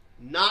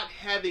not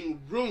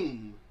having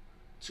room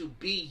to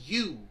be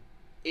you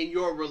in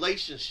your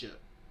relationship,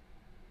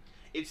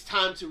 it's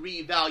time to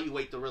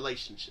reevaluate the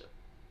relationship.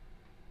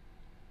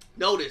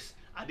 Notice,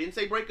 I didn't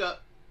say break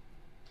up.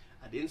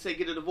 I didn't say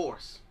get a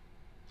divorce.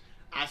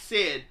 I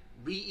said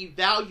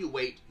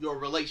reevaluate your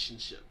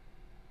relationship.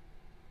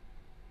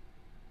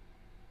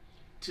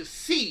 to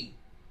see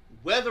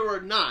whether or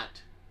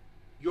not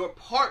your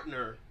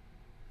partner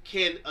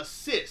can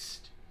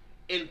assist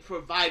in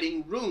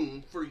providing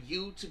room for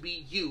you to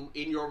be you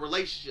in your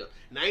relationship.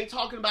 And I ain't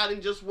talking about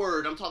in just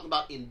word, I'm talking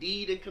about in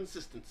deed and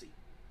consistency.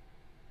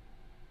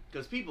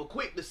 Because people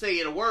quick to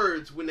say in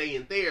words when they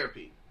in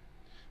therapy,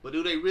 but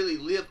do they really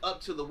live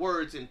up to the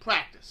words in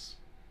practice?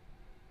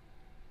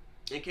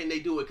 And can they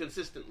do it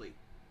consistently?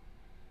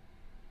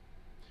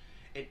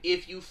 And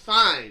if you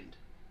find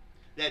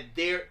that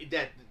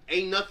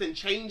ain't nothing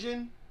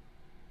changing,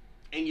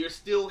 and you're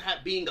still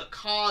being a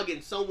cog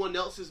in someone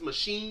else's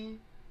machine,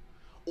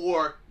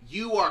 or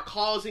you are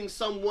causing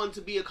someone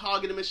to be a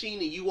cog in the machine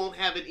and you won't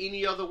have it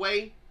any other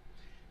way,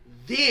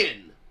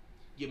 then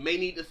you may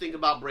need to think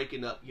about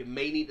breaking up. You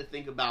may need to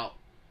think about,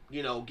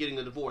 getting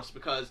a divorce,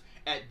 because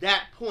at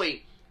that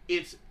point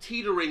it's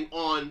teetering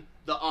on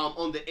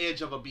the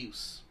edge of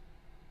abuse.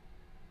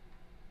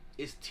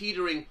 It's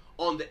teetering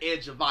on the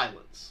edge of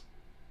violence.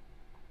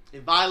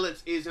 And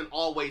violence isn't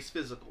always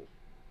physical.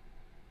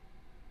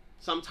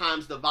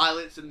 Sometimes the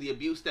violence and the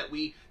abuse that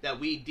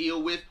we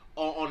deal with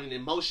are on an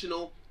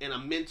emotional and a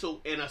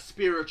mental and a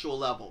spiritual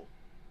level.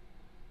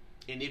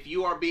 And if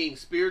you are being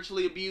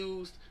spiritually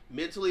abused,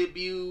 mentally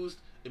abused,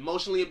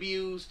 emotionally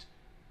abused,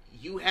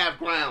 you have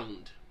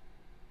ground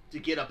to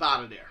get up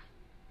out of there.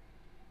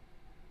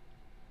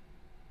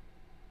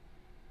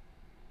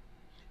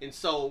 And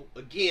so,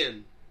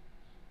 again,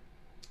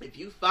 if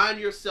you find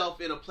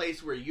yourself in a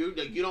place where you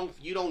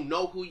don't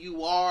know who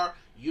you are,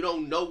 you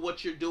don't know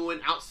what you're doing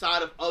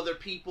outside of other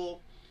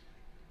people,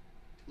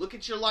 look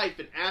at your life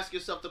and ask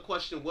yourself the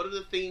question, what are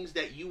the things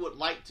that you would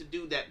like to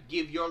do that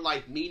give your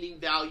life meaning,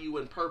 value,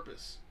 and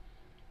purpose?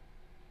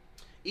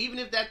 Even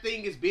if that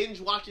thing is binge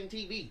watching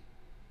TV.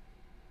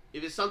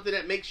 If it's something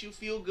that makes you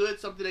feel good,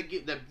 something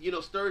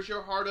that stirs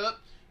your heart up,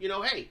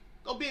 hey,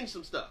 go binge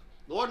some stuff.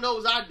 Lord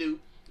knows I do.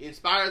 It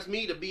inspires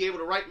me to be able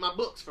to write my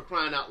books, for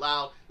crying out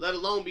loud, let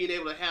alone being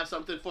able to have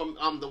something for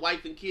the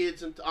wife and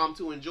kids and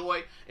to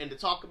enjoy and to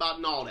talk about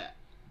and all that.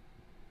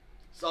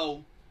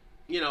 So,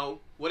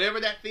 whatever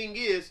that thing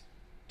is,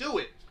 do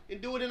it.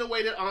 And do it in a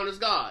way that honors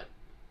God.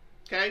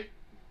 Okay?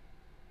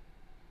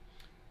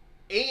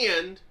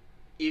 And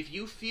if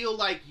you feel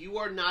like you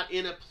are not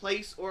in a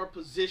place or a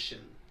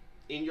position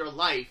in your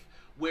life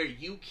where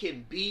you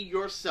can be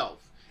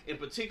yourself, and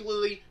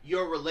particularly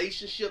your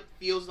relationship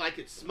feels like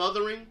it's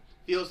smothering,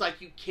 feels like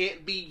you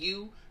can't be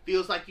you,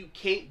 feels like you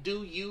can't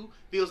do you,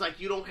 feels like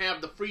you don't have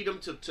the freedom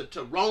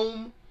to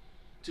roam,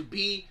 to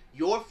be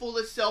your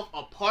fullest self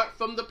apart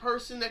from the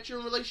person that you're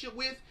in a relationship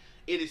with,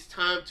 it is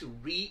time to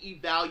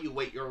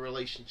reevaluate your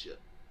relationship.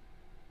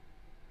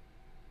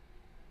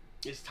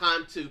 It's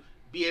time to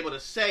be able to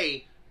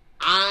say,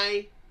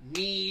 I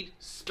need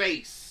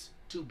space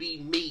to be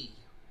me.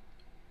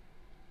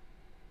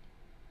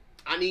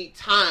 I need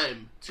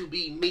time to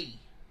be me.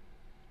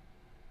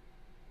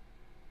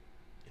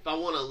 If I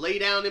want to lay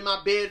down in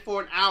my bed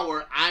for an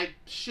hour, I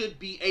should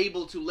be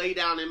able to lay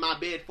down in my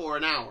bed for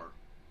an hour.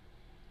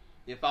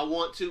 If I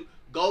want to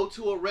go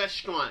to a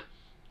restaurant,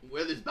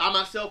 whether it's by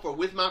myself or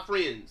with my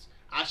friends,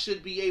 I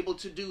should be able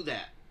to do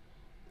that.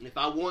 If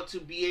I want to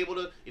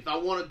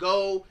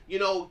go,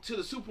 to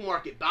the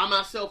supermarket by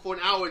myself for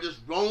an hour, just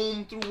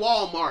roam through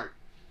Walmart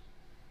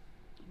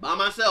by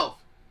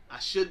myself, I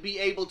should be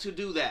able to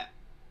do that.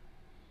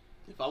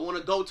 If I want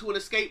to go to an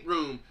escape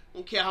room, I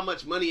don't care how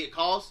much money it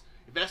costs.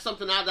 If that's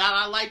something that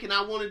I like and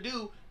I want to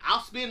do,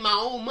 I'll spend my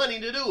own money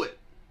to do it.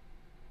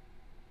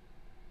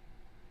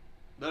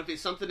 But if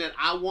it's something that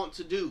I want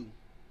to do,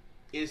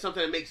 and it's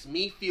something that makes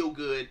me feel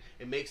good,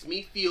 it makes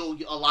me feel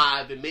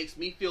alive, it makes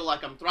me feel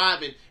like I'm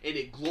thriving, and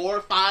it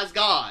glorifies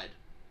God,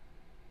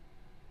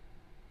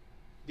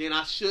 then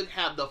I should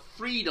have the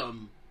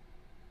freedom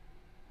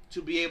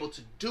to be able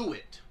to do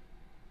it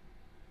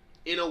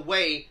in a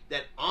way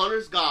that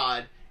honors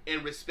God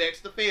and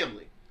respects the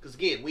family. Because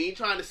again, we ain't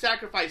trying to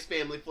sacrifice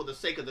family for the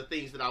sake of the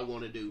things that I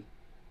want to do.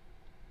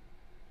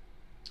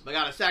 If I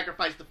got to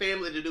sacrifice the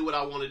family to do what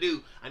I want to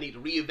do, I need to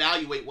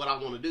reevaluate what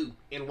I want to do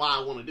and why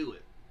I want to do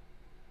it.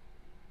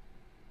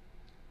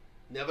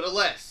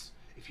 Nevertheless,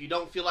 if you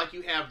don't feel like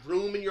you have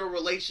room in your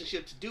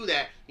relationship to do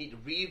that, you need to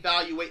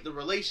reevaluate the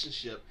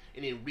relationship.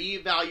 And in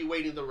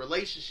reevaluating the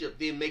relationship,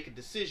 then make a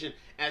decision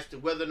as to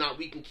whether or not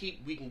we can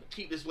keep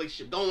this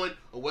relationship going,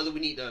 or whether we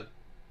need to,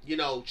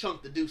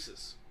 chunk the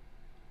deuces.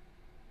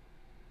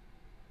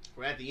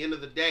 For at the end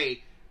of the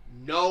day,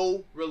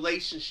 no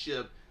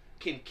person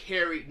can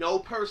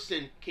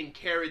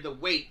carry the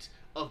weight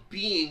of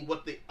being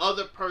what the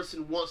other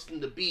person wants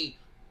them to be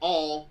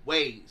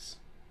always.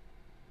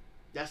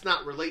 That's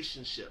not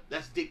relationship.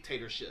 That's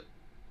dictatorship.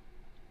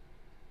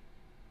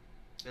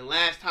 And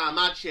last time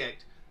I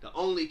checked, the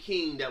only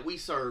king that we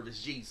serve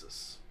is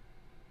Jesus.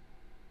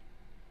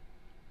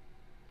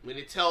 When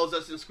it tells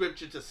us in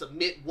Scripture to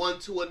submit one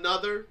to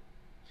another,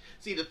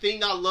 see, the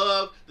thing I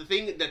love, the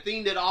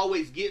thing that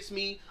always gets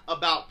me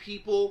about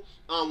people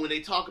when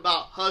they talk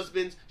about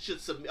wives should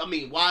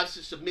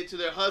submit to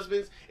their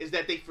husbands, is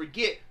that they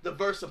forget the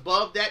verse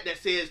above that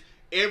says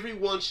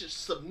everyone should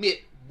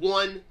submit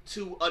one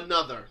to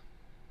another.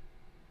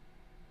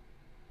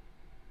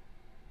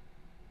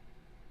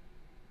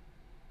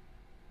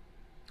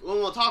 We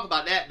don't want to talk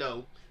about that,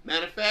 though.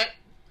 Matter of fact,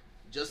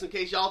 just in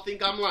case y'all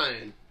think I'm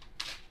lying.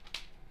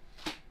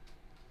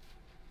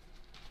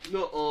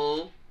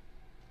 Nuh-uh.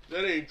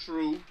 That ain't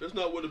true. That's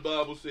not what the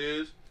Bible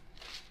says.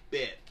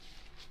 Bet.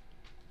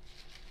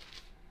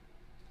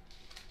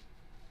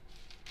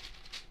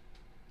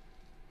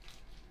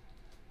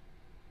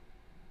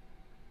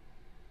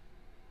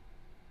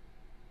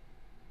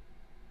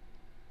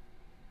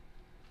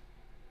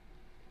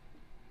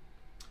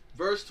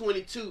 Verse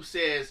 22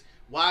 says,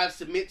 wives,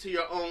 submit to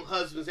your own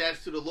husbands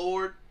as to the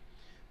Lord.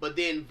 But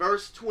then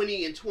verse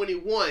 20 and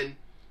 21,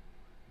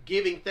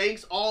 giving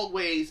thanks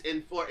always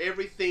and for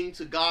everything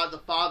to God the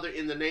Father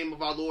in the name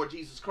of our Lord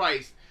Jesus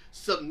Christ,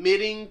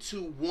 submitting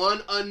to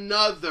one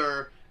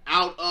another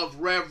out of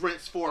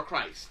reverence for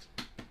Christ.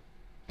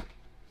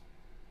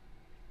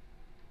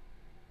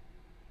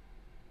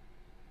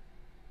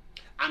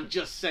 I'm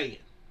just saying.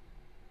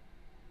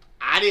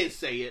 I didn't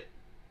say it.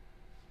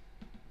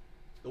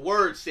 The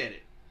Word said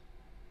it.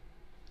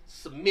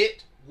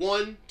 Submit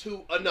one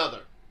to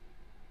another.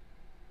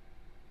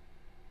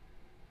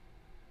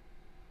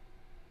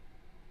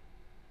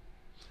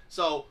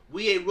 So,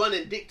 we ain't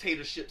running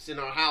dictatorships in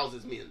our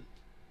houses, men.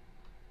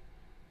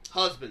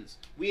 Husbands,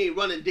 we ain't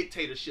running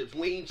dictatorships.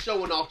 We ain't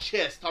showing off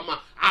chest talking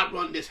about, I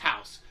run this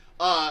house.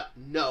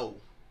 No.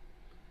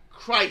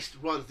 Christ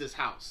runs this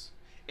house.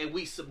 And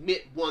we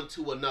submit one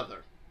to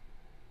another.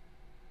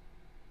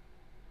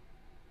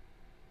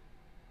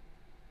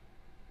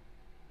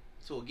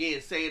 So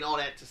again, saying all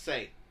that to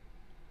say,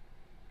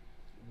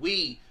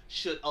 we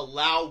should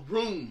allow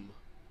room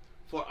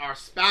for our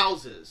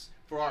spouses,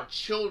 for our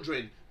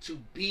children to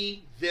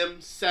be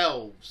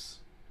themselves.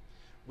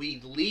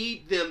 We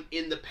lead them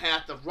in the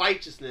path of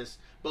righteousness,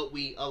 but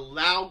we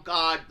allow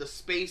God the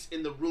space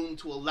in the room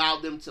to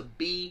allow them to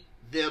be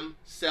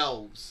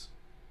themselves.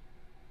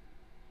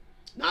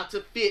 Not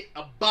to fit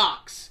a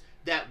box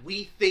that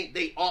we think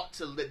they ought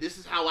to live. This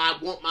is how I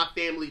want my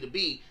family to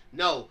be.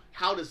 No,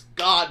 how does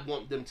God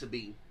want them to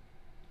be?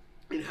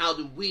 And how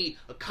do we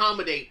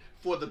accommodate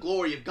for the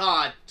glory of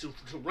God to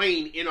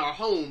reign in our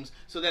homes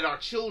so that our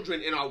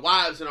children and our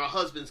wives and our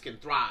husbands can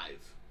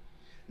thrive?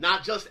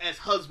 Not just as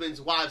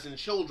husbands, wives, and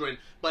children,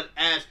 but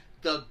as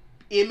the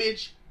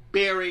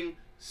image-bearing,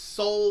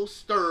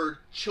 soul-stirred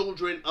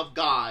children of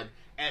God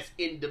as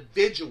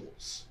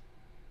individuals.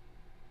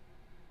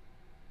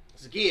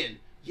 Because again,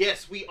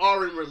 yes, we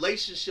are in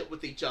relationship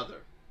with each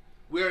other.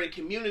 We are in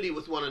community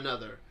with one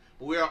another.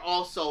 But we are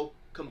also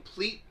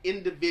complete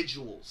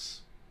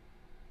individuals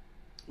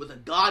with a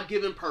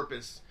God-given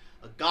purpose,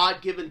 a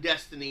God-given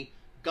destiny,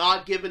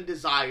 God-given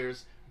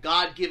desires,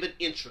 God-given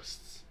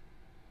interests.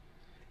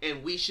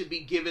 And we should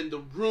be given the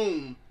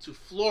room to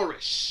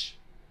flourish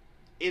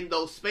in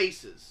those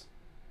spaces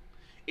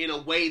in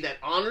a way that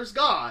honors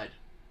God,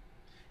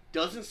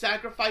 doesn't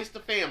sacrifice the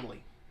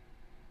family,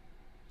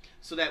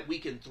 so that we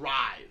can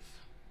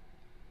thrive.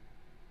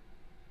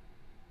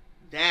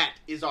 That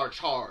is our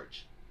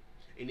charge.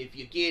 And if,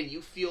 again,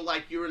 you feel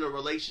like you're in a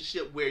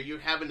relationship where you're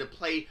having to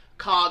play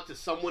cog to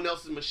someone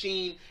else's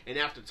machine, and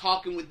after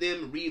talking with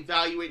them and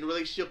reevaluating the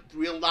relationship,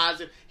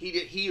 realizing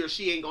he or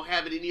she ain't going to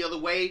have it any other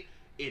way,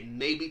 it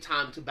may be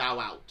time to bow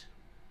out.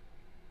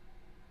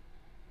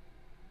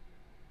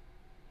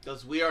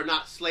 Because we are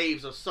not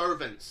slaves or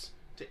servants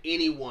to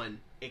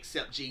anyone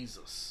except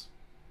Jesus.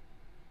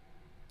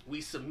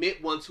 We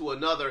submit one to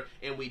another,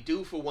 and we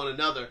do for one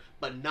another,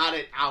 but not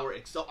at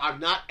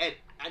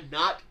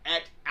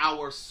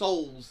our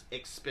soul's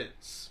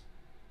expense.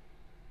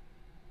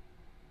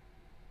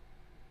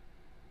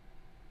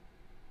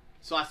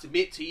 So I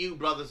submit to you,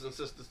 brothers and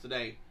sisters,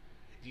 today.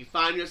 If you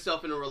find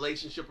yourself in a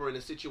relationship or in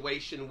a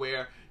situation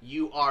where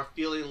you are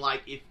feeling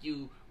like if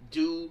you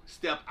do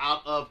step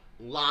out of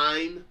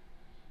line,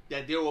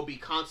 that there will be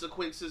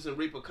consequences and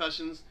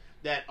repercussions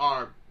that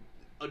are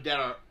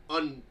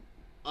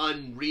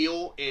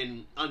unreal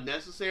and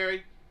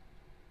unnecessary,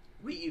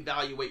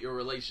 reevaluate your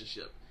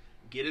relationship.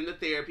 Get into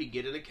therapy,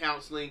 get into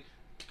counseling,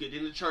 get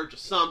into church or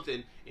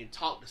something, and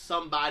talk to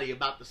somebody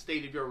about the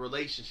state of your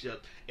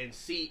relationship and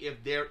see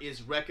if there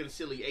is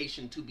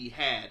reconciliation to be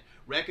had.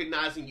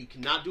 Recognizing you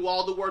cannot do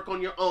all the work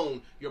on your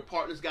own. Your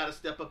partner's got to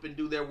step up and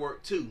do their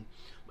work too.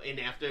 And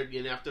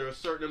after a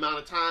certain amount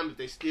of time, if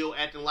they still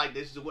acting like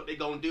this is what they're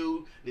going to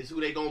do, this is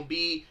who they're going to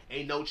be,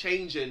 ain't no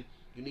changing,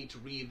 you need to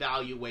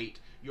reevaluate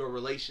your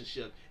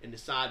relationship and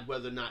decide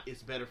whether or not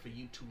it's better for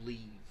you to leave.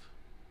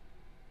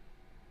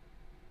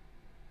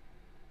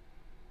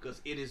 Because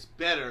it is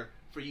better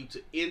for you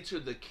to enter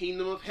the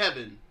kingdom of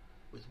heaven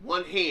with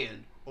one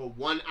hand or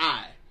one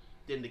eye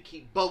than to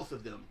keep both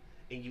of them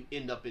and you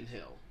end up in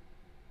hell.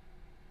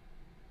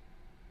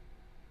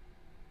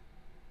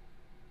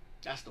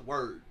 That's the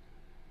word.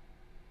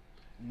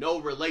 No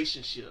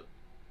relationship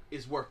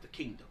is worth the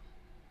kingdom.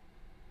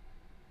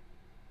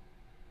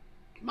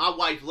 My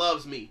wife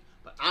loves me,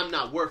 but I'm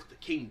not worth the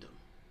kingdom.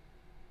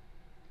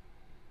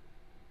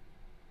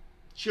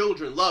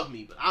 Children love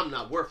me, but I'm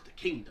not worth the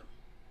kingdom.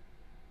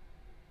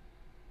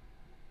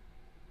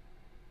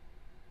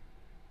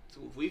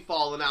 So if we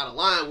falling out of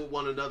line with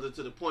one another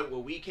to the point where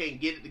we can't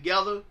get it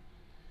together,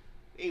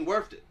 it ain't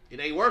worth it. It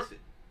ain't worth it.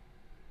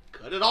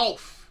 Cut it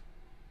off.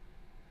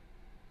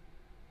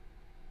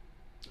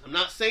 I'm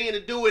not saying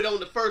to do it on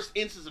the first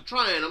instance of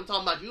trying. I'm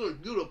talking about you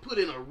to put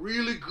in a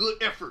really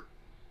good effort.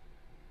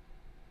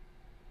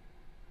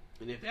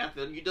 And if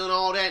after you done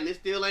all that and it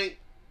still ain't,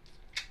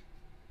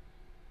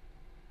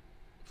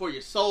 for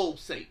your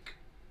soul's sake,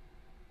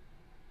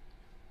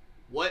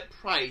 what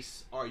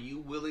price are you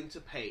willing to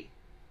pay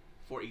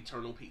for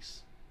eternal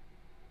peace?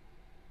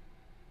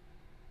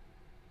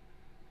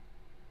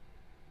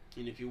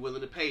 And if you're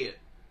willing to pay it,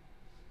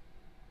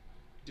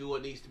 do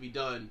what needs to be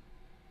done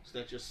so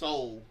that your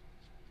soul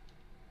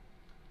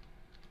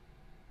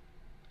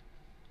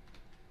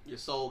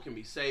can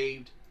be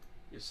saved,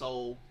 your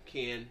soul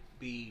can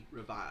be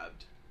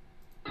revived.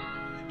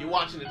 You're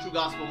watching the True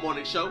Gospel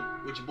Morning Show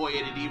with your boy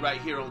Eddie D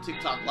right here on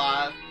TikTok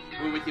Live.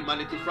 We're with you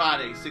Monday through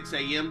Friday, 6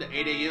 a.m. to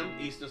 8 a.m.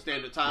 Eastern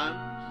Standard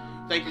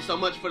Time. Thank you so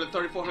much for the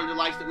 3,400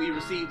 likes that we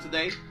received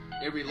today.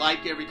 Every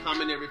like, every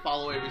comment, every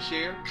follow, every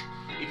share.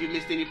 If you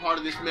missed any part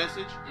of this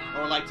message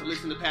or would like to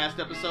listen to past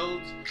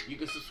episodes, you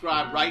can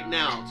subscribe right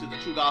now to the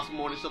True Gospel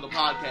Morning Show, the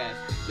podcast.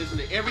 Listen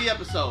to every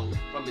episode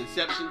from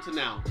inception to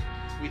now.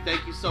 We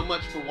thank you so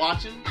much for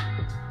watching.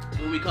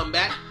 When we come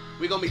back,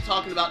 we're going to be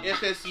talking about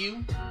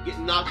FSU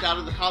getting knocked out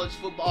of the college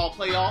football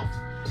playoff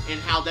and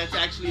how that's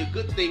actually a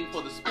good thing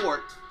for the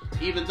sport,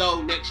 even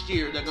though next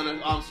year they're going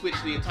to switch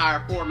the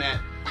entire format,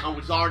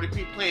 which is already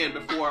pre-planned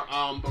before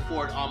on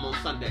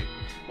Sunday.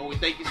 But we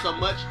thank you so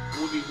much.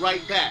 We'll be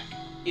right back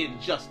in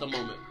just a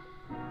moment.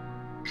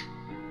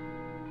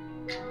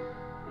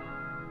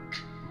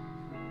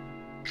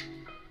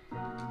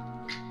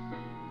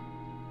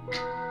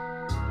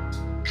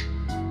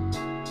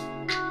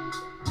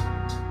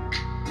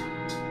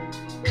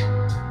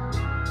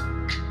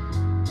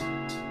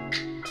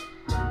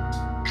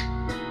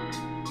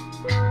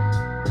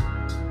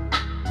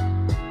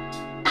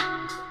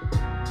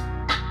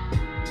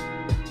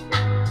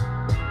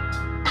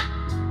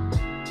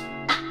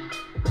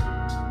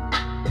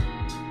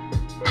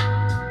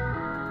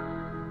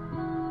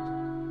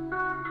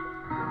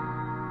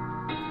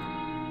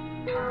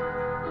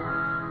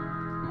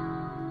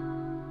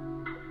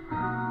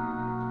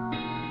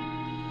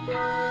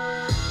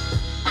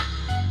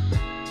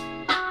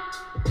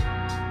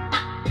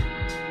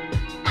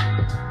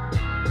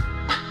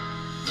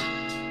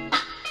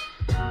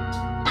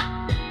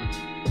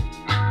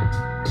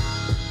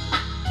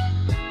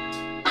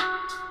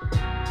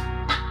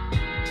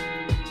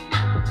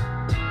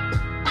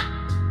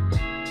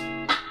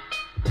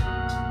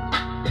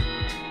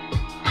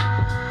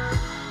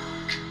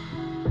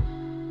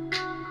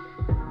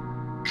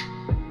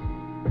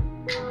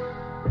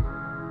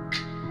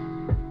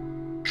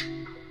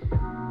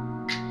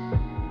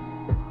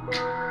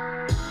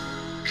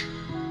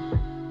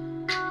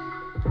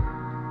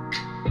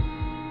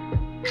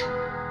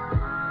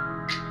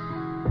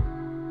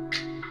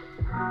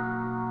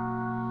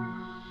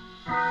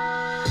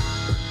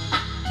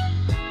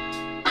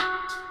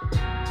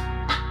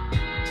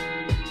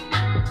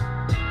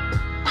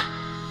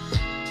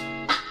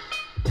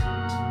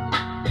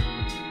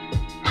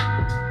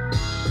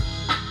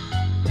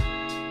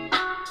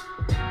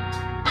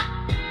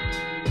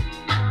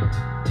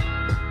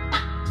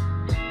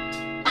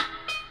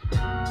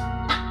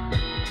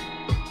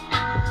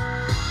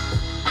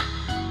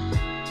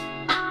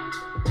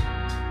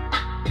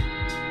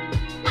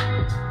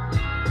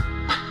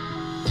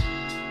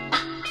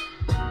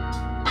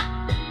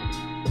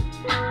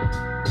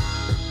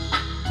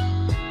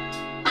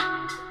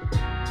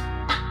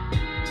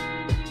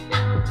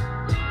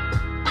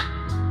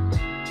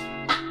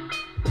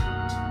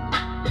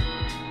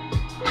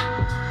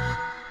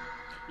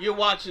 You're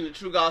watching the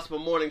True Gospel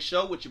Morning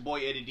Show with your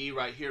boy Eddie D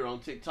right here on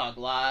TikTok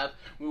Live.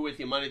 We're with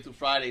you Monday through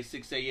Friday,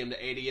 6 a.m.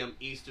 to 8 a.m.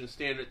 Eastern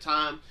Standard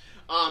Time.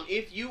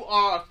 If you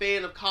are a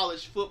fan of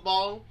college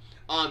football,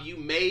 you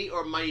may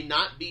or may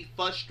not be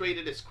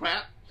frustrated as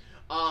crap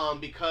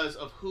because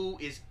of who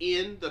is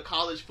in the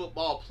college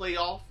football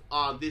playoff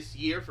this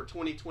year for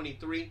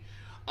 2023.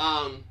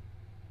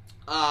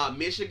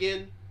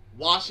 Michigan,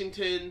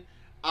 Washington,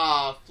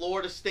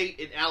 Florida State,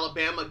 and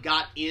Alabama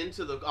got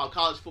into the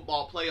college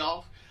football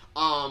playoff.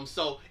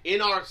 So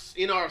in our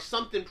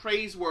Something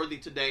Praiseworthy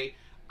today,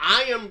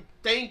 I am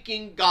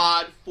thanking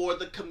God for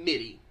the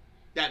committee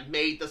that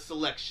made the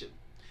selection.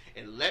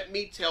 And let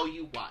me tell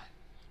you why.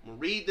 I'm going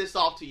to read this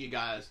off to you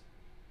guys.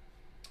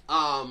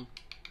 The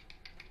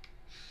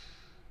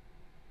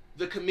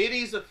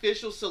committee's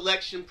official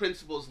selection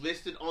principles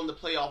listed on the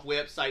playoff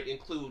website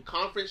include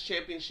conference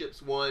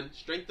championships won,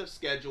 strength of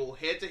schedule,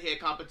 head-to-head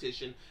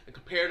competition, and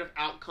comparative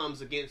outcomes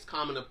against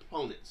common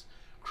opponents.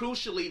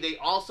 Crucially, they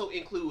also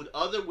include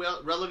other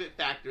relevant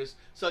factors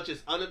such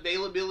as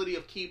unavailability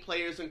of key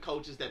players and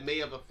coaches that may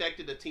have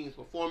affected a team's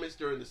performance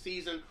during the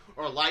season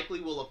or likely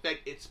will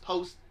affect its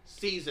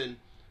post-season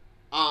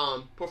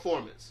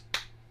performance.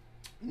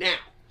 Now,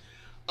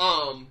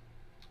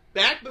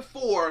 back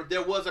before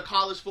there was a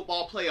college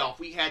football playoff,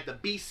 we had the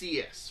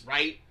BCS,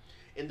 right?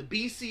 and the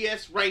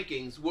BCS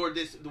rankings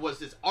was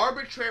this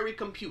arbitrary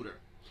computer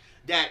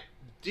that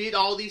did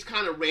all these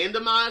kind of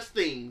randomized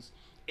things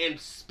and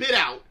spit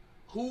out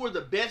who were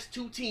the best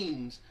two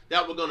teams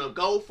that were going to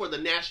go for the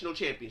national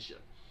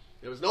championship.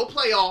 There was no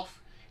playoff.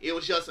 It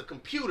was just a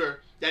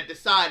computer that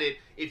decided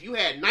if you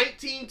had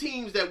 19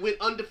 teams that went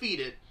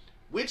undefeated,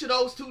 which of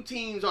those two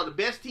teams are the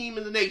best team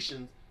in the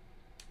nation.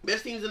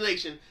 Best teams in the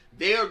nation,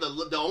 they're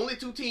the only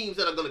two teams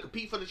that are going to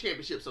compete for the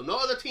championship. So no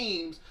other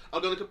teams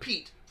are going to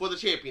compete for the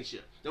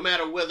championship. No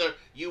matter whether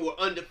you were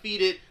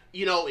undefeated,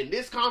 in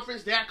this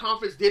conference, that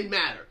conference, didn't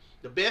matter.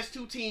 The best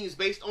two teams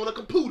based on a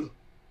computer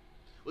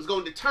was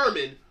going to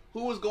determine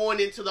who was going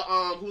into the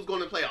who's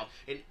going to the playoff.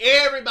 And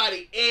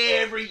everybody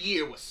every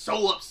year was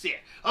so upset.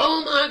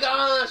 Oh my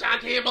gosh, I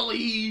can't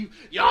believe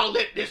y'all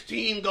let this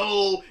team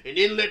go and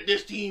then let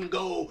this team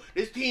go.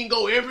 This team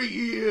go every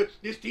year.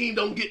 This team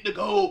don't get to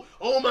go.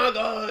 Oh my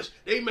gosh,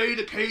 they made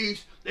a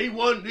case. They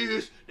won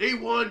this. They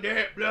won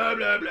that. Blah,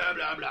 blah, blah,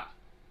 blah, blah.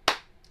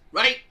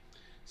 Right?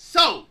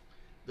 So,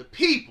 the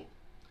people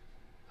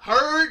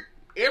heard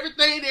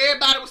everything that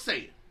everybody was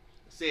saying.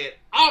 Said,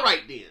 all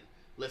right then,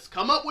 let's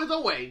come up with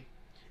a way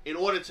in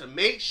order to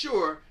make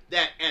sure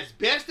that as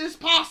best as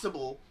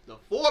possible, the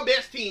four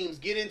best teams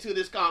get into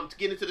this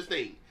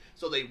thing.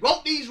 So they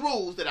wrote these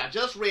rules that I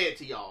just read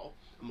to y'all.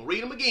 I'm going to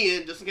read them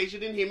again, just in case you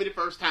didn't hear me the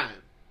first time.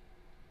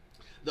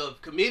 The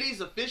committee's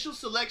official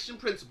selection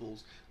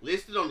principles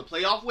listed on the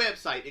playoff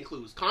website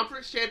includes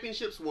conference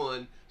championships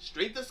won,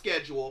 strength of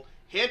schedule,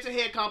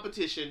 head-to-head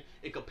competition,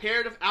 and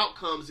comparative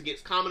outcomes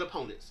against common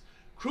opponents.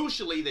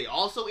 Crucially, they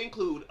also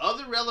include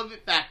other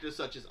relevant factors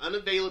such as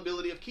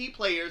unavailability of key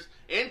players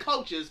and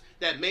coaches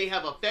that may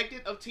have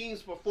affected a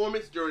team's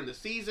performance during the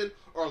season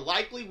or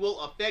likely will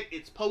affect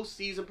its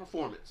postseason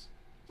performance.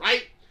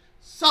 Right?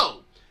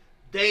 So,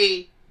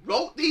 they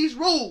wrote these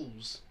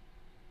rules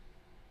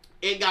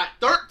and got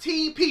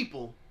 13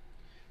 people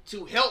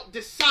to help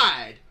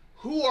decide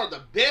who are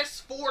the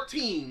best four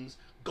teams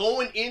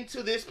going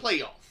into this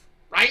playoff.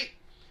 Right?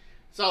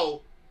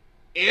 So,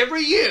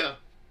 every year,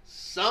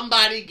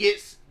 somebody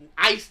gets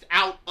iced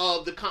out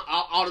of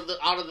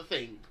the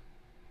thing.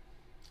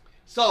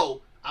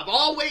 So I've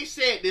always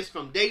said this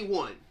from day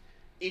one: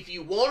 if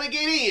you want to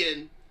get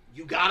in,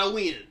 you gotta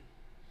win.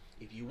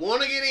 If you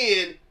want to get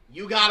in,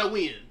 you gotta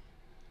win.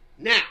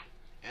 Now,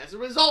 as a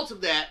result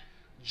of that,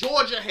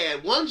 Georgia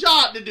had one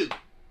job to do,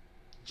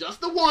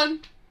 just the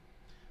one: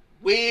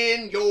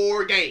 win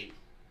your game.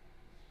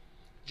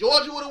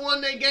 Georgia would have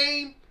won that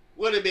game,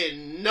 would have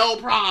been no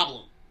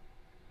problem,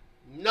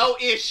 no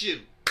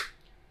issue.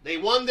 They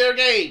won their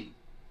game.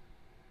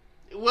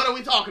 What are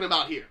we talking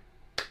about here?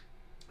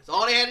 That's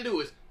all they had to do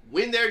is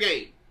win their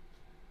game.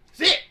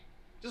 That's it.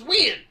 Just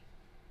win.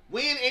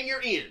 Win and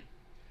you're in.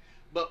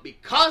 But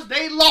because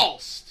they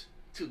lost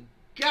to,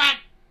 God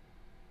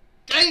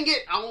dang it,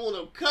 I don't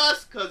want to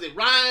cuss because it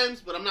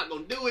rhymes, but I'm not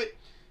going to do it.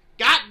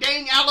 God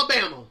dang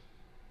Alabama.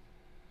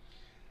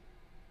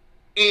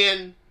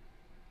 And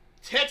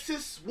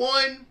Texas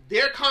won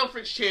their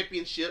conference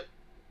championship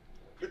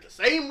with the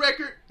same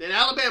record that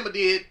Alabama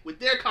did with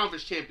their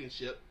conference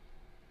championship.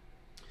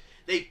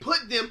 They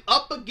put them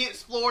up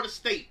against Florida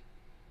State.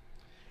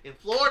 And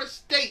Florida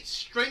State's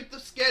strength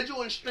of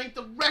schedule and strength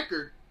of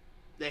record,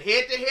 the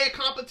head-to-head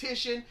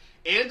competition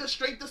and the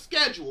strength of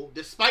schedule,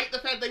 despite the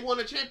fact they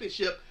won a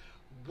championship,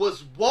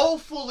 was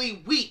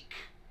woefully weak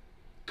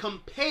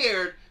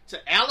compared to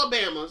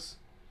Alabama's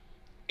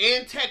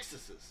and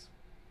Texas's.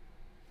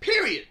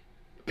 Period.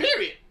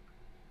 Period.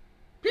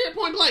 Period,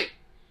 point blank.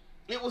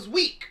 It was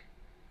weak.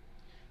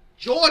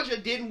 Georgia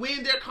didn't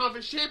win their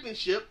conference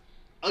championship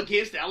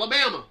against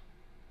Alabama.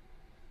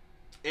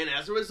 And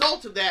as a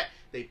result of that,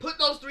 they put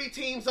those three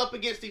teams up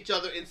against each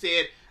other and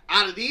said,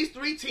 out of these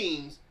three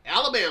teams,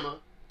 Alabama,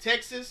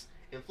 Texas,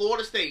 and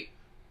Florida State,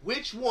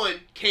 which one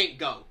can't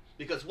go?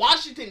 Because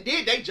Washington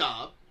did their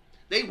job.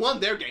 They won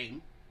their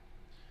game.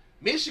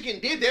 Michigan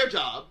did their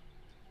job.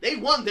 They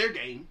won their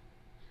game.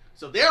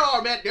 So those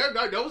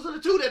are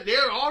the two that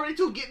they're already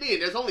two getting in.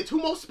 There's only two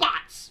more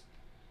spots.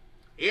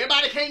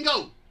 Everybody can't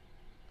go.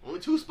 Only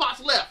two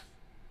spots left.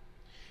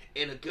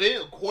 And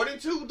again, according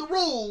to the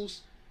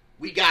rules,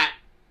 we got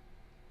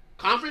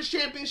conference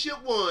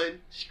championship won,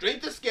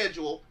 strength of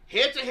schedule,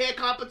 head-to-head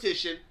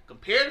competition,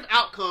 comparative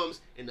outcomes,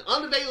 and the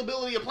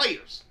unavailability of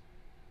players.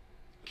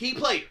 Key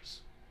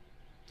players.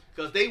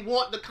 Because they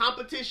want the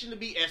competition to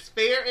be as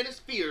fair and as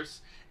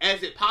fierce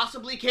as it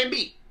possibly can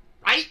be.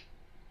 Right?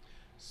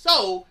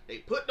 So, they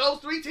put those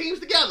three teams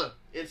together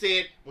and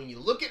said, when you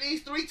look at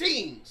these three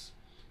teams,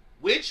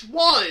 which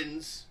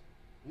ones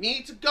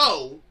need to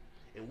go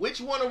and which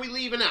one are we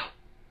leaving out?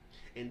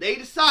 And they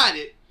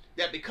decided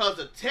that because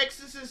of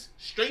Texas's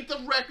strength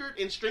of record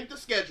and strength of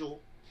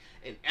schedule,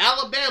 and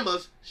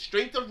Alabama's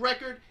strength of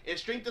record and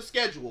strength of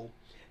schedule,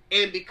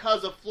 and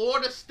because of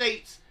Florida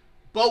State's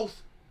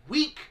both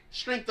weak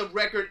strength of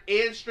record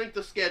and strength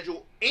of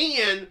schedule,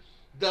 and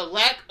the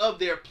lack of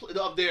their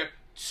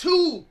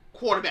two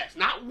quarterbacks,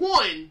 not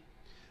one,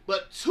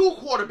 but two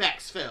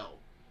quarterbacks fell.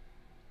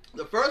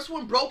 The first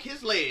one broke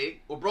his leg,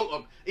 or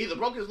either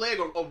broke his leg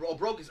or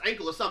broke his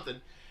ankle or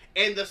something,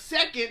 and the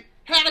second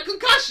had a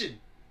concussion.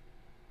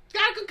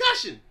 Got a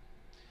concussion.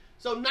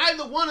 So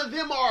neither one of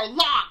them are a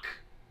lock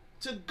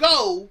to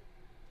go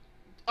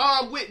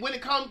when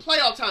it comes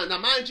playoff time. Now,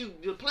 mind you,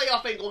 the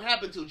playoff ain't going to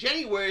happen until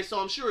January, so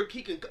I'm sure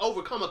he can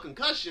overcome a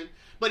concussion,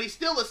 but he's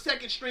still a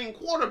second-string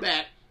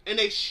quarterback, and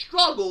they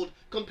struggled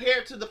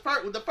compared to the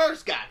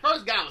first guy.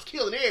 First guy was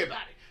killing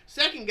everybody.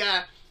 Second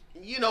guy,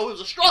 it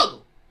was a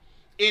struggle.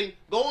 And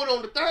going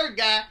on the third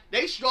guy,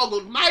 they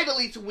struggled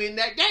mightily to win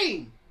that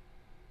game.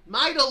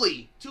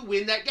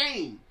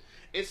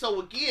 And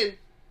so, again,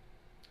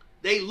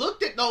 they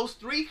looked at those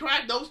three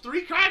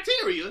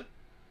criteria,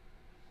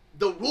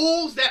 the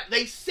rules that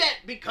they set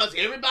because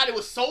everybody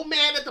was so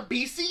mad at the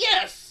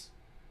BCS.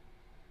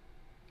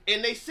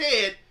 And they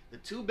said the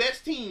two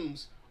best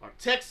teams are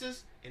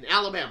Texas and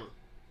Alabama.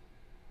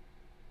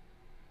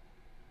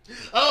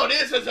 Oh,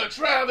 this is a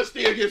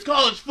travesty against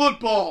college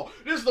football.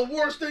 This is the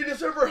worst thing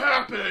that's ever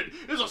happened.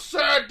 It's a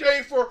sad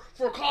day for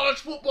college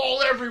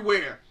football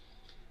everywhere.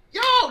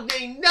 Y'all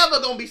ain't never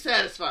gonna be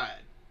satisfied.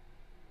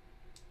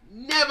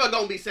 Never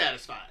gonna be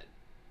satisfied.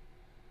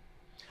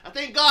 I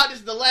thank God this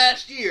is the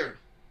last year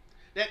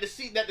that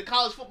the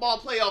college football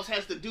playoffs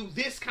has to do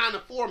this kind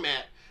of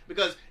format,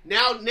 because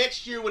now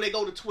next year when they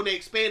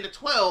expand to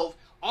 12,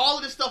 all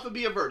of this stuff will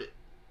be averted.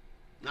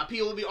 Now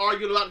people will be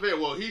arguing about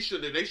well, they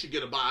should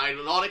get a bye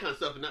and all that kind of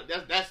stuff, and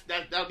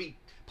that'll be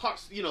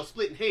parts,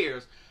 splitting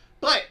hairs.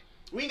 But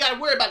we ain't gotta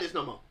worry about this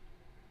no more.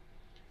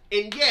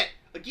 And yet,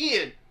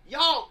 again,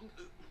 y'all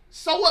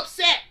so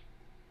upset.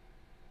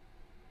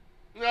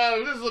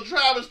 This is a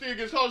travesty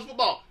against college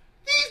football.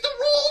 These are the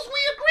rules we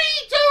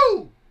agreed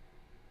to.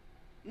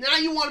 Now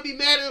you want to be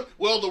mad at,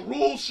 the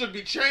rules should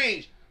be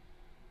changed.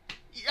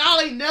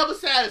 Y'all ain't never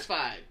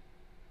satisfied.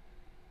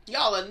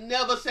 Y'all are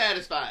never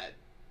satisfied.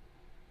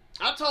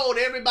 I told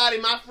everybody,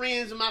 my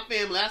friends and my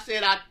family, I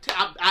said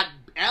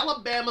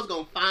Alabama's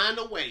going to find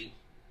a way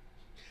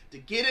to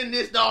get in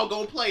this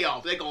doggone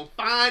playoff. They're going to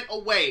find a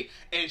way.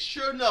 And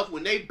sure enough,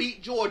 when they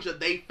beat Georgia,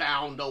 they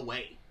found a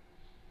way.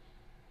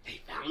 They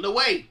found a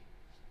way.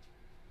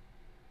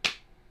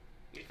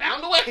 They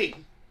found a way.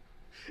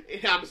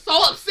 And I'm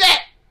so upset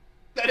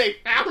that they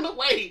found a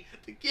way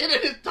to get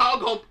in this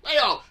doggone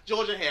playoff.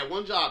 Georgia had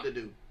one job to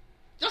do.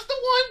 Just the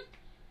one.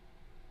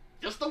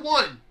 Just the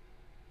one.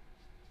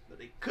 But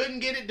they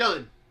couldn't get it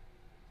done.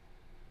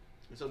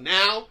 And so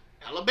now,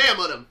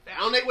 Alabama done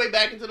found their way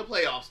back into the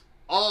playoffs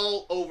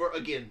all over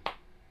again.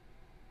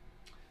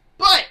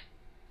 But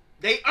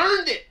they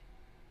earned it.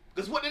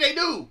 Because what did they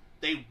do?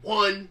 They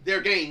won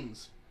their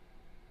games.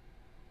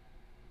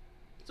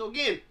 So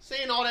again,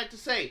 saying all that to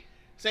say,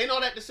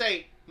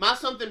 my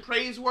something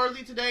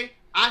praiseworthy today,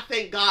 I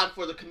thank God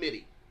for the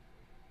committee.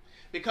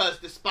 Because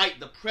despite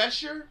the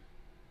pressure,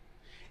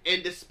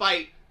 and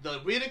despite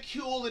the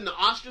ridicule and the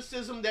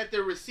ostracism that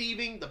they're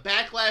receiving, the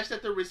backlash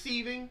that they're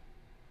receiving,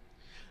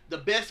 the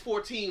best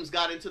 4 teams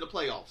got into the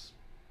playoffs.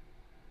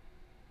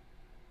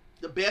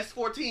 The best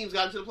 4 teams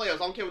got into the playoffs. I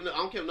don't care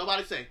what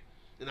nobody say.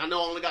 And I know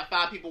I only got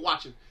 5 people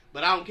watching,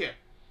 but I don't care.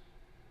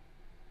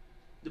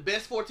 The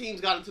best 4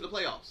 teams got into the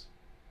playoffs.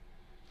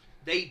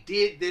 They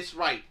did this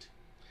right,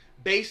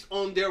 based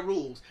on their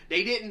rules.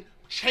 They didn't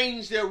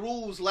change their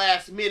rules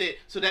last minute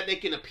so that they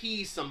can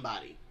appease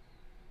somebody.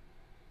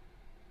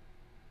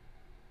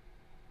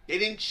 They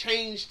didn't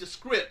change the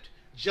script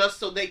just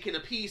so they can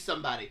appease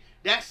somebody.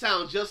 That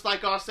sounds just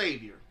like our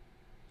Savior.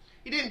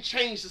 He didn't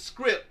change the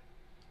script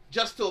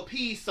just to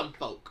appease some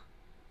folk.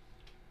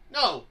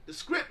 No, the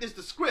script is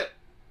the script.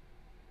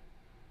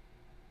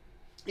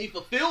 He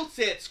fulfilled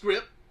said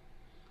script,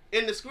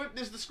 and the script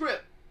is the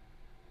script.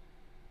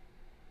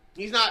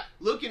 He's not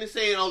looking and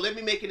saying, let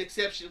me make an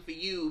exception for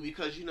you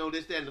because you know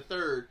this, that, and the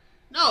third.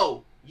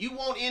 No, you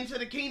want into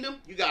the kingdom,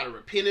 you got to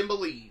repent and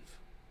believe.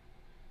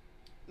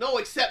 No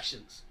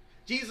exceptions.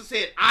 Jesus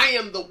said, I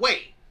am the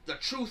way, the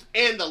truth,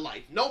 and the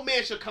life. No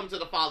man shall come to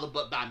the Father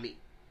but by me.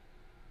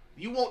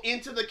 You want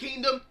into the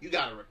kingdom, you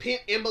got to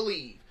repent and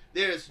believe.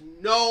 There's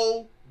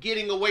no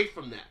getting away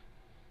from that.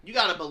 You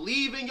got to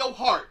believe in your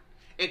heart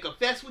and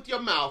confess with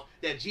your mouth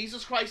that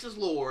Jesus Christ is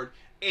Lord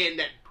and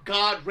that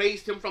God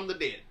raised him from the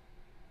dead.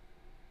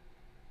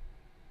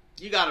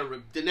 You got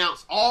to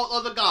denounce all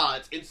other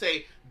gods and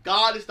say,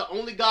 God is the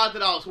only God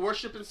that I'll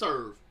worship and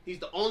serve. He's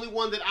the only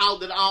one that I'll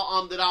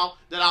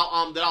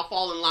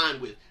fall in line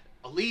with.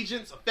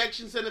 Allegiance,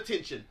 affections, and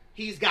attention.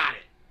 He's got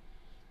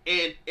it.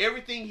 And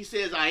everything he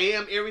says I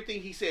am,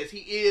 everything he says he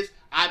is,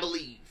 I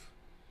believe.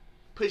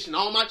 Pushing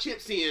all my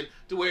chips in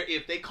to where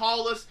if they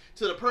call us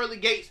to the pearly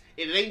gates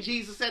and it ain't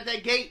Jesus at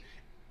that gate,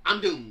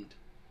 I'm doomed.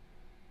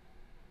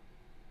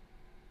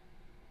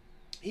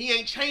 He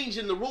ain't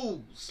changing the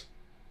rules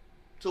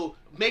to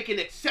make an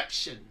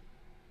exception.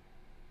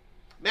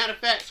 Matter of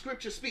fact,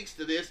 Scripture speaks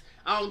to this.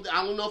 I don't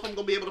know if I'm going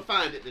to be able to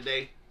find it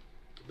today.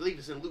 I believe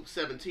it's in Luke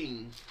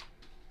 17.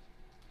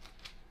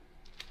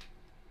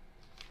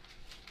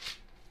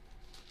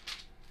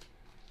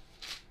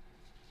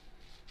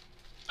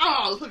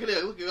 Oh, look at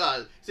that. Look at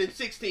God. It's in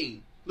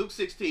 16. Luke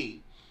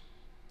 16.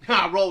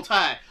 Roll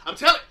Tide.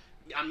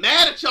 I'm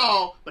mad at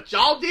y'all, but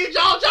y'all did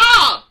y'all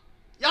job.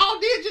 Y'all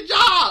did your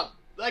job.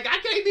 Like, I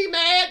can't be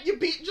mad. You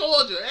beat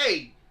Georgia.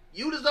 Hey,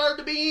 you deserve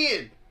to be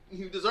in.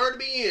 You deserve to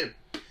be in.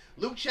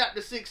 Luke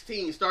chapter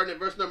 16, starting at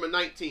verse number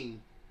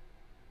 19.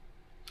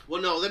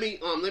 Well, no, let me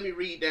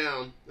read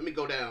down. Let me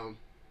go down.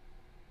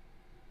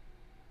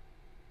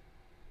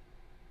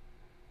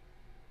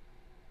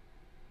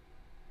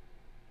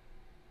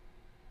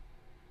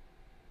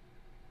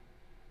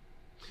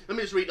 Let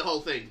me just read the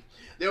whole thing.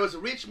 There was a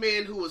rich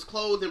man who was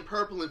clothed in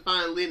purple and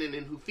fine linen,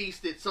 and who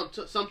feasted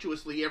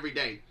sumptuously every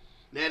day.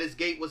 And at his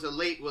gate was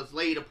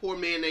laid a poor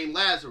man named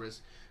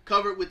Lazarus,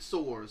 covered with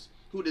sores,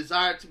 who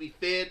desired to be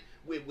fed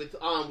with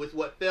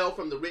what fell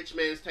from the rich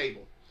man's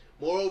table.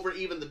 Moreover,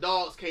 even the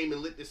dogs came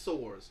and licked his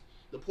sores.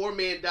 The poor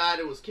man died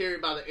and was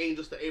carried by the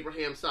angels to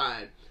Abraham's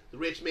side. The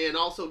rich man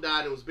also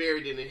died and was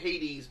buried, and in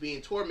Hades,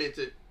 being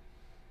tormented,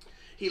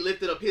 he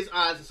lifted up his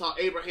eyes and saw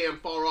Abraham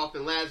far off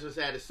and Lazarus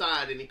at his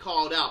side, and he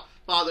called out,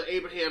 Father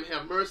Abraham,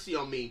 have mercy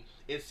on me,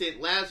 and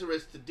sent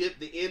Lazarus to dip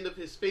the end of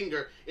his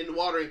finger in the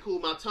water and cool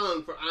my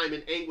tongue, for I am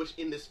in anguish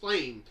in this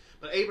flame.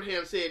 But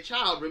Abraham said,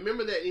 Child,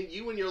 remember that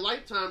you in your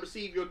lifetime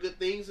received your good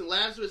things, and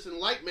Lazarus in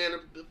like manner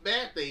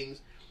bad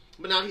things.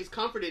 But now he's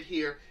comforted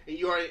here, and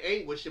you are in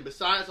anguish. And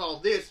besides all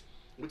this,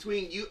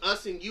 between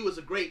us and you is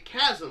a great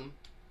chasm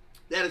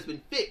that has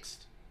been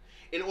fixed,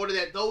 in order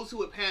that those who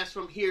would pass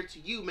from here to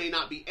you may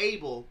not be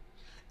able,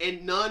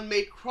 and none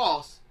may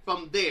cross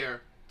from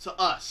there to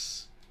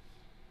us.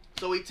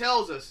 So he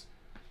tells us,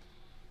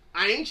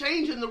 I ain't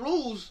changing the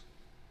rules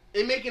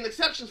and making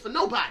exceptions for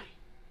nobody.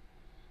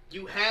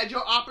 You had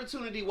your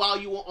opportunity while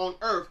you were on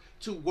earth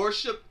to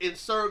worship and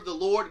serve the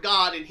Lord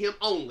God and Him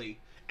only,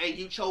 and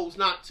you chose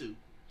not to.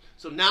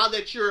 So now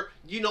that you're,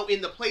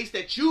 in the place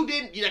that you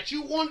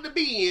wanted to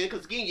be in,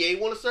 because again, you ain't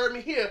want to serve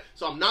me here,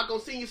 so I'm not going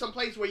to send you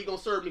someplace where you're going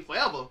to serve me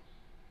forever.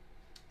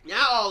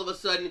 Now all of a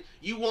sudden,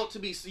 you want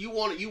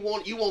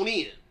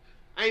in.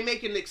 I ain't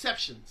making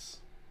exceptions.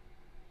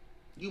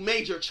 You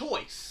made your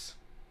choice.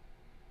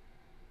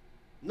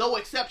 No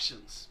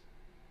exceptions.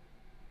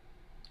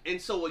 And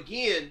so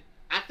again,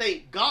 I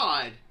thank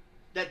God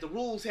that the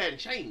rules hadn't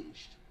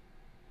changed.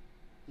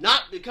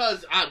 Not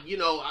because I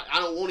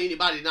don't want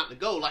anybody not to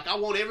go. Like, I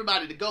want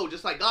everybody to go,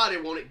 just like God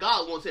wanted.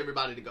 God wants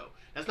everybody to go.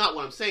 That's not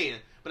what I'm saying.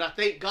 But I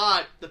thank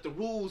God that the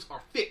rules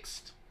are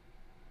fixed.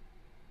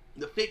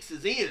 The fix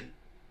is in.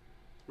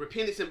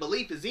 Repentance and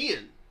belief is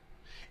in.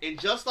 And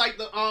just like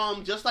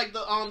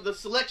the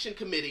selection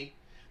committee,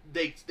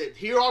 they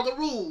here are the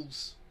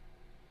rules.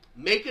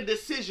 Make a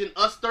decision.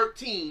 Us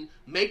 13,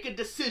 make a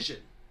decision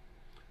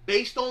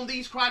based on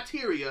these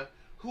criteria.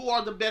 Who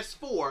are the best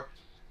four?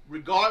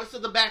 Regardless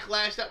of the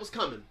backlash that was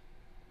coming,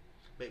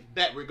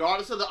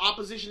 regardless of the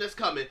opposition that's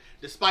coming,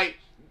 despite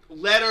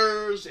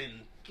letters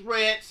and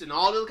threats and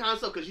all this kind of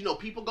stuff, because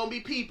people gonna be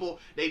people.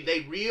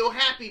 They real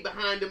happy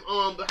behind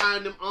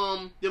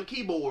them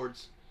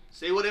keyboards.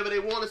 Say whatever they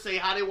want to say,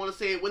 how they want to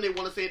say it, when they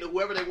want to say it, to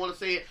whoever they want to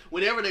say it,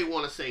 whenever they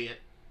want to say it,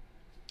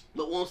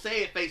 but won't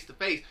say it face to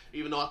face.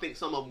 Even though I think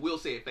some of them will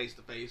say it face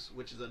to face,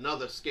 which is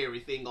another scary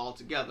thing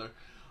altogether.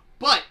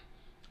 But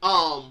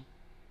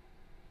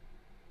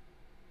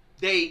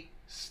they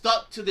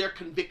stuck to their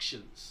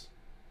convictions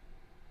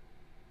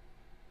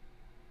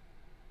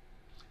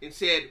and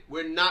said,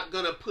 we're not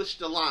going to push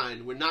the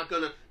line. We're not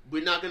going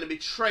to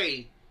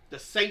betray the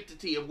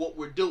sanctity of what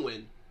we're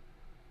doing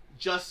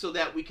just so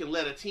that we can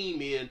let a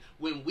team in,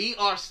 when we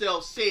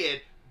ourselves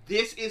said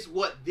this is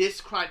what this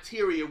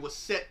criteria was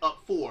set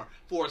up for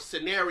a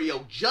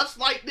scenario just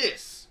like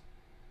this,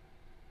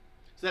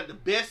 so that the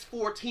best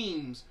four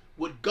teams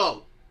would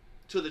go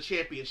to the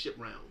championship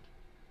round.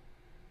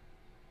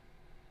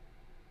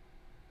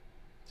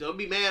 They'll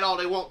be mad all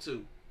they want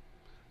to.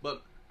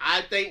 But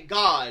I thank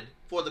God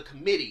for the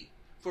committee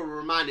for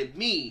reminding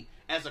me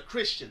as a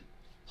Christian,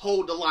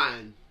 hold the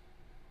line.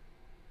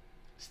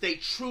 Stay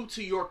true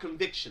to your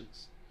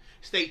convictions.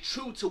 Stay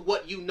true to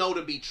what you know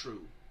to be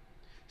true.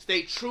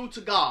 Stay true to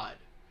God.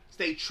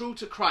 Stay true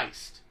to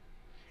Christ.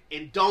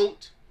 And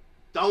don't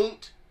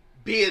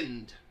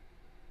bend.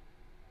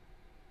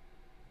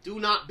 Do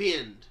not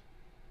bend.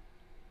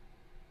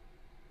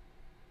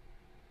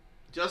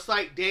 Just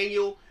like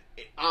Daniel,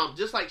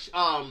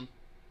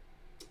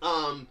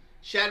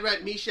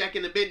 Shadrach, Meshach,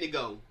 and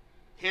Abednego,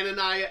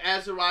 Hananiah,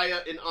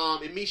 Azariah,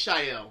 and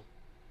Mishael.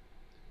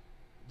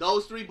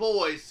 Those three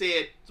boys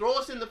said, throw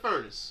us in the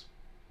furnace.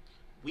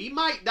 We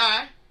might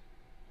die.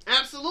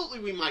 Absolutely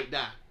we might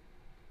die.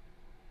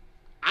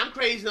 I'm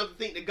crazy enough to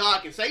think that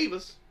God can save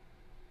us.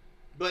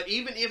 But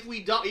even if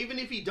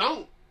He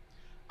don't,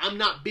 I'm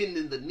not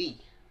bending the knee.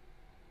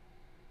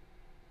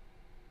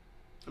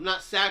 I'm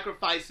not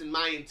sacrificing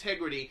my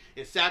integrity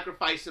and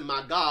sacrificing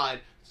my God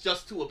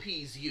just to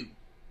appease you.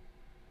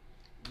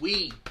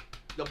 We,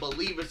 the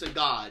believers in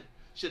God,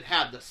 should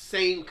have the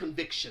same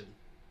conviction.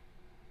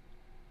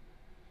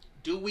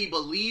 Do we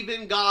believe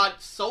in God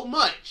so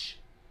much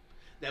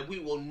that we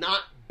will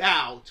not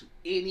bow to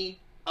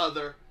any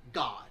other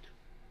God?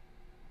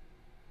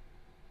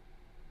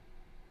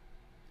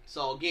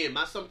 So again,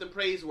 my something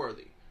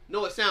praiseworthy.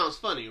 No, it sounds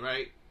funny,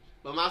 right?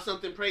 But my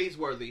Something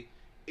Praiseworthy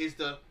is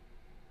the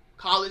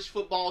College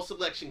Football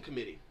Selection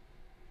Committee.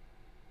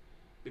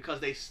 Because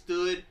they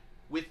stood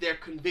with their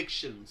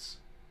convictions.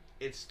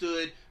 It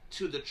stood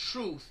to the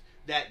truth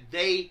that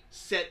they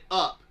set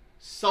up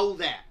so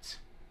that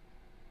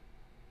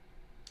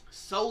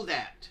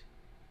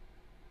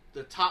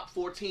the top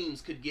 4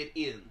 teams could get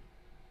in.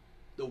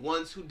 The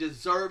ones who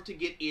deserved to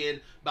get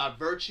in by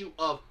virtue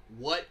of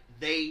what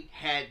they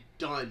had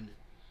done.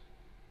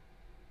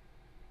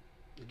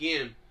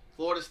 Again,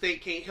 Florida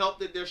State can't help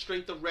that their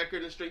strength of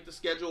record and strength of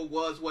schedule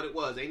was what it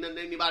was. Ain't nothing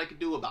anybody could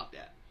do about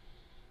that.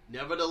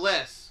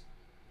 Nevertheless,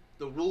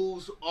 the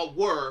rules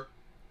were,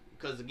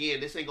 because again,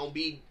 this ain't gonna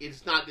be,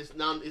 it's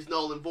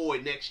null and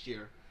void next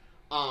year.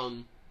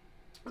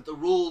 But the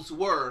rules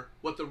were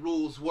what the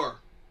rules were,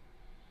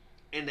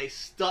 and they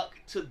stuck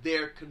to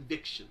their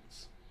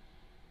convictions.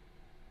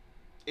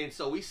 And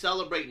so we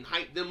celebrate and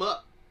hype them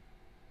up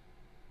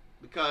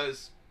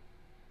because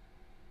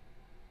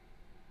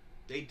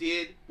they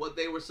did what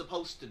they were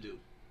supposed to do.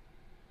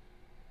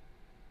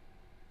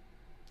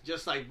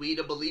 Just like we,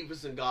 the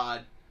believers in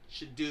God,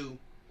 should do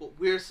what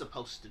we're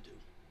supposed to do.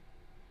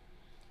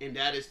 And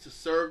that is to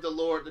serve the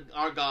Lord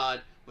our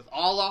God with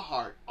all our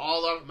heart,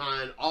 all our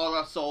mind, all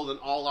our soul, and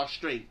all our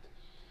strength.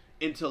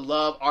 And to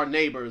love our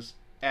neighbors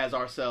as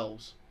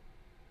ourselves.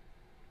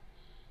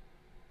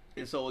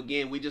 And so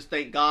again, we just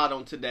thank God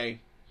on today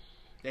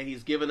that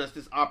He's given us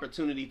this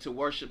opportunity to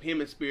worship Him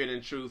in spirit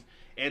and truth,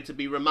 and to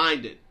be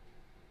reminded,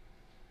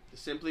 to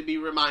simply be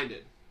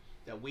reminded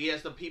that we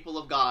as the people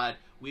of God,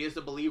 we as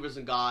the believers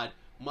in God,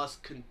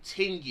 must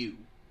continue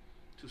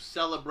to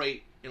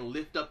celebrate and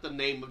lift up the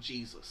name of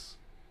Jesus.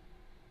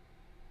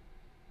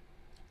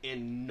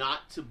 And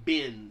not to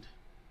bend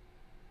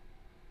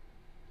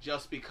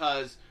just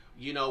because,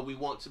 we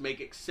want to make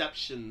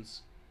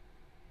exceptions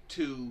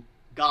to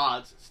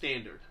God's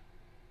standard.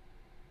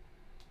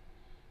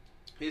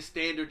 His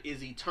standard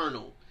is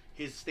eternal.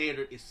 His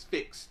standard is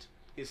fixed.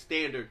 His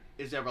standard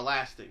is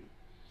everlasting.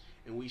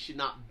 And we should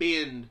not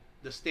bend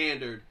the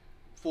standard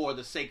for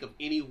the sake of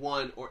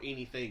anyone or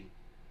anything,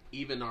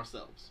 even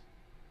ourselves.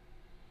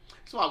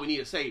 That's why we need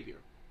a Savior,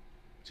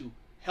 to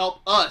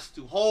help us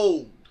to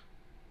hold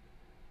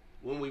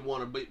when we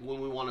want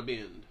to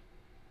bend.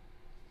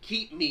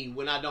 Keep me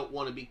when I don't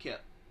want to be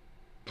kept.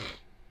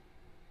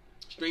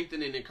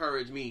 Strengthen and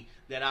encourage me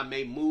that I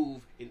may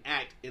move and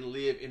act and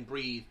live and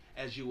breathe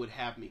as you would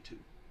have me to.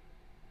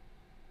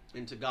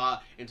 And to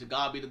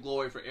God be the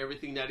glory for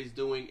everything that He's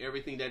doing,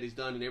 everything that He's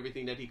done, and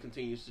everything that He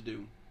continues to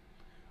do.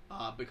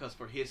 Because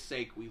for His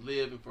sake we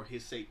live, and for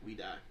His sake we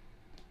die.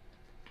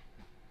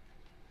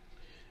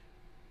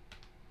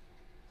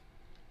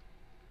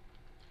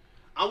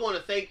 I want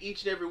to thank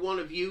each and every one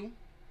of you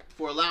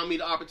for allowing me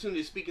the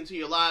opportunity to speak into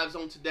your lives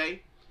on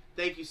today.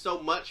 Thank you so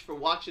much for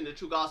watching the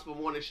True Gospel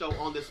Morning Show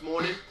on this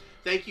morning.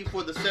 Thank you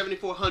for the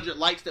 7,400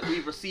 likes that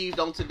we've received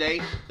on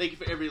today. Thank you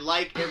for every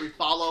like, every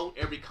follow,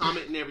 every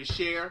comment, and every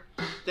share.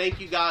 Thank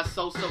you guys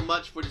so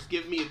much for just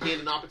giving me, again,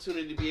 an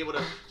opportunity to be able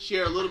to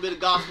share a little bit of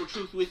gospel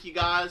truth with you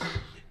guys.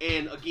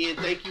 And again,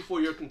 thank you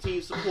for your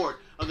continued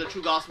support of the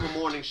True Gospel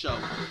Morning Show.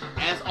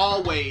 As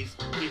always,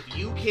 if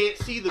you can't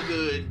see the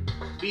good,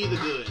 be the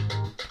good.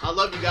 I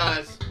love you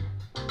guys.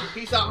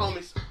 Peace out,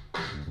 homies.